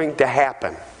going to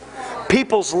happen.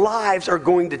 People's lives are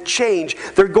going to change.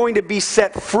 They're going to be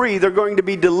set free. They're going to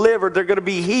be delivered. They're going to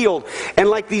be healed. And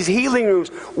like these healing rooms,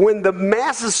 when the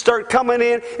masses start coming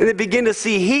in and they begin to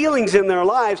see healings in their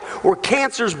lives, or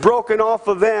cancer's broken off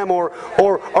of them, or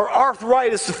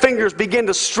arthritis, the fingers begin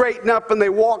to straighten up and they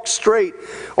walk straight,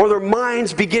 or their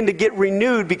minds begin to get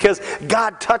renewed because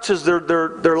God touches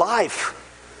their life.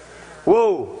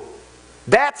 Whoa,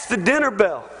 that's the dinner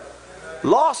bell.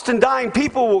 Lost and dying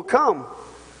people will come.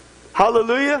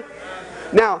 Hallelujah.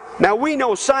 Now we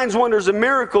know signs, wonders, and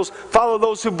miracles follow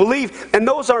those who believe, and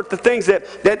those aren't the things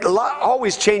that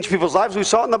always change people's lives. We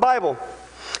saw it in the Bible.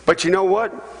 But you know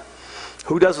what?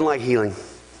 Who doesn't like healing?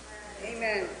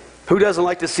 Amen. Who doesn't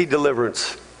like to see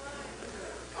deliverance?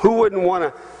 Who wouldn't want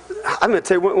to? I'm going to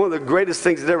tell you one of the greatest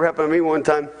things that ever happened to me one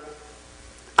time.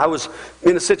 I was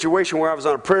in a situation where I was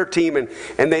on a prayer team, and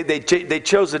they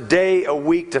chose a day a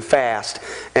week to fast.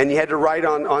 And you had to write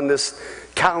on this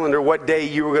calendar what day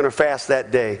you were going to fast that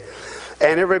day.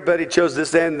 And everybody chose this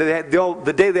day, and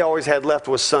the day they always had left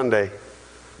was Sunday.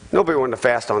 Nobody wanted to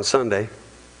fast on Sunday.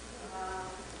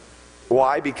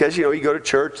 Why? Because, you go to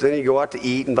church, then you go out to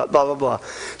eat, and blah, blah, blah, blah.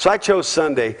 So I chose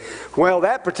Sunday. Well,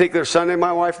 that particular Sunday,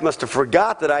 my wife must have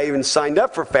forgot that I even signed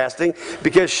up for fasting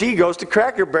because she goes to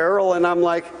Cracker Barrel, and I'm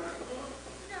like,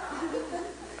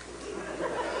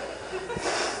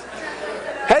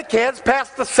 hey, kids, pass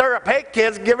the syrup. Hey,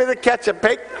 kids, give me the ketchup.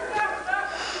 Hey. Can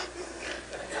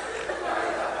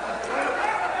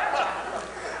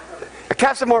I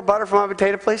have some more butter for my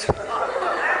potato, please?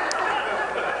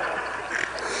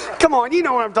 Come on, you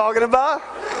know what I'm talking about.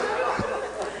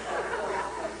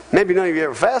 Maybe none of you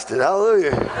ever fasted.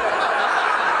 Hallelujah.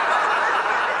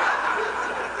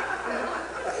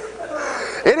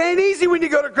 It ain't easy when you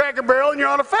go to Cracker Barrel and you're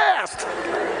on a fast.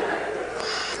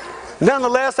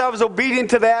 Nonetheless, I was obedient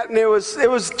to that, and it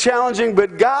was challenging,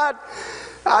 but God,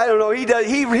 I don't know,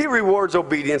 He rewards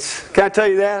obedience. Can I tell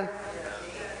you that?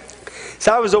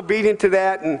 So I was obedient to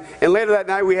that, and later that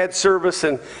night we had service,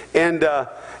 and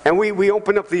we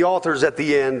opened up the altars at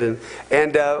the end, and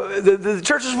the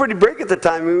church was pretty big at the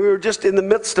time. I mean, we were just in the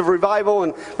midst of revival,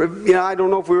 and I don't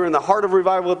know if we were in the heart of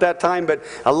revival at that time, but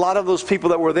a lot of those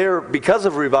people that were there because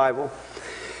of revival.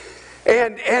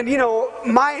 And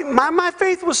my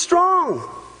faith was strong.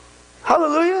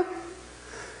 Hallelujah.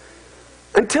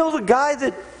 Until the guy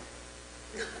that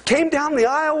came down the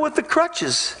aisle with the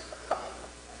crutches.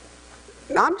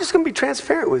 Now, I'm just going to be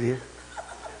transparent with you.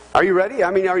 Are you ready? I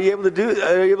mean, are you able to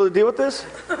deal with this?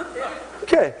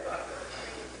 Okay.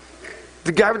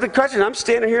 The guy with the crutches, I'm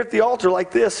standing here at the altar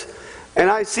like this, and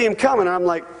I see him coming, and I'm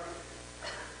like,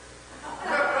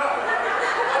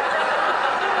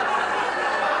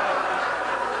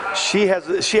 she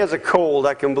has a cold,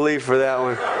 I can believe, for that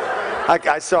one.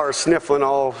 I saw her sniffling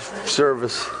all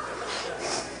service.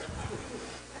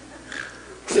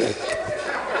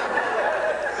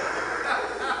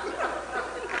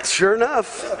 Sure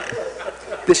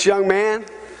enough, this young man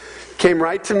came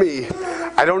right to me.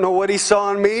 I don't know what he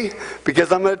saw in me,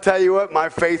 because I'm going to tell you what, my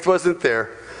faith wasn't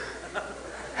there.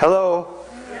 Hello?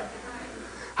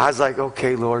 I was like,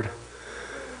 okay, Lord,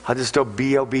 I'll just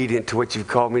be obedient to what you've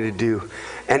called me to do.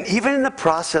 And even in the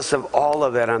process of all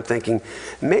of that, I'm thinking,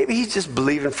 maybe he's just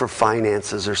believing for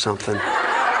finances or something.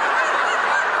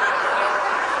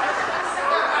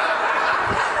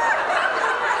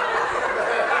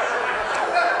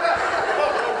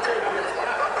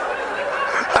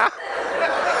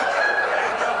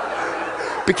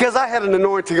 Because I had an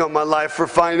anointing on my life for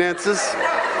finances.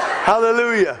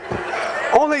 Hallelujah.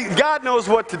 Only God knows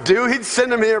what to do. He'd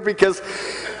send him here because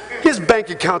his bank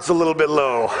account's a little bit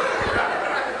low.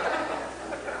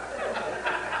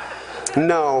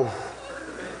 No.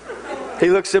 He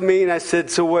looks at me and I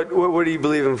said, so what are you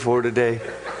believing for today?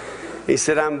 He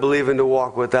said, I'm believing to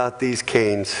walk without these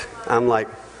canes. I'm like,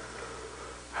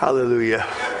 hallelujah.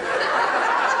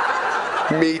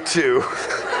 Me too.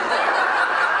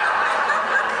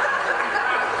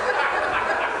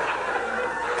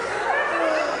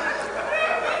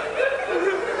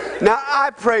 Now, I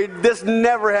prayed this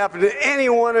never happened to any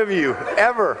one of you,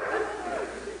 ever.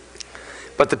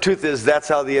 But the truth is, that's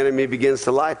how the enemy begins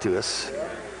to lie to us.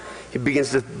 He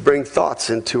begins to bring thoughts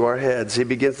into our heads. He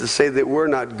begins to say that we're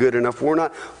not good enough. We're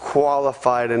not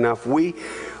qualified enough. We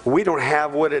don't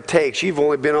have what it takes. You've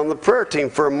only been on the prayer team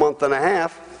for a month and a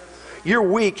half. You're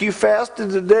weak. You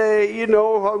fasted today.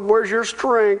 Where's your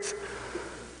strength?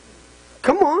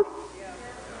 Come on.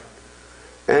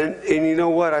 And you know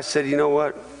what? I said, you know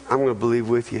what? I'm going to believe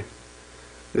with you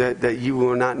that you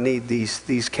will not need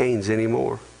these canes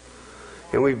anymore.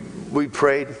 And we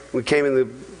prayed. We came in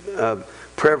the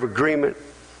prayer of agreement.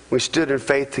 We stood in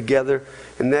faith together.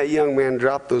 And that young man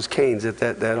dropped those canes at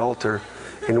that altar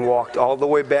and walked all the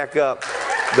way back up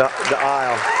the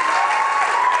aisle.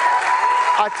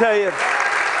 I tell you,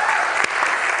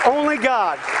 only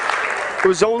God. It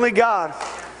was only God.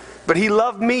 But He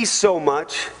loved me so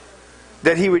much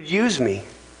that He would use me.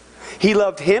 He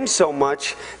loved him so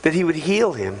much that He would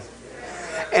heal him.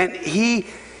 And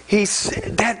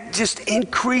that just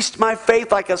increased my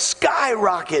faith like a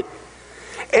skyrocket.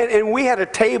 And we had a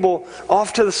table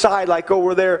off to the side, like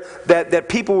over there, that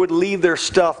people would leave their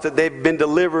stuff that they've been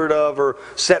delivered of or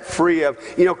set free of.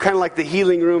 Kind of like the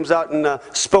healing rooms out in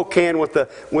Spokane with the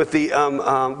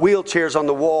wheelchairs on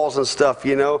the walls and stuff,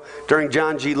 during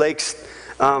John G. Lake's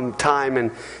time, and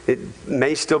it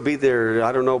may still be there.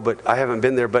 I don't know, but I haven't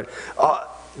been there. But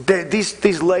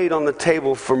these laid on the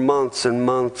table for months and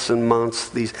months and months.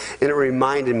 And it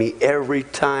reminded me every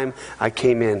time I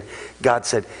came in, God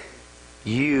said,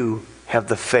 "You have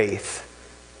the faith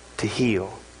to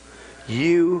heal.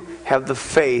 You have the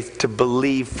faith to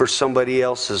believe for somebody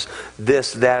else's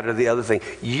this, that, or the other thing.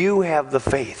 You have the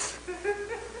faith.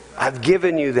 I've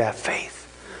given you that faith."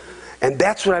 And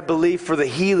that's what I believe for the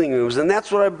healing rooms. And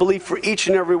that's what I believe for each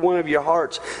and every one of your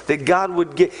hearts. That God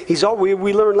would give.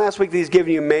 We learned last week that He's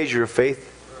giving you a measure of faith.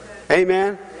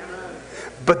 Amen?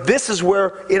 But this is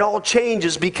where it all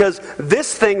changes, because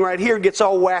this thing right here gets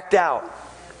all whacked out.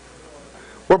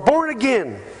 We're born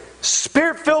again.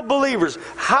 Spirit-filled believers.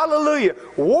 Hallelujah.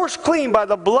 Washed clean by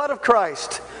the blood of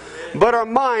Christ. But our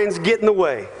minds get in the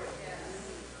way.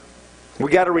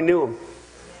 We got to renew them.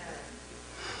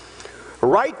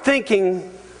 Right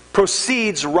thinking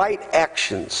precedes right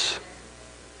actions.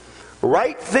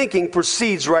 Right thinking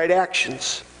precedes right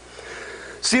actions.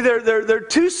 See, there are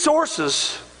two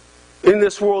sources in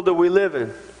this world that we live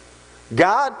in.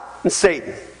 God and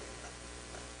Satan.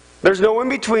 There's no in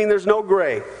between. There's no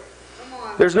gray.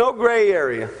 There's no gray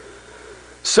area.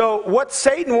 So what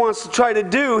Satan wants to try to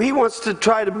do, he wants to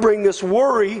try to bring this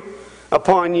worry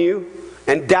upon you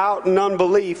and doubt and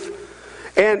unbelief.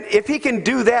 And if he can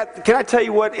do that, can I tell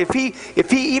you what? If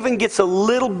he even gets a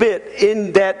little bit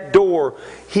in that door,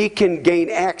 he can gain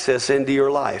access into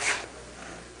your life.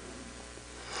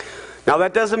 Now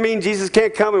that doesn't mean Jesus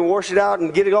can't come and wash it out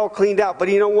and get it all cleaned out. But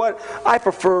you know what? I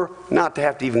prefer not to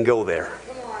have to even go there.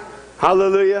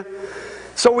 Hallelujah.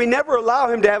 So we never allow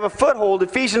him to have a foothold.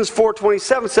 Ephesians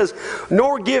 4:27 says,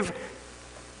 nor give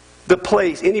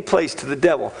any place to the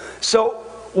devil. So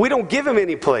we don't give him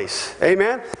any place.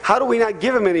 Amen? How do we not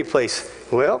give him any place?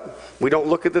 Well, we don't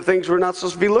look at the things we're not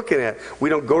supposed to be looking at. We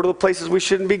don't go to the places we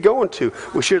shouldn't be going to.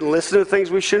 We shouldn't listen to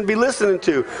things we shouldn't be listening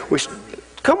to.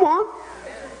 Come on.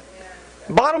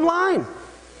 Bottom line.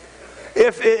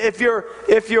 If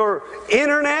your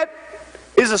internet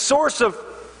is a source of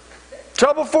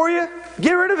trouble for you,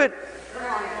 get rid of it.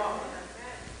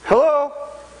 Hello?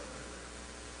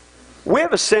 We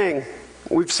have a saying.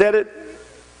 We've said it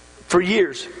for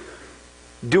years.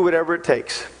 Do whatever it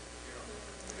takes.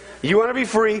 You want to be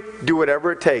free? Do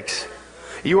whatever it takes.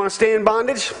 You want to stay in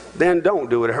bondage? Then don't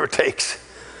do whatever it takes.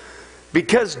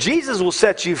 Because Jesus will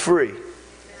set you free.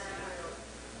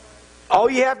 All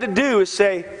you have to do is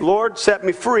say, Lord, set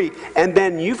me free. And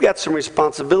then you've got some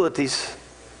responsibilities.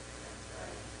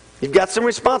 You've got some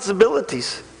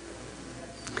responsibilities.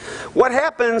 What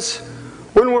happens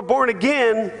when we're born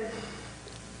again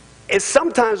is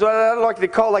sometimes what I like to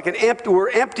call like we're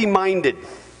empty-minded.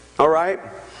 All right?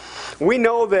 We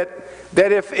know that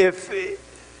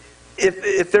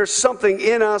if there's something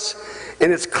in us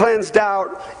and it's cleansed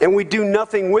out and we do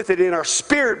nothing with it in our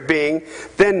spirit being,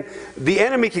 then the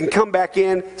enemy can come back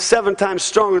in 7 times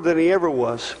stronger than he ever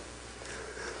was.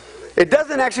 It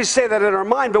doesn't actually say that in our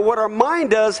mind, but what our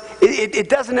mind does,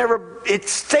 it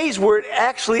stays where it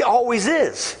actually always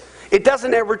is. It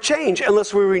doesn't ever change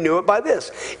unless we renew it by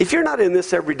this. If you're not in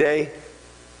this every day,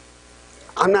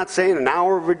 I'm not saying an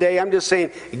hour every day, I'm just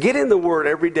saying get in the Word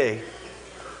every day.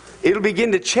 It'll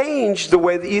begin to change the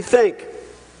way that you think.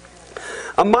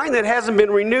 A mind that hasn't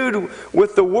been renewed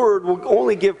with the Word will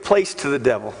only give place to the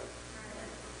devil.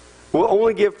 Will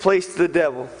only give place to the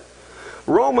devil.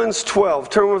 Romans 12.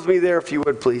 Turn with me there if you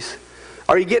would, please.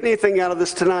 Are you getting anything out of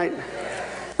this tonight?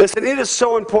 Listen, it is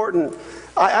so important.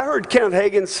 I heard Kenneth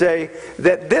Hagin say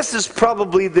that this is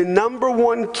probably the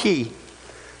 #1 key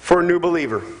for a new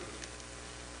believer.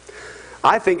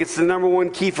 I think it's the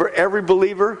 #1 key for every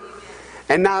believer.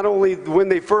 And not only when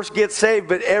they first get saved,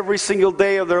 but every single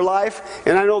day of their life.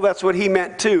 And I know that's what he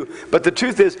meant too. But the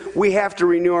truth is, we have to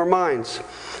renew our minds.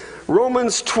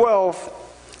 Romans 12,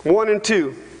 1 and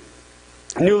 2.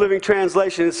 New Living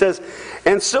Translation, it says,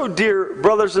 and so, dear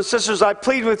brothers and sisters, I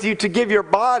plead with you to give your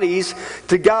bodies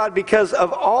to God because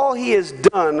of all He has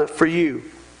done for you.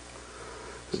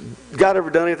 God ever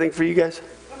done anything for you guys?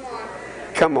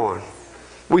 Come on.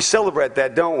 We celebrate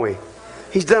that, don't we?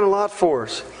 He's done a lot for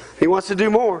us. He wants to do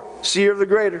more. Seer of the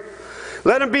greater.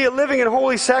 Let him be a living and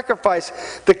holy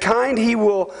sacrifice, the kind He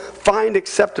will find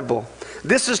acceptable.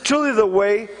 This is truly the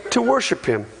way to worship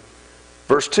Him.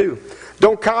 Verse 2.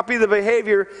 Don't copy the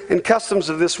behavior and customs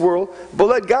of this world, but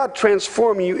let God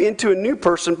transform you into a new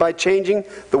person by changing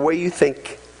the way you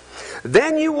think.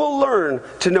 Then you will learn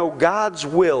to know God's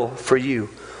will for you,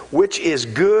 which is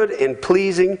good and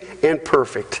pleasing and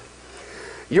perfect.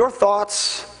 Your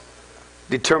thoughts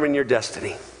determine your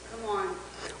destiny.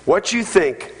 What you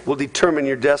think will determine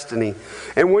your destiny.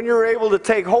 And when you're able to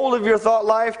take hold of your thought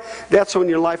life, that's when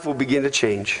your life will begin to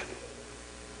change.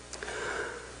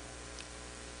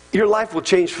 Your life will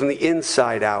change from the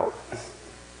inside out.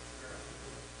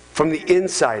 From the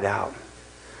inside out.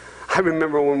 I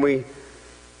remember when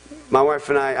my wife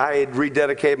and I had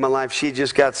rededicated my life. She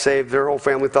just got saved. Their whole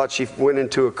family thought she went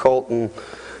into a cult and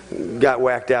got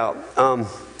whacked out.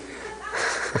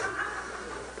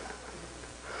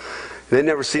 They'd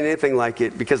never seen anything like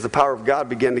it because the power of God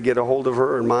began to get a hold of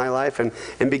her and my life and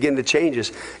begin to change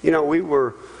us. We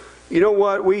were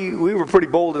pretty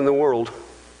bold in the world.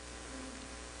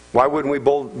 Why wouldn't we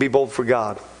be bold for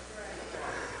God?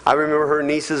 I remember her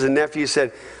nieces and nephews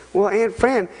said, well, Aunt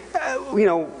Fran,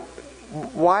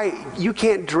 why you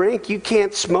can't drink, you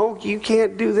can't smoke, you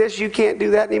can't do this, you can't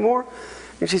do that anymore?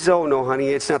 And she said, oh no, honey,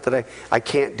 it's not that I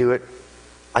can't do it.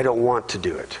 I don't want to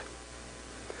do it.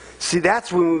 See,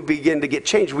 that's when we begin to get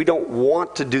changed. We don't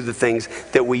want to do the things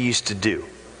that we used to do.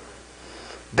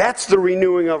 That's the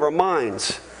renewing of our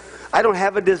minds. I don't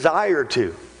have a desire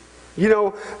to. You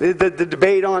know, the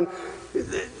debate on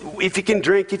if you can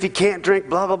drink, if you can't drink,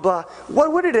 blah, blah, blah.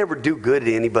 What would it ever do good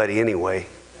to anybody anyway?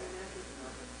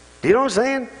 Do you know what I'm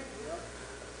saying?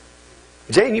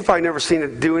 Jane, you've probably never seen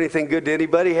it do anything good to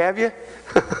anybody, have you?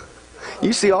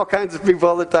 You see all kinds of people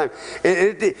all the time.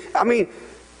 I mean,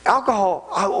 alcohol,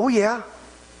 oh yeah,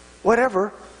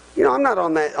 whatever. You know, I'm not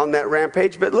on that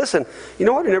rampage, but listen, you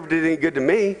know what? It never did any good to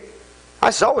me.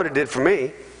 I saw what it did for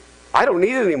me. I don't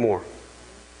need it anymore.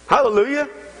 Hallelujah.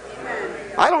 Amen.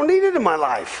 I don't need it in my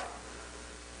life.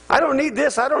 I don't need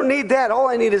this. I don't need that. All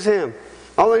I need is Him.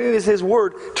 All I need is His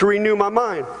Word to renew my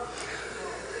mind.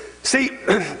 See,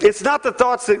 it's not the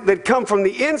thoughts that come from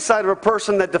the inside of a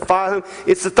person that defile him.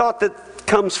 It's the thought that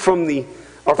comes from the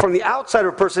outside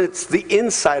of a person. It's the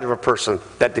inside of a person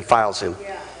that defiles him.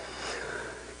 Yeah.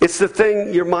 It's the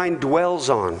thing your mind dwells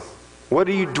on. What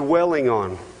are you dwelling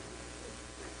on?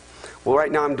 Well,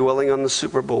 right now I'm dwelling on the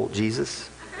Super Bowl, Jesus.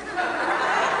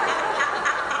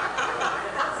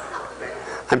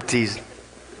 I'm teasing.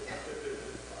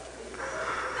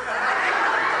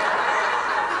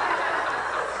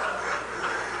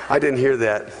 I didn't hear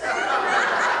that.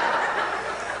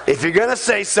 If you're going to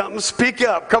say something, speak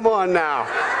up. Come on now. A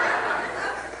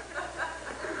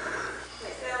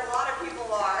lot of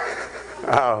people are.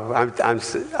 Oh,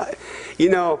 you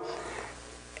know,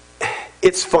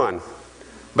 it's fun.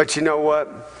 But you know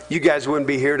what? You guys wouldn't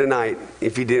be here tonight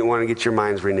if you didn't want to get your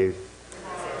minds renewed.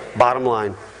 Bottom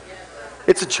line.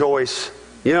 It's a choice.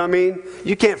 You know what I mean?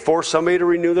 You can't force somebody to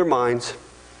renew their minds.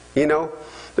 You know?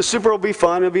 The Super Bowl will be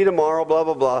fun. It'll be tomorrow, blah,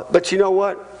 blah, blah. But you know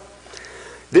what?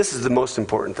 This is the most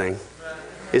important thing,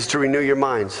 is to renew your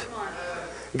minds.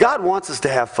 God wants us to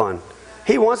have fun.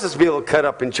 He wants us to be able to cut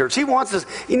up in church. He wants us,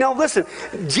 you know, listen,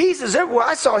 Jesus, everywhere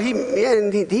I saw, he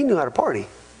knew how to party.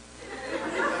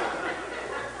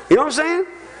 You know what I'm saying?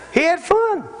 He had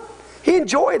fun. He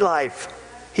enjoyed life.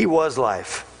 He was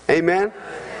life. Amen?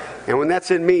 And when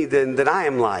that's in me, then I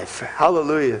am life.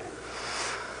 Hallelujah.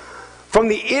 From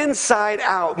the inside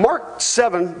out. Mark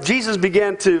 7, Jesus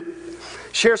began to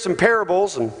share some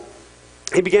parables, and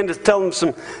he began to tell them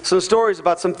some stories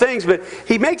about some things, but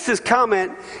he makes this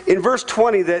comment in verse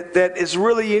 20 that is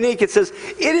really unique. It says,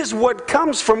 "It is what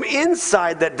comes from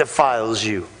inside that defiles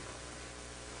you."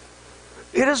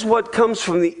 It is what comes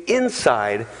from the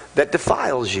inside that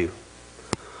defiles you.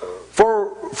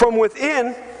 For from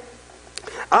within,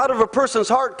 out of a person's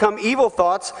heart come evil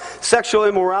thoughts, sexual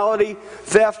immorality,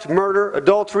 theft, murder,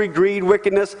 adultery, greed,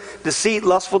 wickedness, deceit,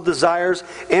 lustful desires,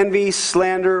 envy,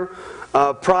 slander,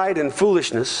 pride, and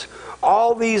foolishness.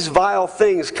 All these vile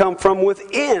things come from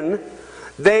within.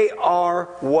 They are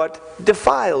what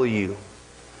defile you.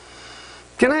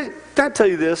 Can I tell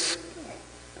you this?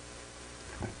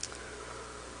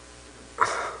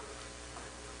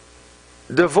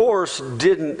 Divorce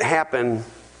didn't happen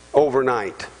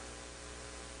overnight.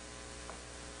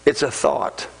 It's a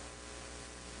thought.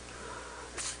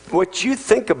 What you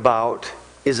think about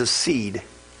is a seed.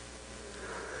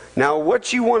 Now,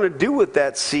 what you want to do with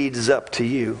that seed is up to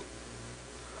you.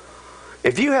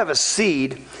 If you have a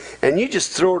seed and you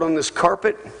just throw it on this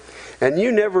carpet and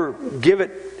you never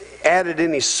added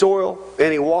any soil,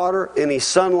 any water, any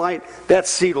sunlight, that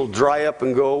seed will dry up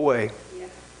and go away.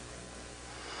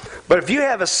 But if you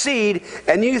have a seed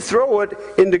and you throw it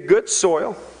into good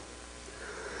soil,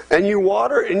 and you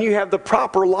water and you have the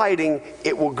proper lighting,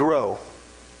 it will grow.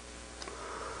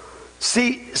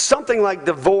 See, something like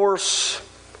divorce,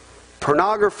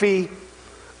 pornography,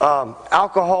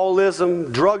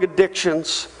 alcoholism, drug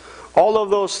addictions, all of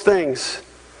those things,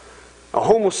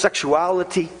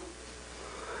 homosexuality,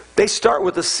 they start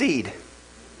with a seed.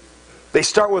 They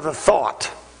start with a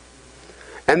thought.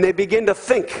 And they begin to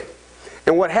think.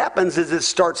 And what happens is it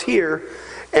starts here.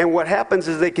 And what happens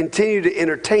is they continue to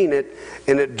entertain it,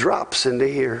 and it drops into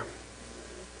here.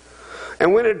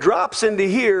 And when it drops into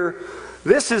here,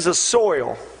 this is a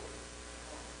soil.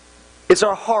 It's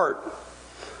our heart.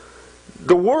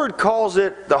 The Word calls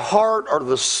it the heart or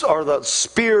the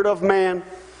spirit of man.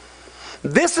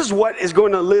 This is what is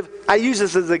going to live. I use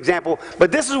this as an example,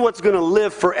 but this is what's going to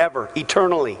live forever,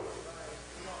 eternally.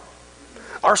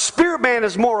 Our spirit man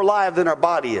is more alive than our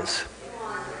body is.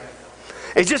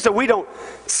 It's just that we don't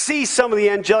see some of the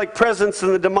angelic presence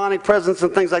and the demonic presence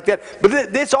and things like that. But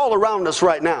it's all around us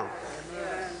right now.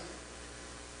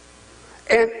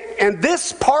 And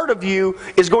this part of you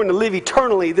is going to live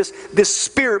eternally, this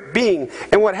spirit being.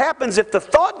 And what happens if the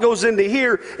thought goes into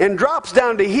here and drops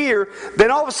down to here, then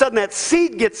all of a sudden that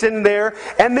seed gets in there,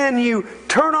 and then you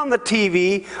turn on the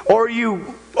TV, or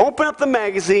you open up the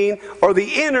magazine or the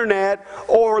internet,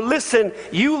 or listen,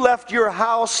 you left your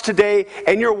house today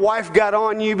and your wife got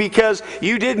on you because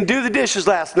you didn't do the dishes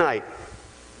last night.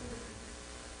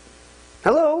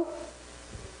 Hello?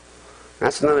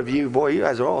 That's none of you. Boy, you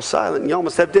guys are all silent. You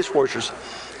almost have dishwashers.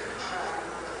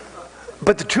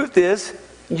 But the truth is,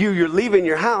 you're leaving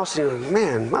your house and you're like,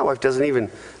 man, my wife doesn't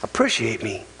even appreciate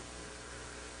me.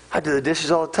 I do the dishes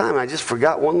all the time. I just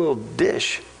forgot one little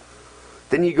dish.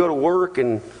 Then you go to work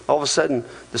and all of a sudden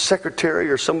the secretary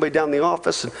or somebody down in the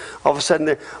office, and all of a sudden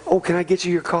they're, oh, can I get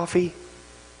you your coffee?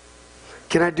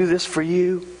 Can I do this for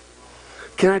you?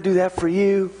 Can I do that for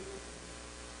you?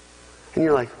 And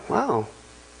you're like, wow,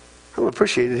 I'm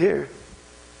appreciated here.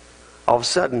 All of a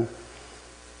sudden,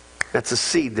 that's a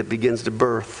seed that begins to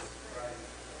birth.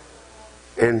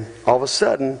 And all of a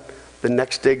sudden, the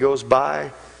next day goes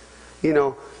by. You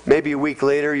know, maybe a week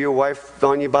later, your wife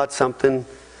on you about something.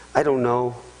 I don't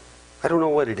know. I don't know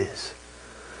what it is.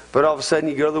 But all of a sudden,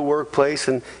 you go to the workplace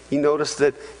and you notice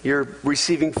that you're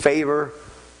receiving favor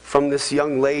from this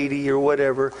young lady or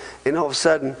whatever. And all of a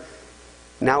sudden,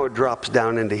 now it drops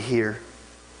down into here.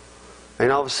 And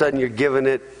all of a sudden, you're giving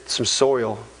it some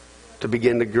soil to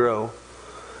begin to grow.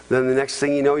 Then the next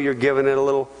thing you know, you're giving it a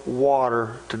little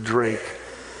water to drink.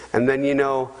 And then you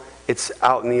know, it's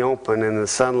out in the open and the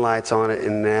sunlight's on it,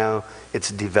 and now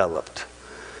it's developed.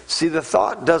 See, the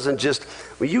thought doesn't just,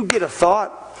 when you get a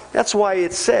thought, that's why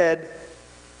it said,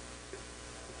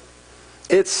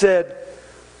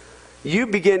 you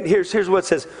begin, here's what it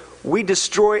says, we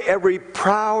destroy every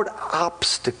proud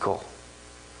obstacle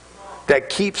that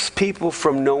keeps people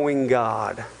from knowing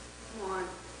God.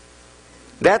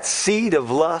 That seed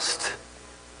of lust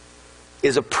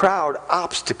is a proud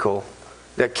obstacle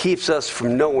that keeps us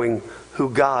from knowing who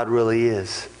God really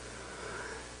is.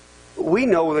 We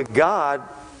know that God,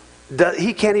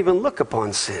 He can't even look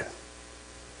upon sin.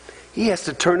 He has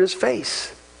to turn His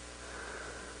face.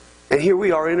 And here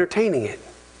we are entertaining it.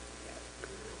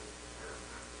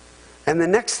 And the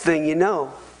next thing you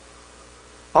know,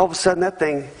 all of a sudden that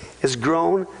thing has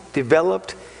grown,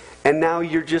 developed, and now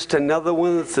you're just another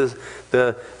one that's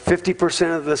the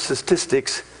 50% of the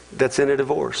statistics that's in a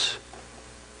divorce.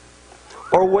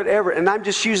 Or whatever. And I'm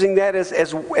just using that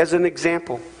as an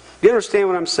example. You understand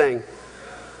what I'm saying?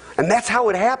 And that's how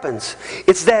it happens.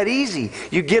 It's that easy.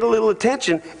 You get a little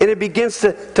attention and it begins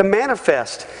to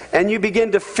manifest. And you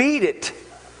begin to feed it.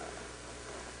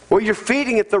 Well, you're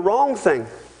feeding it the wrong thing.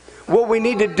 What we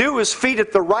need to do is feed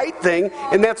it the right thing,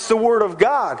 and that's the Word of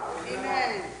God.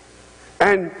 Amen.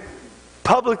 And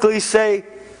publicly say,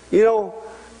 you know,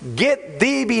 get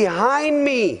thee behind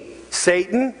me,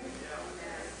 Satan.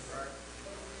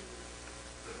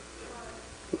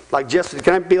 Like Jesse,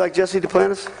 can I be like Jesse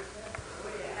Duplantis?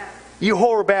 You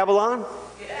whore of Babylon.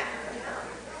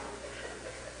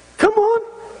 Come on.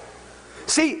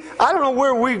 See, I don't know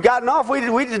where we've gotten off. We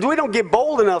don't get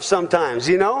bold enough sometimes,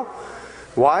 you know.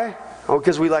 Why? Oh,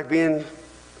 because we like being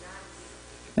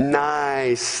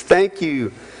nice. Thank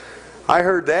you. I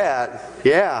heard that.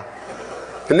 Yeah.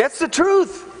 And that's the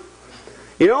truth.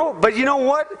 You know, but you know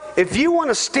what? If you want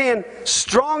to stand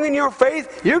strong in your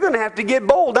faith, you're going to have to get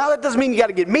bold. Now, that doesn't mean you got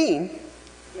to get mean.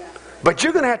 But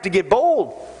you're going to have to get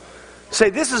bold. Say,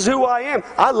 this is who I am.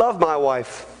 I love my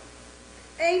wife.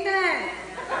 Amen.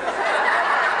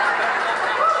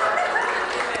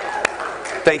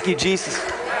 Thank you, Jesus.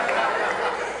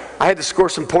 I had to score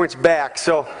some points back,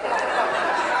 so.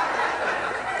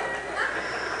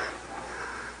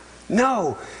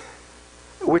 No.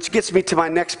 Which gets me to my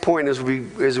next point as we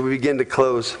begin to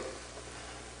close.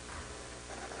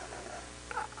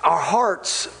 Our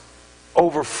hearts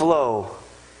overflow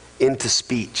into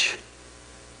speech.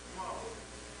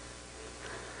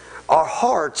 Our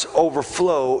hearts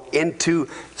overflow into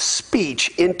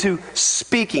speech, into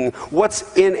speaking.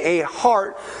 What's in a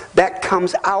heart that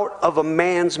comes out of a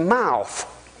man's mouth?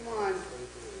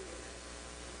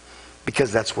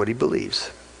 Because that's what he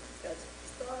believes.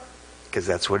 Because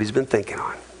that's what he's been thinking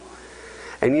on.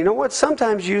 And you know what?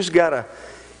 Sometimes you just gotta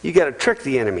trick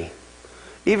the enemy.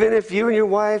 Even if you and your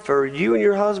wife, or you and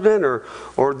your husband,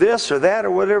 or this or that,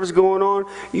 or whatever's going on,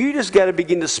 you just got to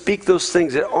begin to speak those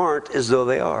things that aren't as though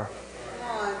they are.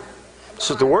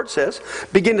 So the Word says,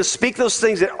 begin to speak those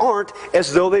things that aren't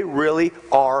as though they really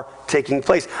are taking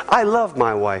place. I love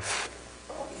my wife.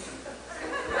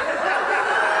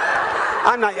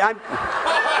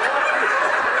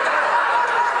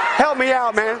 Help me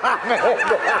out, man.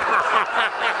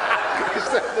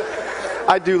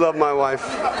 I do love my wife.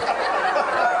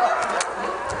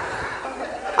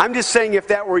 I'm just saying, if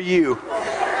that were you.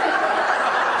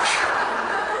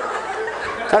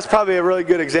 That's probably a really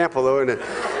good example, though, isn't it?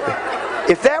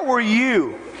 If that were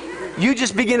you, you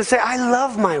just begin to say, I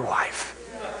love my wife.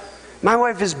 My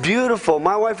wife is beautiful.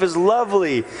 My wife is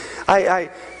lovely. I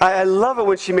love it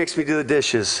when she makes me do the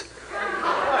dishes.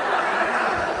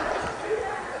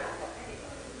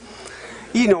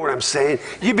 You know what I'm saying.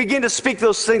 You begin to speak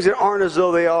those things that aren't as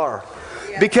though they are.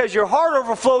 Because your heart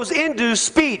overflows into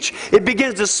speech. It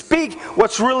begins to speak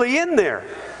what's really in there.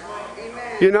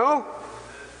 You know?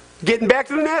 Getting back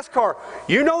to the NASCAR.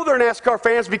 You know they're NASCAR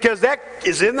fans because that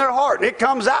is in their heart and it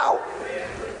comes out.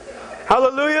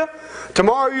 Hallelujah.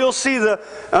 Tomorrow you'll see the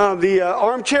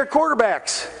armchair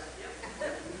quarterbacks.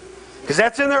 Because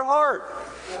that's in their heart.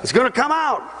 It's going to come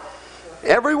out.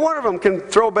 Every one of them can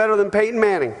throw better than Peyton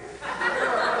Manning.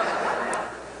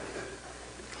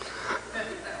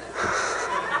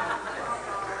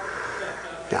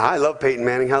 I love Peyton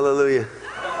Manning. Hallelujah.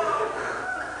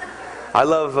 I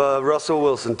love Russell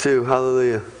Wilson too.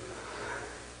 Hallelujah.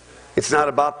 It's not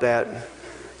about that.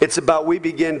 It's about we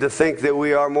begin to think that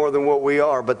we are more than what we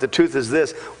are. But the truth is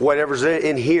this. Whatever's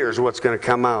in here is what's going to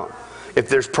come out. If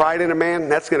there's pride in a man,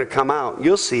 that's going to come out.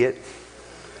 You'll see it.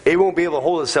 It won't be able to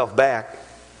hold itself back.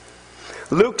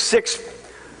 Luke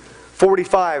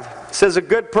 6:45 says, a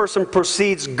good person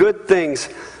proceeds good things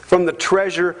from the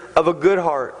treasure of a good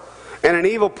heart. And an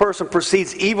evil person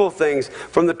proceeds evil things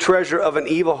from the treasure of an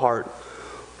evil heart.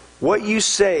 What you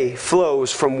say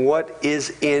flows from what is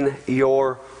in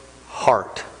your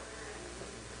heart.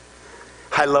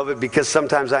 I love it because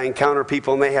sometimes I encounter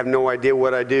people and they have no idea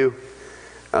what I do.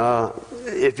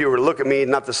 If you were to look at me,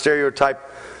 not the stereotype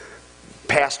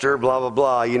pastor, blah, blah,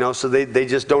 blah, you know, so they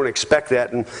just don't expect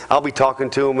that. And I'll be talking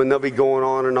to them and they'll be going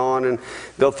on, and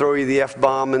they'll throw you the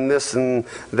F-bomb and this and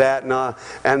that.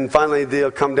 And finally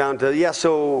they'll come down to, yeah,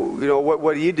 so, you know,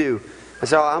 what do you do? I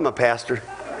say, oh, I'm a pastor.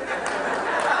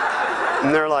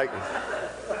 And they're like,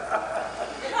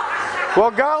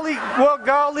 well,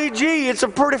 golly gee, it's a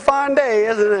pretty fine day,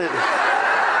 isn't it?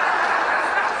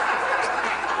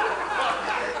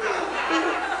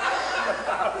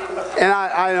 And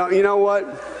I don't, you know what?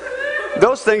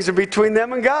 Those things are between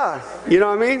them and God. You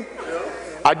know what I mean?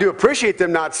 I do appreciate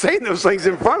them not saying those things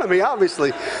in front of me,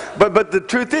 obviously. But the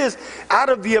truth is, out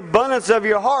of the abundance of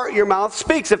your heart, your mouth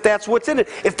speaks, if that's what's in it.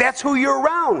 If that's who you're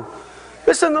around.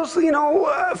 Listen, those, you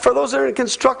know, for those that are in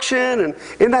construction and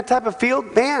in that type of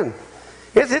field, man,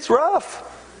 it's rough.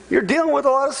 You're dealing with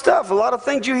a lot of stuff, a lot of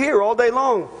things you hear all day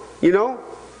long, you know.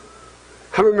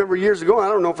 I remember years ago, I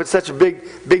don't know if it's such a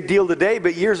big deal today,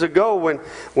 but years ago when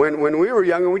we were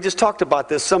young, and we just talked about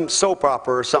this, some soap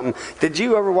opera or something. Did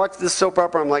you ever watch this soap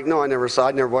opera? I'm like, no, I never saw.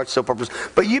 I never watched soap operas.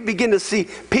 But you begin to see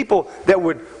people that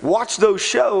would watch those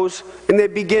shows and they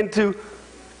begin to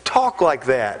talk like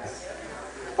that.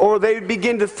 Or they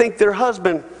begin to think their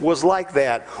husband was like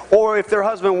that. Or if their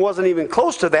husband wasn't even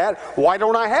close to that, why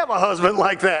don't I have a husband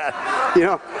like that? You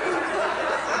know?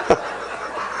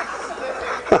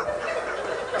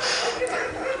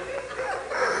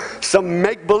 Some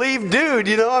make-believe dude,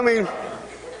 you know, I mean.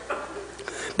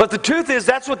 But the truth is,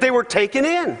 that's what they were taking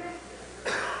in.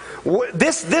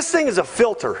 This thing is a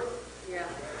filter. Yeah.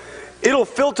 It'll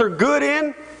filter good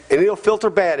in, and it'll filter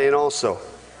bad in also.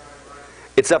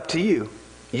 It's up to you.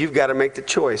 You've got to make the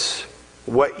choice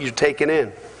what you're taking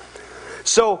in.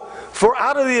 So, for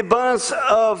out of the abundance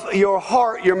of your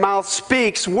heart, your mouth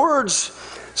speaks. Words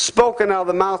spoken out of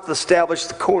the mouth establish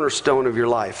the cornerstone of your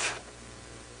life.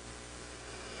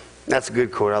 That's a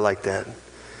good quote. I like that.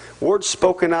 Words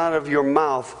spoken out of your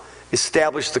mouth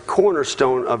establish the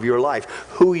cornerstone of your life,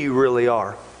 who you really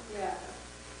are. Yeah.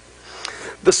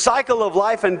 The cycle of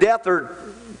life and death are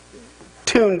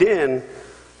tuned in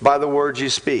by the words you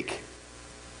speak.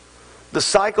 The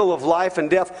cycle of life and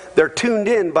death, they're tuned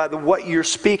in by what you're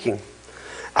speaking.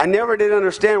 I never did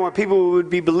understand why people would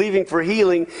be believing for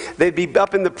healing. They'd be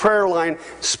up in the prayer line,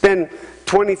 spend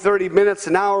 20, 30 minutes,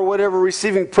 an hour, whatever,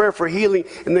 receiving prayer for healing,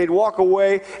 and they'd walk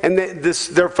away, and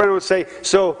their friend would say,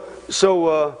 so,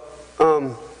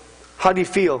 how do you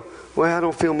feel? Well, I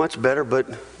don't feel much better, but,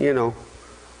 you know,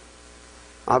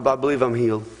 I believe I'm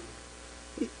healed.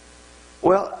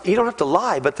 Well, you don't have to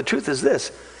lie, but the truth is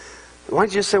this. Why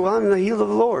don't you just say, well, I'm the healed of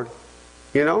the Lord,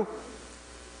 you know?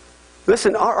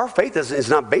 Listen, our faith is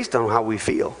not based on how we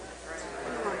feel.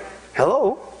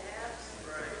 Hello?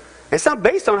 It's not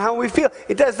based on how we feel.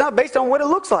 It's not based on what it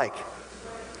looks like.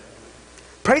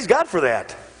 Praise God for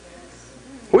that.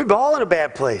 We're all in a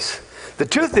bad place. The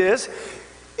truth is,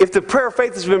 if the prayer of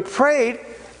faith has been prayed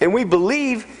and we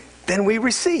believe, then we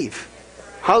receive.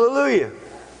 Hallelujah.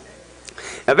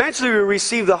 Eventually we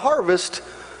receive the harvest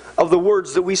of the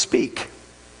words that we speak.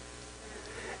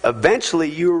 Eventually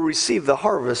you will receive the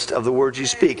harvest of the words you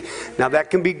speak. Now that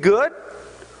can be good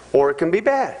or it can be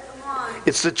bad.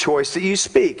 It's the choice that you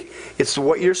speak. It's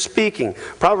what you're speaking.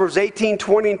 Proverbs 18,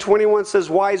 20, and 21 says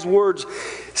wise words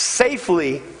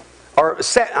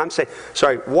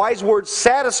wise words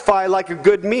satisfy like a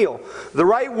good meal. The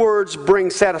right words bring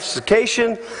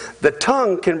satisfaction. The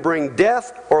tongue can bring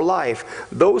death or life.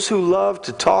 Those who love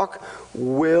to talk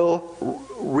will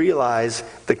realize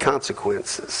the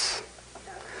consequences.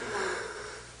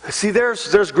 See,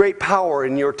 there's great power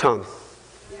in your tongue.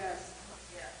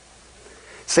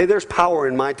 Say, there's power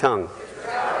in my tongue.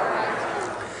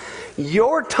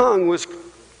 Your tongue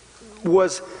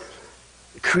was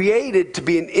created to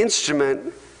be an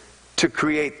instrument to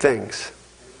create things.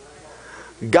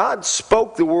 God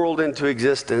spoke the world into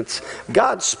existence.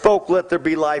 God spoke, let there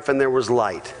be life, and there was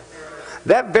light.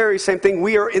 That very same thing,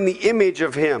 we are in the image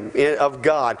of Him, of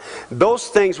God. Those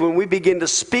things, when we begin to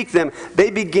speak them, they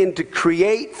begin to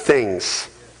create things.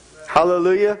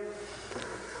 Hallelujah.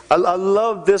 I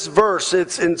love this verse.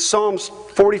 It's in Psalms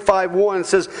 45:1. It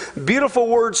says, beautiful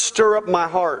words stir up my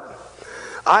heart.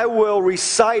 I will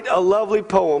recite a lovely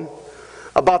poem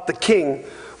about the King.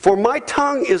 For my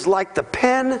tongue is like the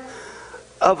pen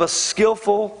of a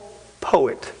skillful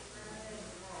poet.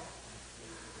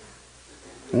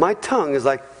 My tongue is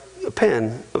like a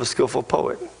pen of a skillful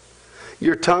poet.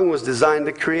 Your tongue was designed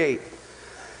to create.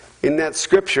 In that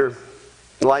scripture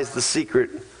lies the secret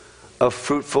of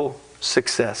fruitful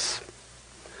success.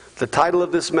 The title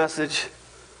of this message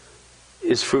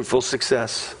is Fruitful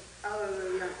Success.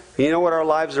 Hallelujah. You know what our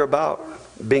lives are about?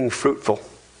 Being fruitful.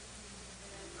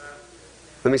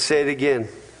 Let me say it again.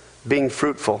 Being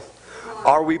fruitful.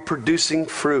 Are we producing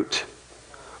fruit?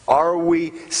 Are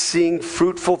we seeing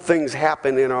fruitful things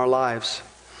happen in our lives?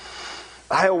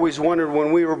 I always wondered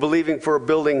when we were believing for a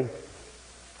building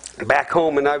back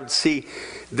home, and I would see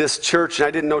this church, and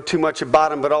I didn't know too much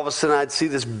about them, but all of a sudden I'd see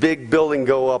this big building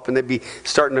go up, and they'd be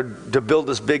starting to build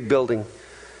this big building.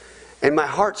 And my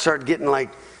heart started getting like,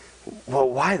 well,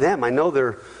 why them? I know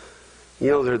they're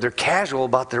casual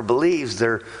about their beliefs.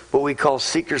 They're what we call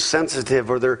seeker sensitive,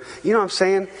 or they're, you know what I'm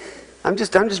saying? I'm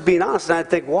just being honest, and I'd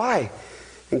think, why?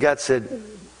 And God said,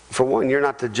 for one, you're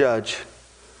not the judge.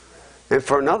 And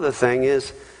for another thing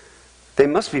is, they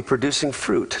must be producing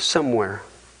fruit somewhere.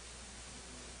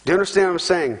 Do you understand what I'm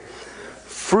saying?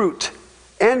 Fruit.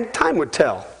 And time would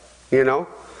tell, you know.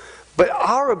 But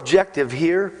our objective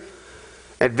here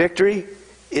at Victory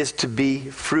is to be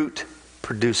fruit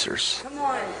producers. Come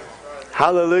on.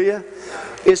 Hallelujah.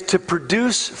 Is to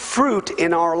produce fruit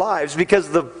in our lives, because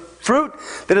the fruit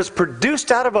that is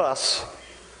produced out of us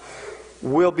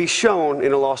will be shown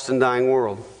in a lost and dying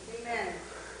world. Amen.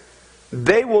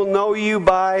 They will know you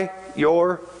by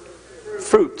your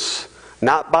fruits.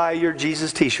 Not by your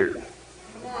Jesus t-shirt.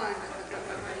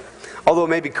 Although it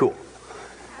may be cool.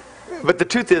 But the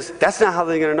truth is, that's not how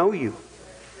they're going to know you.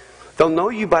 They'll know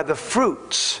you by the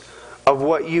fruits of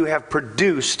what you have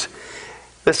produced.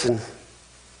 Listen,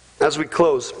 as we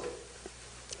close,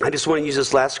 I just want to use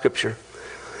this last scripture,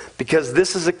 because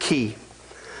this is a key.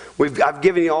 I've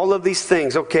given you all of these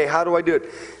things. Okay, how do I do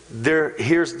it?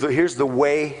 Here's the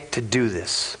way to do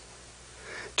this.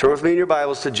 Turn with me in your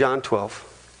Bibles to John 12.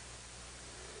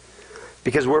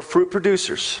 Because we're fruit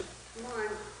producers.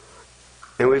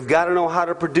 And we've got to know how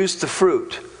to produce the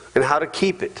fruit and how to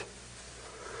keep it.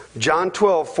 John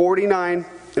 12, 49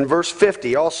 and verse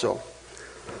 50 also.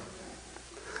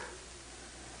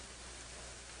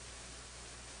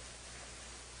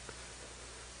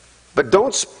 But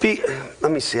don't speak.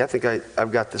 Let me see. I think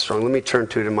I've got this wrong. Let me turn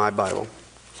to it in my Bible.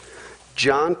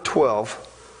 John 12.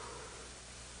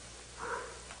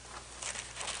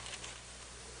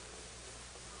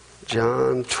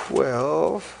 John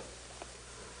 12.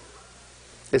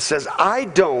 It says, I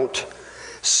don't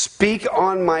speak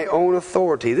on my own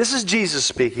authority. This is Jesus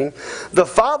speaking. The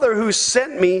Father who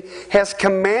sent me has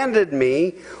commanded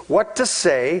me what to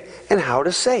say and how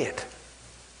to say it.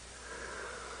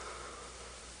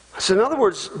 So in other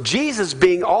words, Jesus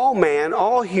being all man,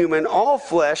 all human, all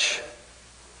flesh,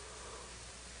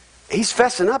 he's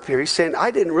fessing up here. He's saying,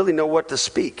 I didn't really know what to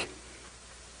speak.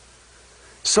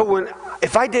 So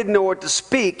if I didn't know what to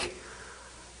speak,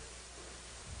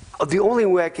 the only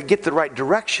way I could get the right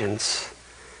directions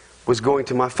was going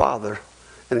to my Father,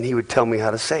 and then He would tell me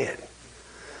how to say it.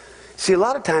 See, a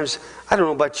lot of times, I don't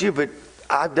know about you, but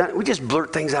we just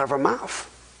blurt things out of our mouth.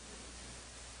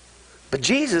 But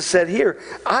Jesus said here,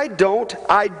 I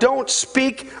don't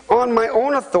speak on my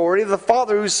own authority. The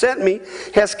Father who sent me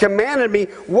has commanded me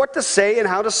what to say and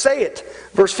how to say it.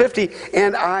 Verse 50,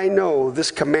 and I know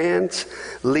this commands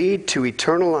lead to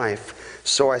eternal life.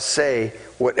 So I say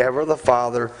whatever the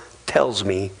Father tells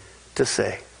me to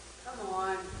say. Come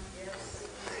on. Yes.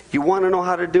 You want to know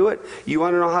how to do it? You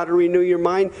want to know how to renew your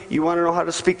mind? You want to know how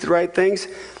to speak the right things?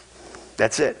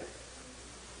 That's it.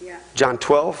 Yeah. John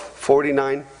 12,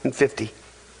 49 and 50.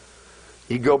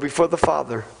 You go before the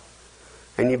Father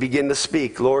and you begin to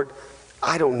speak. Lord,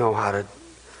 I don't know how to.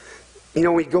 You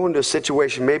know, when you go into a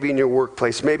situation, maybe in your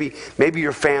workplace, maybe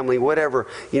your family, whatever.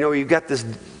 You know, you've got this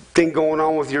thing going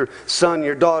on with your son,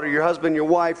 your daughter, your husband, your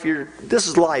wife. This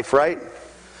is life, right?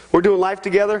 We're doing life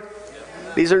together.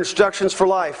 These are instructions for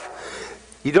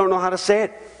life. You don't know how to say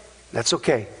it? That's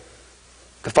okay.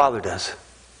 The Father does.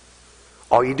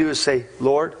 All you do is say,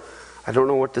 Lord, I don't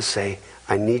know what to say.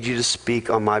 I need you to speak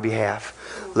on my behalf.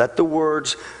 Let the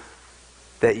words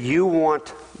that you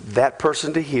want that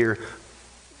person to hear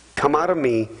come out of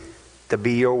me to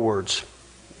be your words.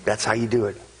 That's how you do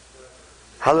it.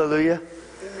 Hallelujah.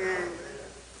 Amen.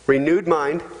 Renewed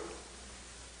mind.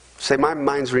 Say, my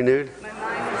mind's renewed. My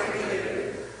mind is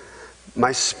renewed.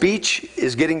 My speech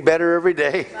is getting better every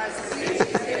day. My speech is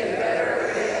getting better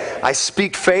every day. I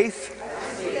speak faith.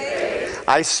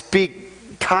 I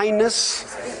speak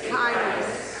kindness.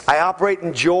 Kindness. I operate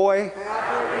in joy.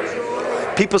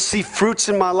 People see fruits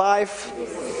in my life.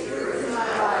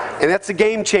 And that's a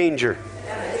game changer.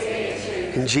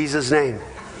 In Jesus' name.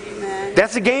 Amen.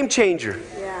 That's a game changer.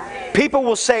 Yeah. People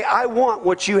will say, I want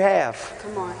what you have.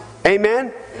 Come on.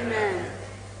 Amen? Amen.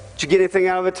 Did you get anything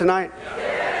out of it tonight?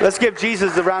 Let's give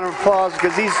Jesus a round of applause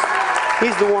because he's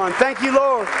the one. Thank you,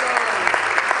 Lord. You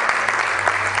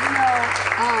know,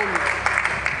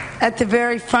 at the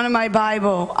very front of my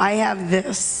Bible, I have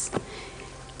this.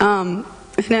 And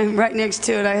then right next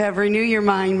to it, I have Renew Your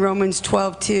Mind, Romans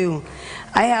 12:2.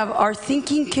 I have our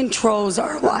thinking controls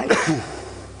our life.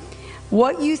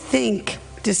 What you think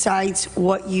decides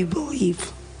what you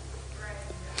believe.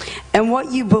 And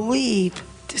what you believe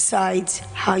decides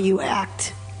how you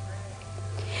act.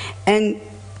 And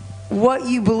what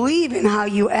you believe and how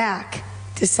you act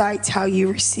decides how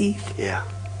you receive. Yeah.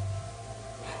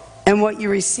 And what you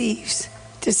receive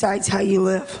decides how you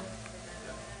live.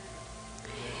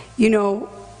 You know,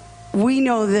 we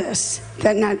know this,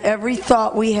 that not every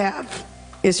thought we have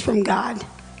is from God.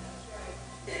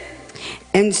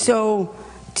 And so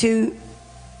to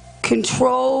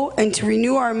control and to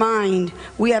renew our mind,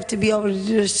 we have to be able to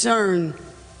discern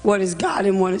what is God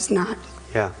and what is not.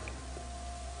 Yeah.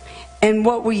 And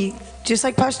what we, just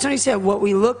like Pastor Tony said, what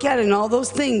we look at and all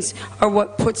those things are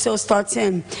what puts those thoughts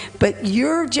in. But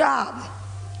your job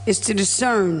is to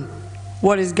discern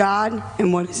what is God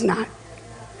and what is not.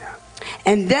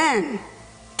 And then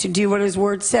to do what His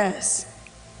Word says.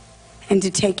 And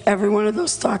to take every one of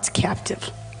those thoughts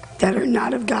captive that are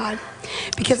not of God.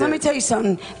 Because let me tell you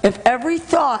something. If every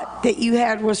thought that you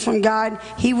had was from God,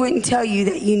 He wouldn't tell you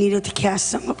that you needed to cast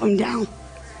some of them down.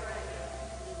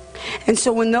 And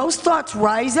so when those thoughts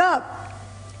rise up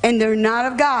and they're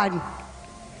not of God,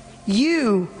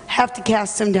 you have to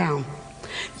cast them down.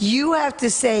 You have to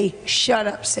say, shut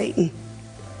up, Satan.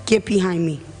 Get behind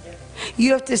me.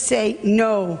 You have to say,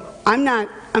 no, I'm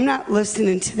not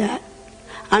listening to that.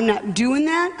 I'm not doing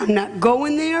that. I'm not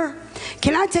going there.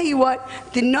 Can I tell you what?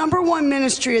 The number one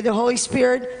ministry of the Holy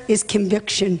Spirit is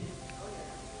conviction.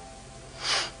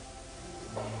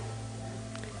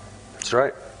 That's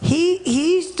right.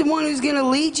 He's the one who's going to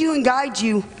lead you and guide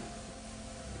you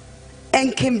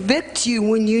and convict you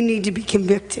when you need to be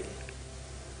convicted.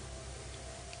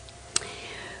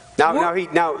 Now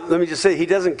let me just say, He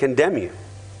doesn't condemn you.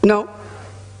 No,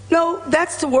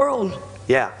 that's the world.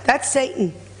 Yeah. That's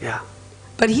Satan. Yeah.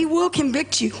 But He will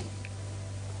convict you.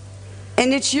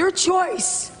 And it's your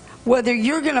choice whether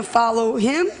you're going to follow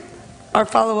Him or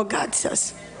follow what God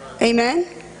says. Amen?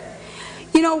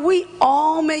 You know, we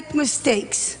all make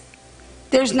mistakes.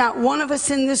 There's not one of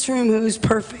us in this room who's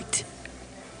perfect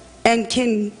and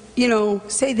can,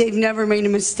 say they've never made a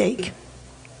mistake.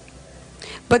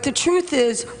 But the truth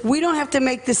is, we don't have to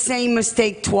make the same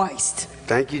mistake twice.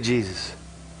 Thank you, Jesus.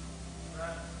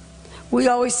 We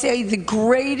always say the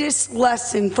greatest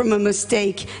lesson from a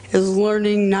mistake is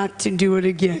learning not to do it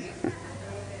again.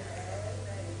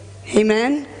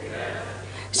 Amen?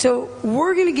 So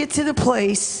we're going to get to the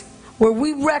place where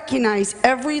we recognize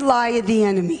every lie of the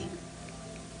enemy.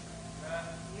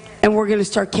 And we're going to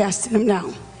start casting them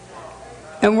down.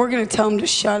 And we're going to tell them to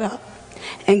shut up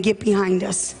and get behind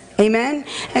us. Amen?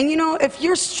 And if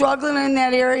you're struggling in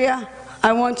that area,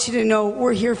 I want you to know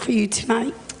we're here for you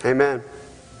tonight. Amen.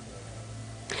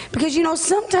 Because, you know,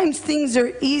 sometimes things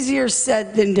are easier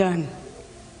said than done.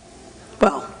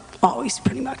 Well, always,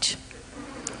 pretty much.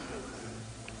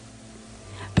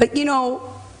 But, you know,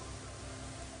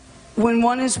 when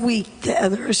one is weak, the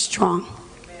other is strong.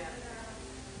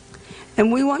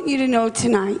 And we want you to know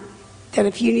tonight that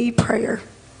if you need prayer,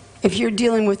 if you're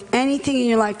dealing with anything in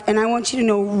your life, and I want you to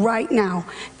know right now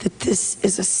that this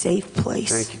is a safe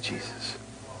place. Thank you, Jesus.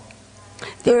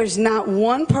 There is not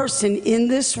one person in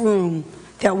this room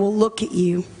that will look at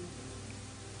you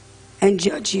and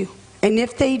judge you. And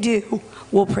if they do,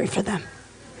 we'll pray for them.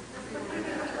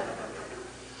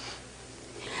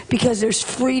 Because there's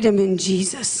freedom in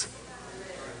Jesus.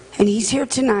 And he's here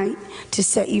tonight to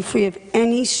set you free of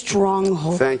any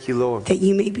stronghold. Thank you, Lord. That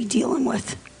you may be dealing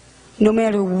with, no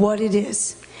matter what it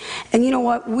is. And you know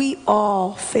what? We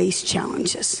all face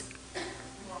challenges.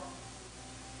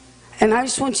 And I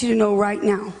just want you to know right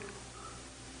now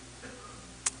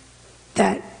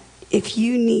that if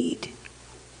you need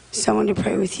someone to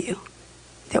pray with you,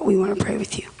 that we want to pray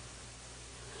with you.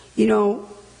 You know,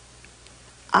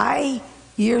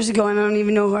 years ago, and I don't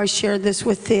even know who I shared this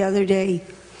with the other day,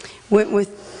 went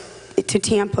to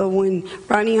Tampa when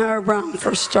Ronnie Howard Brown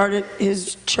first started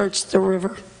his church, The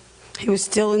River. He was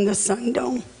still in the Sun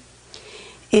Dome.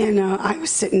 And I was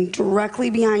sitting directly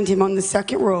behind him on the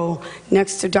second row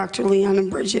next to Dr. Leon and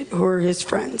Bridget, who are his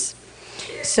friends.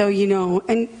 So, you know,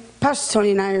 and Pastor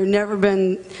Tony and I have never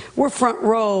been, we're front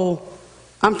row.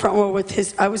 I was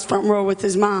front row with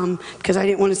his mom because I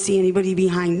didn't want to see anybody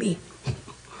behind me.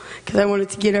 Because I wanted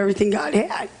to get everything God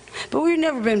had. But we've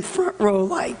never been front row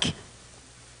like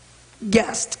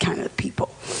guest kind of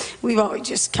people. We've always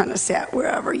just kind of sat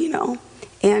wherever, you know.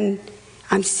 And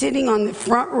I'm sitting on the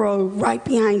front row right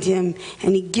behind him,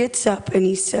 and he gets up and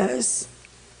he says,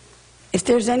 if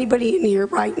there's anybody in here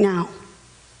right now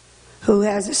who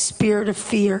has a spirit of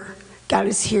fear, God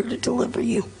is here to deliver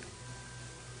you.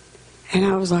 And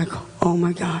I was like, oh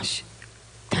my gosh,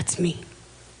 that's me.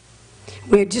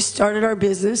 We had just started our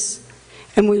business,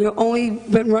 and we had only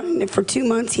been running it for 2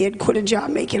 months. He had quit a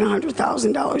job making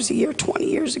 $100,000 a year 20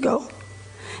 years ago.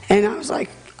 And I was like,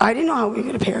 I didn't know how we were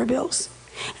going to pay our bills.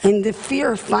 And the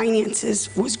fear of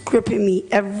finances was gripping me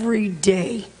every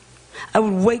day. I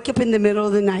would wake up in the middle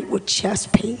of the night with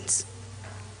chest pains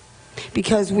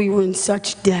because we were in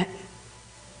such debt.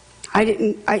 I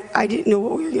didn't know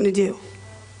what we were going to do.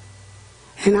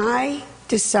 And I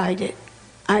decided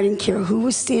I didn't care who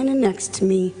was standing next to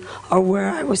me or where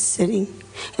I was sitting.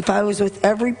 If I was with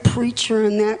every preacher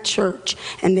in that church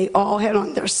and they all had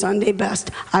on their Sunday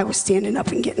best, I was standing up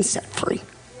and getting set free.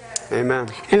 Amen.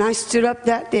 And I stood up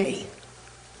that day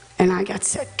and I got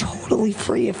set totally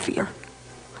free of fear.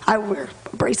 I wear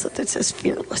a bracelet that says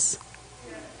fearless.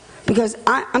 Because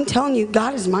I'm telling you,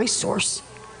 God is my source.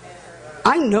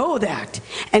 I know that.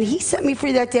 And he set me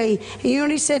free that day. And you know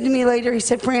what he said to me later? He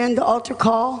said, Fran, the altar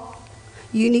call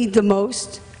you need the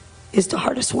most is the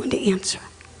hardest one to answer.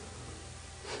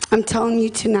 I'm telling you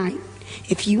tonight,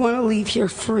 if you want to leave here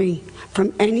free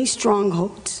from any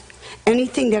strongholds,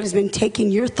 anything that has been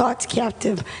taking your thoughts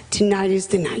captive, tonight is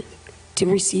the night to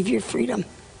receive your freedom.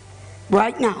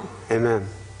 Right now. Amen.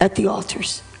 At the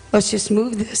altars. Let's just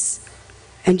move this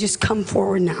and just come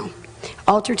forward now.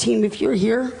 Altar team, if you're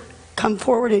here, come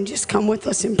forward and just come with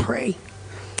us and pray.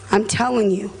 I'm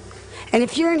telling you. And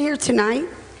if you're in here tonight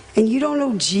and you don't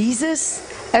know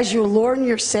Jesus as your Lord and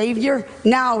your Savior,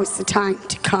 now is the time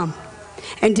to come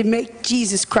and to make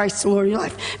Jesus Christ the Lord of your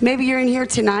life. Maybe you're in here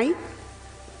tonight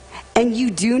and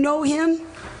you do know him,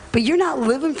 but you're not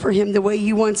living for him the way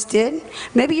you once did.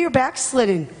 Maybe you're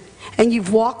backslidden and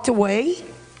you've walked away.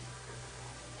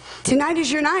 Tonight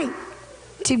is your night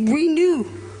to renew.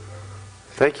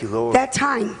 Thank you, Lord. That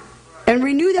time and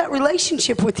renew that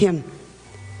relationship with him.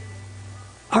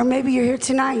 Or maybe you're here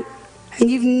tonight and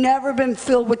you've never been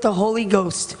filled with the Holy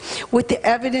Ghost, with the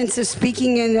evidence of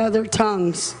speaking in other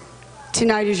tongues.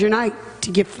 Tonight is your night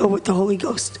to get filled with the Holy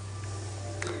Ghost.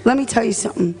 Let me tell you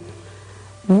something.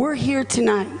 We're here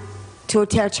tonight to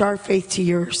attach our faith to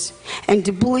yours and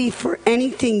to believe for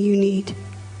anything you need.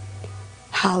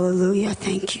 Hallelujah.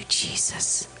 Thank you,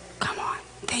 Jesus. Come on.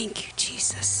 Thank you,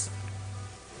 Jesus.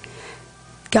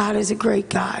 God is a great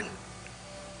God,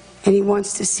 and he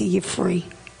wants to see you free.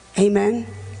 Amen.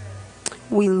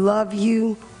 We love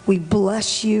you. We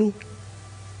bless you.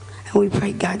 And we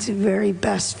pray God's very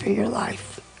best for your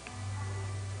life.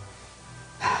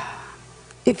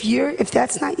 If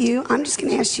that's not you, I'm just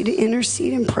going to ask you to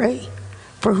intercede and pray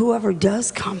for whoever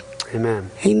does come. Amen.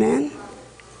 Amen.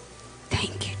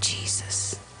 Thank you,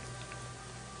 Jesus.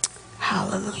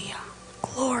 Hallelujah.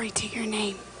 Glory. Glory to your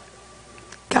name.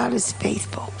 God is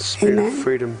faithful. Spirit Amen. of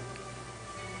freedom.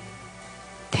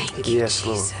 Thank you, Yes,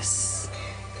 Lord. Jesus.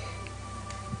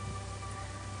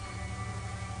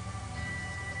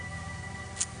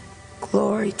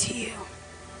 Glory to you.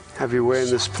 Have your way in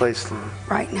this place, Lord.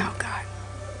 Right now, God.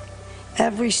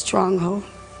 Every stronghold,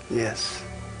 Yes.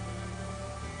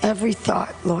 every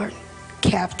thought, Lord,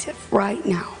 captive right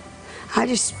now. I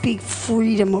just speak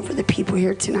freedom over the people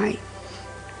here tonight.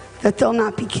 That they'll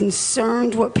not be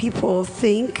concerned what people will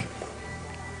think.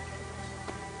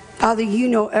 Father, you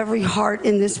know every heart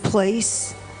in this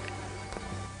place.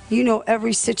 You know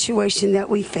every situation that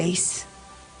we face.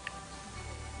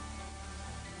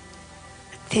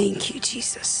 Thank you,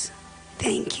 Jesus.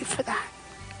 Thank you for that.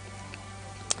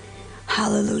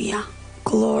 Hallelujah.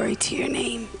 Glory to your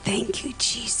name. Thank you,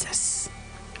 Jesus.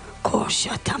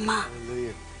 Koshatama.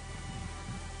 Hallelujah.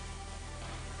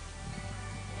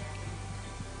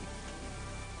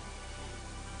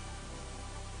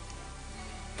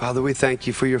 Father, we thank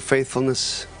you for your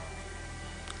faithfulness.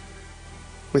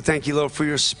 We thank you, Lord, for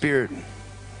your Spirit.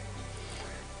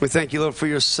 We thank you, Lord, for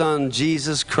your Son,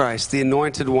 Jesus Christ, the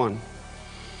Anointed One.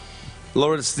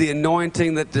 Lord, it's the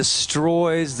anointing that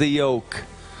destroys the yoke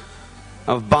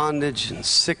of bondage and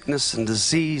sickness and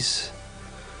disease.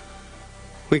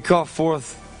 We call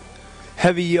forth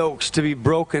heavy yokes to be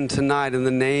broken tonight in the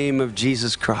name of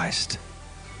Jesus Christ.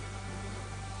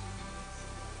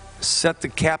 Set the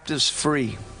captives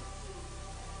free.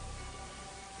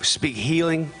 We speak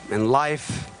healing and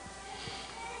life,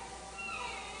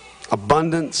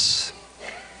 abundance,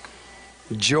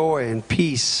 joy and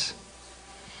peace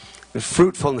and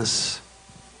fruitfulness.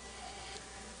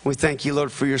 We thank you,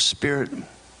 Lord, for your Spirit.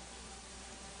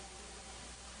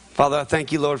 Father, I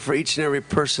thank you, Lord, for each and every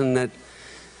person that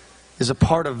is a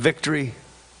part of victory.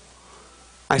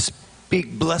 I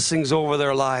speak blessings over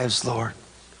their lives, Lord.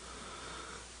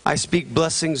 I speak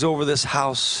blessings over this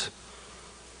house.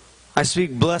 I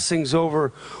speak blessings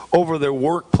over their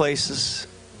workplaces.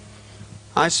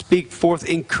 I speak forth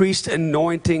increased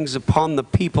anointings upon the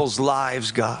people's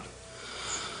lives, God.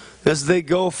 As they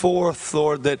go forth,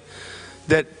 Lord, that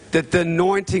the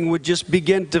anointing would just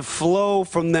begin to flow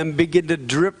from them, begin to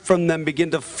drip from them,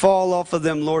 begin to fall off of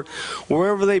them, Lord.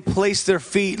 Wherever they place their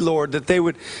feet, Lord, that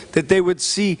they would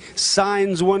see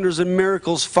signs, wonders, and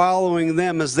miracles following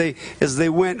them as they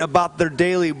went about their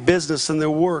daily business and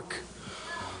their work.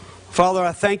 Father,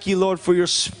 I thank you, Lord, for your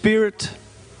Spirit.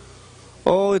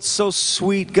 Oh, it's so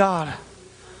sweet, God.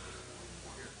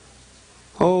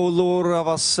 Oh, Lord,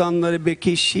 I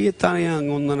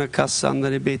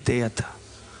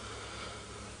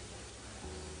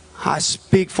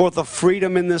speak forth a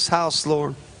freedom in this house,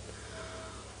 Lord.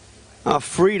 A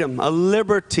freedom, a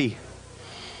liberty,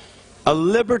 a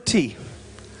liberty,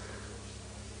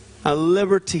 a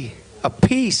liberty, a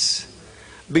peace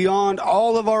beyond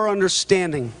all of our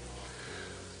understanding.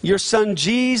 Your Son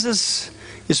Jesus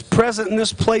is present in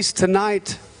this place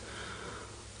tonight.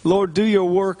 Lord, do your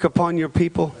work upon your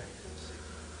people.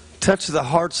 Touch the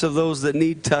hearts of those that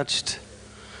need touched.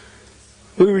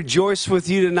 We rejoice with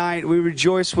you tonight. We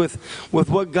rejoice with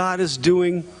what God is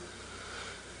doing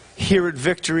here at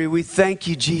Victory. We thank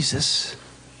you, Jesus.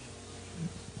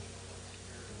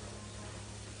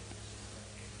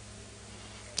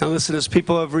 Now listen, as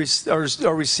people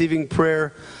are receiving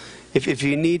prayer, if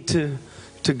you need to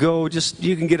go,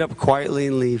 you can get up quietly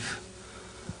and leave.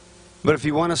 But if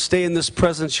you want to stay in this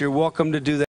presence, you're welcome to do that.